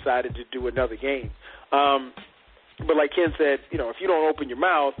game. He decided to do another game. But like Ken said, if you don't open your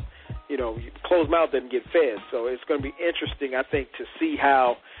mouth, closed mouth doesn't get fed. So it's going to be interesting, I think, to see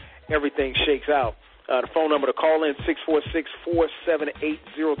how everything shakes out. The phone number to call in,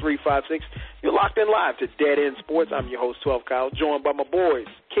 646-478-0356. You're locked in live to Dead End Sports. I'm your host, 12 Kyle, joined by my boys,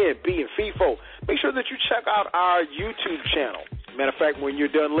 Ken, B, and FIFO. Make sure that you check out our YouTube channel. Matter of fact, when you're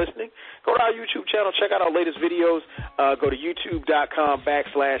done listening, go to our YouTube channel, check out our latest videos. Go to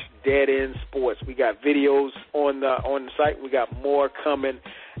youtube.com/Dead End Sports. We got videos on the site. We got more coming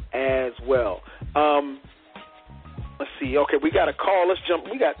as well. Let's see. Okay, we got a call. Let's jump.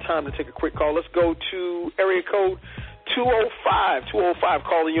 We got time to take a quick call. Let's go to area code 205. 205,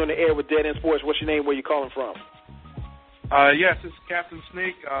 calling you on the air with Dead End Sports. What's your name? Where you calling from? Yes, this is Captain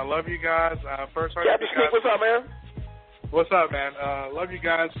Sneak. Love you guys. First heard Captain of you Sneak, guys. what's up, man? What's up, man? Love you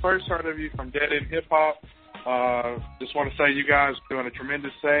guys. First heard of you from Dead End Hip Hop. Just want to say you guys are doing a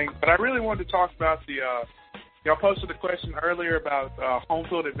tremendous thing. But I really wanted to talk about y'all posted a question earlier about home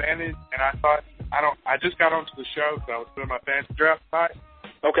field advantage, and I thought, I just got onto the show because I was doing my fantasy draft tonight.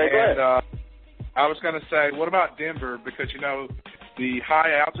 Okay, go ahead. I was going to say, what about Denver? Because, the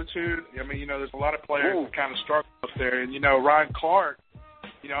high altitude, there's a lot of players that kind of struggle up there. And, Ryan Clark,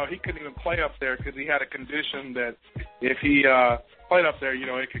 he couldn't even play up there because he had a condition that if he played up there,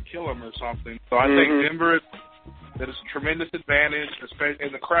 it could kill him or something. So I think Denver is a tremendous advantage,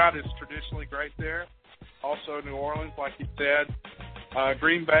 and the crowd is traditionally great there. Also New Orleans, like you said.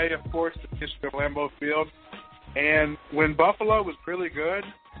 Green Bay, of course, the history of Lambeau Field. And when Buffalo was really good,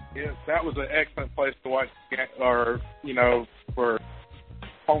 that was an excellent place to watch, for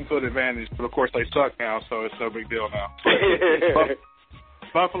home field advantage. But, of course, they suck now, so it's no big deal now.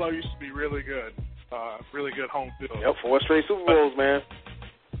 Buffalo used to be really good home field. Yep, 4 straight Super Bowls, man.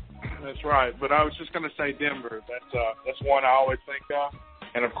 That's right. But I was just going to say Denver. That's one I always think of.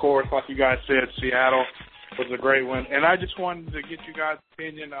 And, of course, like you guys said, Seattle was a great one. And I just wanted to get you guys'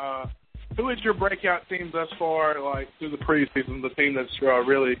 opinion. Who is your breakout team thus far, through the preseason, the team that's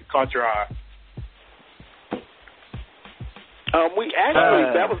really caught your eye?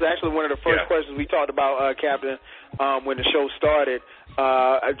 That was actually one of the first questions we talked about, Captain, when the show started.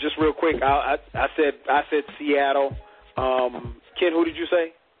 Just real quick, I said Seattle. Ken, who did you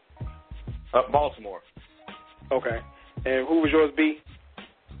say? Baltimore. Okay. And who was yours, B?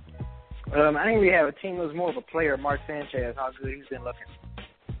 I think we have a team that was more of a player, Mark Sanchez, how good he's been looking.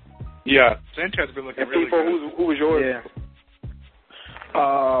 Yeah, Sanchez has been looking really good. Who was yours? Yeah.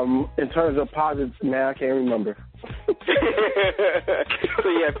 In terms of positives, man, I can't remember. So,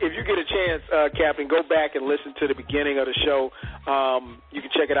 yeah, if you get a chance, Captain, go back and listen to the beginning of the show. You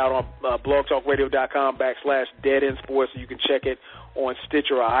can check it out on blogtalkradio.com/deadendsports. You can check it on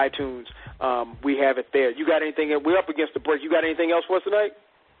Stitcher or iTunes. We have it there. You got anything? We're up against the break. You got anything else for us tonight?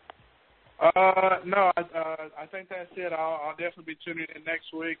 No, I think that's it. I'll definitely be tuning in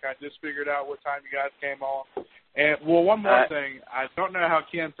next week. I just figured out what time you guys came on. And, well, one more thing. I don't know how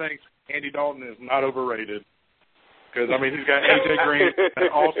Ken thinks Andy Dalton is not overrated. Because, I mean, he's got A.J. Green, an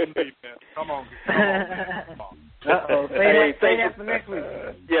awesome defense. Come on. Uh-oh. Say that for next week.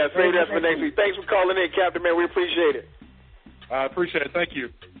 Yeah, say that for next week. Thanks for calling in, Captain, man. We appreciate it. I appreciate it. Thank you.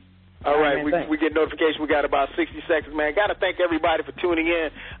 All right, we get notification. We got about 60 seconds, man. Got to thank everybody for tuning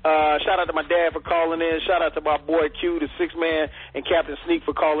in. Shout out to my dad for calling in. Shout out to my boy Q, the 6-man, and Captain Sneak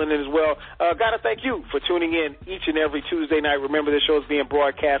for calling in as well. Got to thank you for tuning in each and every Tuesday night. Remember, this show is being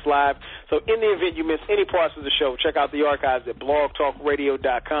broadcast live. So in the event you miss any parts of the show, check out the archives at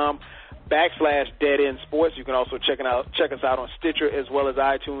blogtalkradio.com/deadendsports. You can also check us out on Stitcher as well as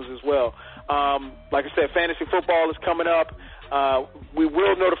iTunes as well. Like I said, fantasy football is coming up. We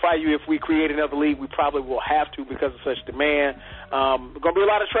will notify you if we create another league. We probably will have to because of such demand. There's going to be a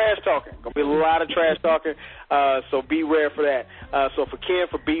lot of trash talking. So beware for that. So for Ken,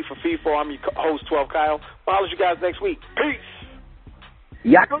 for B, for FIFO, I'm your host, 12 Kyle. I'll holler you guys next week. Peace.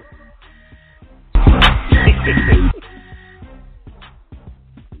 Yakum.